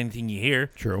just about anything you hear.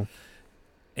 True.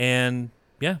 And,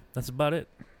 yeah, that's about it.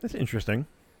 That's interesting.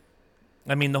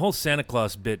 I mean, the whole Santa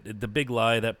Claus bit, the big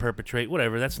lie that perpetrate,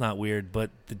 whatever, that's not weird.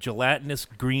 But the gelatinous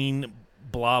green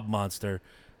blob monster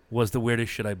was the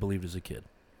weirdest shit I believed as a kid.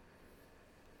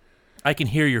 I can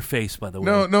hear your face, by the way.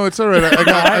 No, it's all right. I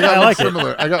got one like it.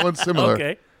 similar. I got one similar.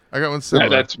 Okay. I got one similar.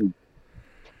 That's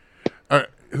All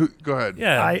right, go ahead.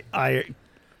 Yeah. I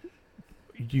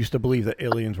used to believe that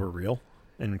aliens were real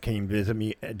and came visit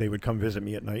me. They would come visit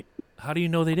me at night. How do you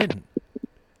know they didn't?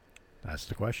 That's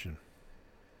the question.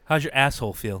 How's your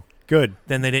asshole feel? Good.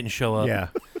 Then they didn't show up. Yeah.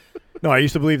 No, I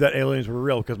used to believe that aliens were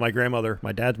real because my grandmother,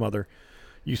 my dad's mother,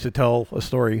 used to tell a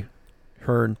story.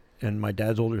 Her and my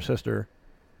dad's older sister,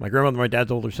 my grandmother and my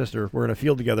dad's older sister, were in a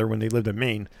field together when they lived in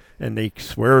Maine, and they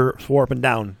swore up and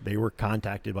down they were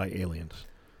contacted by aliens.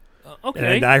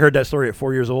 Okay. And I heard that story at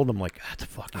 4 years old. I'm like, that's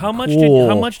fucking How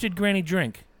cool. much did Granny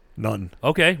drink? None.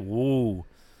 Okay. Woo.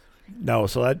 No,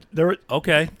 so that they were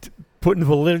Okay. putting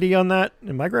validity on that,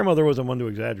 and my grandmother wasn't one to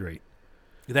exaggerate.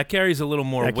 That carries a little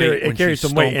more That weight carry- it when carries she's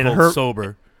some weight, stone and cold her-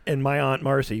 sober. And my aunt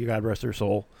Marcy, God rest her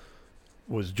soul,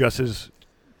 was just as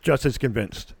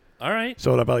convinced. All right.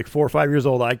 So at about like 4 or 5 years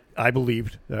old, I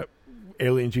believed that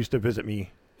aliens used to visit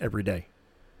me every day.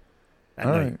 At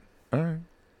All night. right.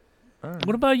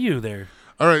 What about you there?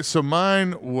 All right. So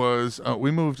mine was we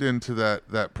moved into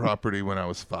that property when I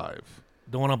was 5,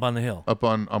 The one up on the hill. up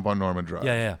on Norman Drive.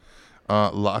 Yeah.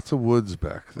 Lots of woods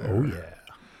back there. Oh yeah.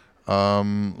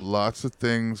 Lots of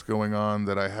things going on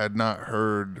that I had not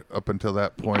heard up until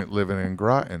that point living in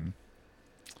Groton.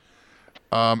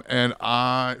 And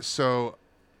I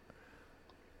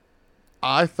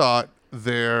thought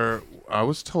I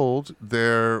was told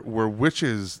there were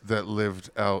witches that lived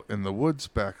out in the woods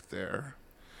back there.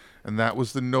 And that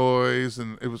was the noise,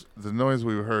 and it was the noise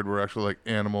we heard were actually like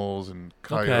animals and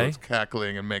coyotes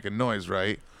cackling and making noise,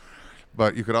 right?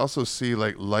 But you could also see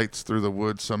like lights through the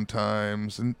woods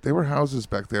sometimes, and there were houses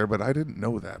back there, but I didn't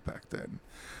know that back then.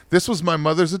 This was my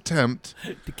mother's attempt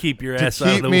To keep your to ass out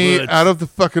of keep the me woods. out of the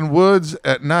fucking woods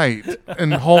at night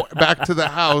and back to the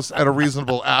house at a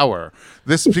reasonable hour.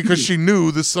 This because she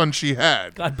knew the son she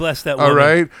had. God bless that woman. All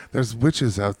right, there's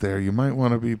witches out there. You might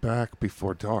want to be back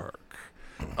before dark.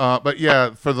 But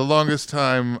yeah, for the longest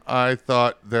time, I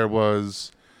thought there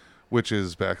was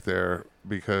witches back there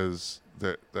because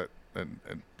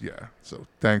and yeah. So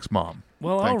thanks, Mom.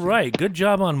 Well, Thank all you. right. Good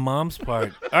job on Mom's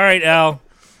part. All right, Al.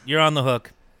 You're on the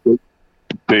hook.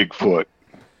 Bigfoot.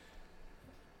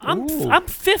 I'm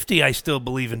 50. I still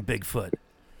believe in Bigfoot.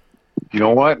 You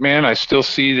know what, man? I still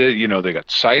see that, they got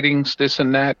sightings, this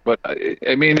and that. But,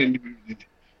 I mean,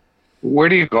 where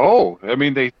do you go? I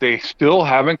mean, they still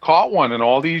haven't caught one in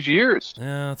all these years.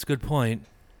 Yeah, that's a good point.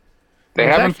 They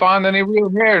Well, haven't found any real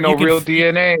hair, no You can real f-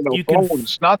 DNA, no you can f-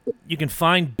 bones, nothing. You can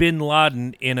find Bin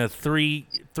Laden in a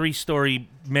three-story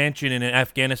mansion in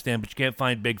Afghanistan, but you can't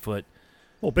find Bigfoot.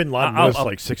 Well, Bin Laden I'll- was I'll-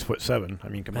 like 6'7". I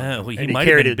mean, come on. Well, he And might have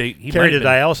carried been it- big. He carried might a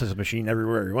have dialysis machine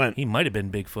everywhere he went. He might have been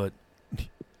Bigfoot.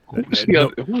 Who's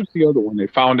the other one they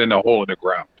found in a hole in the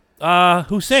ground?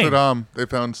 Hussein. Saddam. They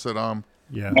found Saddam.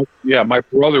 Yeah. Yeah, my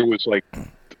brother was like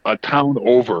a town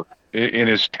over in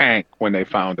his tank when they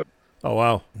found him. Oh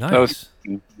wow. Nice.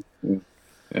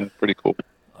 Yeah, pretty cool.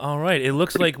 All right. It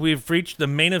looks like we've reached the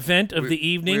main event of the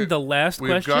evening. The last We've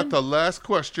question. got the last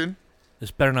question. This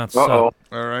better not Uh-oh. suck.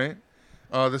 All right.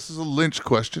 This is a Lynch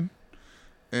question,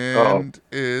 and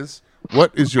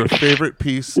what is your favorite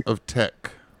piece of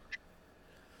tech?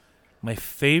 My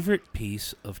favorite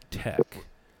piece of tech.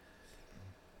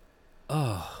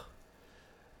 Oh.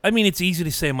 I mean, it's easy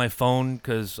to say my phone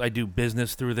because I do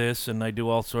business through this and I do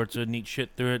all sorts of neat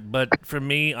shit through it. But for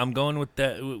me, I'm going with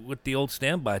the old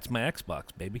standby. It's my Xbox,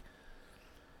 baby.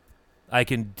 I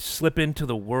can slip into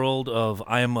the world of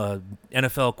I'm a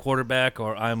NFL quarterback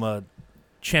or I'm a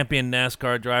champion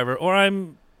NASCAR driver or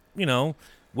I'm,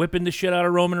 whipping the shit out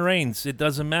of Roman Reigns. It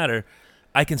doesn't matter.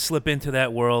 I can slip into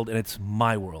that world and it's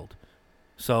my world.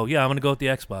 So, yeah, I'm going to go with the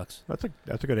Xbox.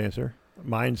 That's a good answer.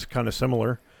 Mine's kind of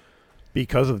similar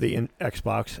because of the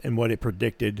Xbox and what it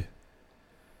predicted.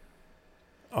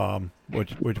 What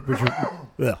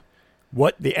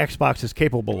the Xbox is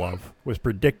capable of was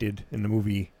predicted in the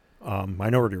movie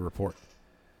Minority Report.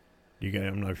 I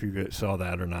don't know if you guys saw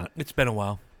that or not. It's been a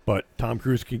while. But Tom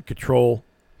Cruise can control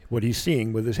what he's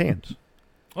seeing with his hands.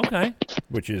 Okay.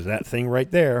 Which is that thing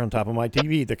right there on top of my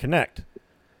TV, the Kinect.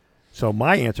 So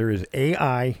my answer is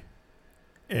AI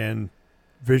and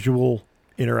visual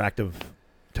interactive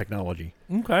technology.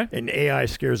 Okay. And AI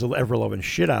scares the ever-loving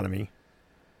shit out of me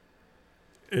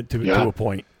to a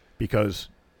point, because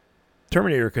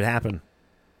Terminator could happen.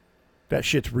 That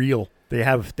shit's real. They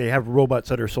have robots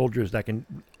that are soldiers that can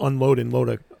unload and load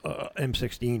a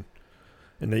M16,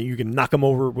 and then you can knock them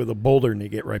over with a boulder and they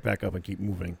get right back up and keep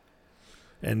moving.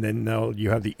 And then now you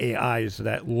have the AIs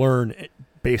that learn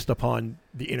based upon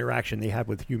the interaction they have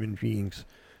with human beings,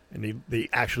 and they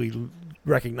actually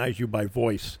recognize you by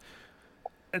voice.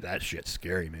 That shit's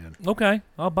scary, man. Okay,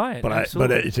 I'll buy it.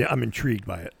 Absolutely. I'm intrigued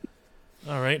by it.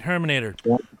 All right, Herminator.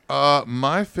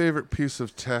 My favorite piece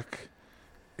of tech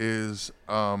is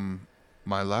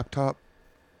my laptop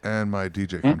and my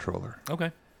DJ controller.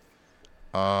 Okay.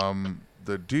 The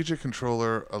DJ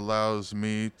controller allows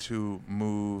me to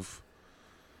move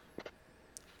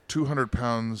 200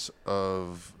 pounds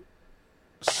of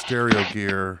stereo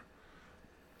gear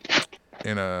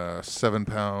in a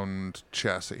 7-pound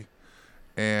chassis.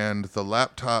 And the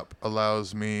laptop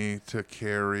allows me to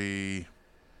carry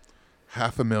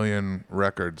 500,000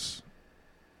 records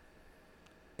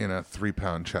in a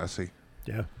 3-pound chassis.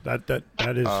 Yeah, that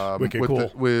is wicked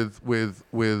cool. With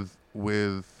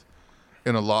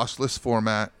in a lossless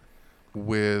format,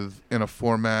 in a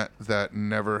format that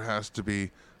never has to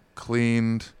be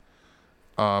cleaned,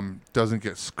 doesn't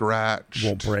get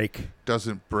scratched,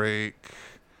 doesn't break.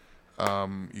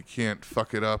 You can't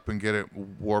fuck it up and get it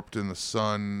warped in the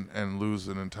sun and lose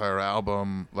an entire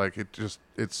album. Like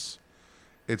it's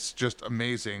just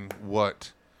amazing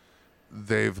what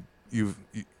the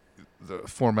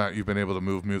format you've been able to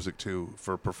move music to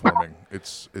for performing.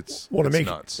 It's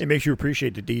nuts. It makes you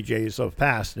appreciate the DJs of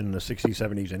past in the 60s,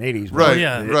 70s, and 80s. Right,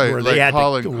 where like they had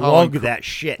to lug that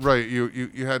shit. Right,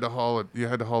 you had to haul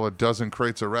a dozen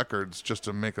crates of records just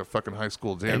to make a fucking high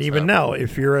school dance. And even now,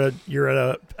 if you're at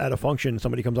a function,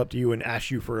 somebody comes up to you and asks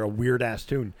you for a weird ass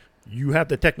tune, you have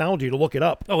the technology to look it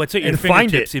up. Oh, it's at your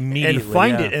fingertips immediately. And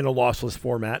find it in a lossless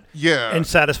format. Yeah. And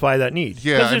satisfy that need.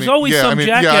 Yeah. Because there's always some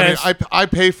jackass. I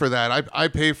pay for that. I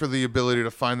pay for the ability to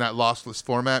find that lossless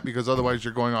format, because otherwise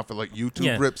you're going off of like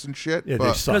YouTube rips and shit. Yeah,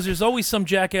 because there's always some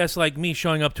jackass like me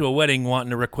showing up to a wedding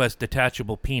wanting to request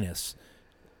detachable penis.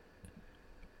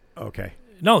 Okay.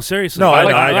 No, seriously. No,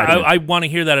 I want to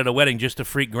hear that at a wedding just to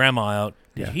freak grandma out.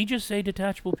 Did he just say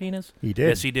detachable penis? He did.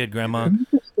 Yes, he did, grandma.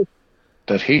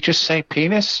 Did he just say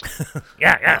penis?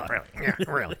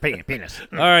 really, penis.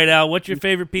 All right, Al, what's your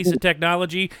favorite piece of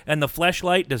technology? And the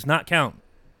fleshlight does not count.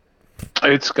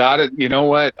 It's got it. You know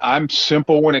what? I'm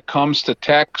simple when it comes to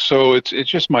tech, so it's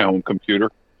just my own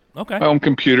computer. Okay. My own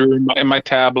computer and my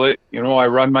tablet. You know, I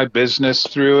run my business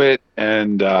through it,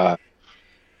 and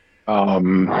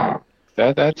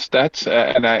that's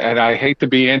and I hate to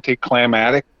be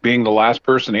anticlimactic, being the last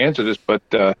person to answer this, but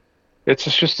it's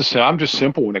just I'm just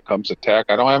simple when it comes to tech.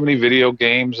 I don't have any video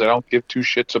games. I don't give two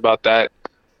shits about that.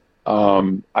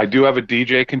 I do have a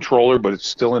DJ controller, but it's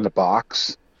still in the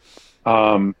box.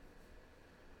 I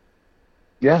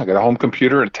got a home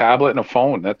computer, a tablet, and a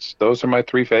phone. Those are my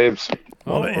three faves.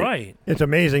 All right. It's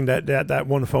amazing that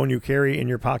one phone you carry in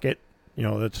your pocket,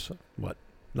 that's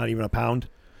not even a pound,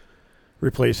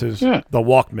 replaces the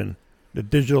Walkman, the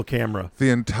digital camera.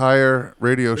 The entire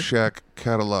Radio Shack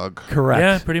catalog. Correct.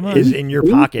 Yeah, pretty much. Is in your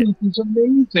pocket. Bluetooth is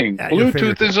amazing.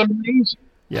 Bluetooth is amazing.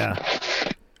 Yeah.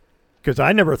 Because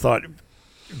I never thought,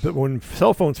 but when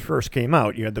cell phones first came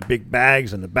out, you had the big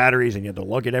bags and the batteries, and you had to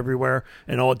lug it everywhere,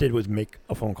 and all it did was make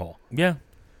a phone call. Yeah.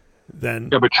 Then.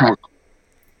 Yeah, but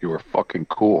you were fucking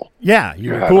cool. Yeah,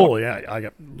 you were cool. Yeah, I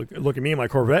got look at me in my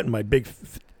Corvette and my big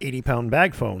 80-pound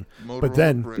bag phone. Motorola but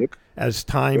then, brick. as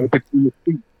time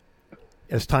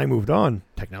moved on,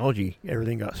 technology,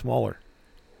 everything got smaller.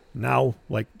 Now,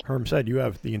 like Herm said, you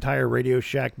have the entire Radio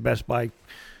Shack, Best Buy,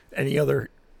 any other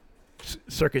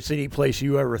Circuit City place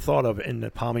you ever thought of in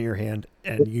the palm of your hand,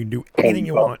 and you can do anything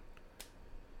you want.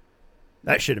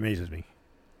 That shit amazes me.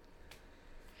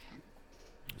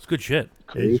 It's good shit.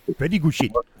 It's pretty good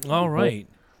shit. All right.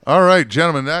 All right,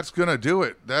 gentlemen, that's gonna do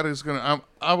it. That is gonna.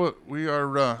 I would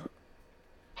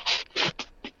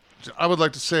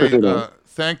like to say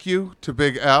thank you to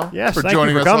Big Al for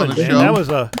joining us on the show. That was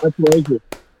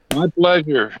my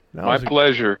pleasure. My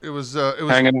pleasure. It was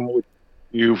hanging out with.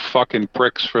 you fucking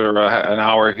pricks for an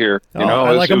hour here. You Oh, know,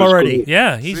 I like him already.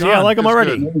 Yeah, he's See, on. Yeah, I like him It's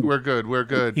already. good. We're good. We're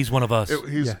good. He's one of us.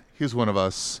 He's one of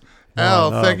us. One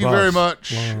Al, of thank you very us.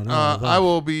 much. One of I us.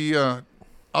 will be.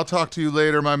 I'll talk to you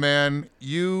later, my man.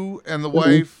 You and the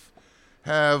wife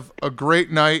have a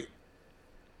great night.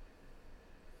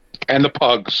 And the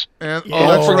pugs. And Yeah. oh,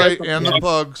 that's Don't right. forget And the the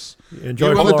dogs. pugs.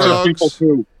 Enjoy You and the Florida. dogs. People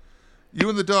too. You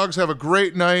and the dogs have a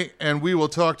great night, and we will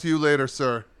talk to you later,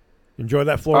 sir. Enjoy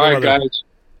that All Florida right, weather. guys.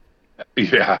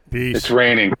 Yeah. Peace. It's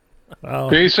raining. Oh.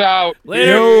 Peace out.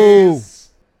 Later. Yo.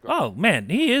 Oh man,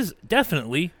 he is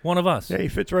definitely one of us. Yeah, he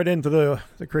fits right into the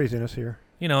craziness here.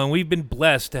 You know, and we've been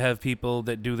blessed to have people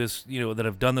that do this, you know, that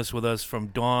have done this with us, from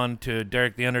Dawn to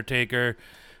Derek the Undertaker,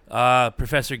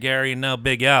 Professor Gary, and now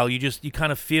Big Al. You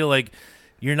kind of feel like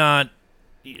you're not,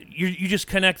 you just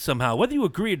connect somehow. Whether you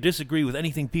agree or disagree with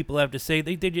anything people have to say,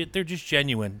 they're just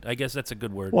genuine. I guess that's a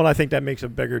good word. Well, I think that makes a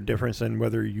bigger difference than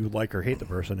whether you like or hate the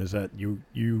person. Is that you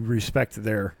respect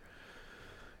their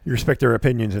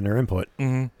opinions and their input.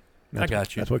 Mm-hmm. I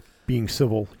got you. That's what being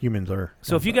civil humans are.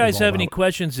 So if you is guys all have any about.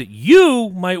 questions that you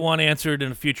might want answered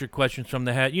in a future Questions from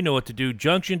the Hat, you know what to do.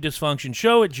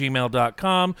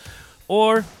 JunctionDysfunctionShow@gmail.com,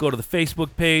 or go to the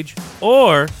Facebook page,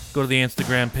 or go to the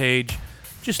Instagram page.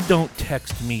 Just don't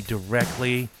text me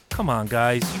directly. Come on,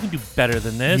 guys. You can do better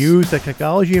than this. Use the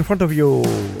technology in front of you.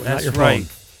 not That's your right.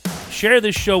 phone. Share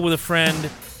this show with a friend.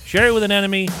 Share it with an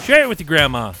enemy. Share it with your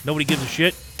grandma. Nobody gives a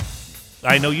shit.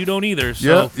 I know you don't either.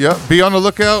 So Yeah. Be on the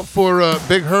lookout for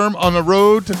Big Herm on the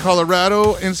road to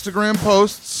Colorado Instagram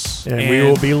posts. And we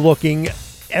will be looking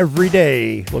every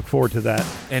day. Look forward to that.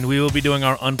 And we will be doing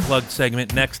our Unplugged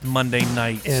segment next Monday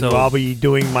night. And so I'll be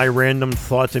doing my random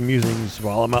thoughts and musings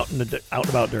while I'm out and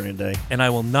about during the day. And I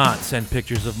will not send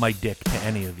pictures of my dick to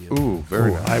any of you. Ooh,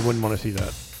 very Ooh, nice. I wouldn't want to see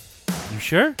that. You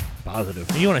sure? Positive.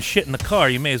 If you want to shit in the car,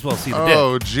 you may as well see the dick.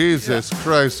 Oh, Jesus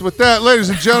Christ. With that, ladies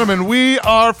and gentlemen, we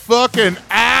are fucking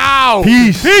out.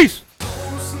 Peace. Peace!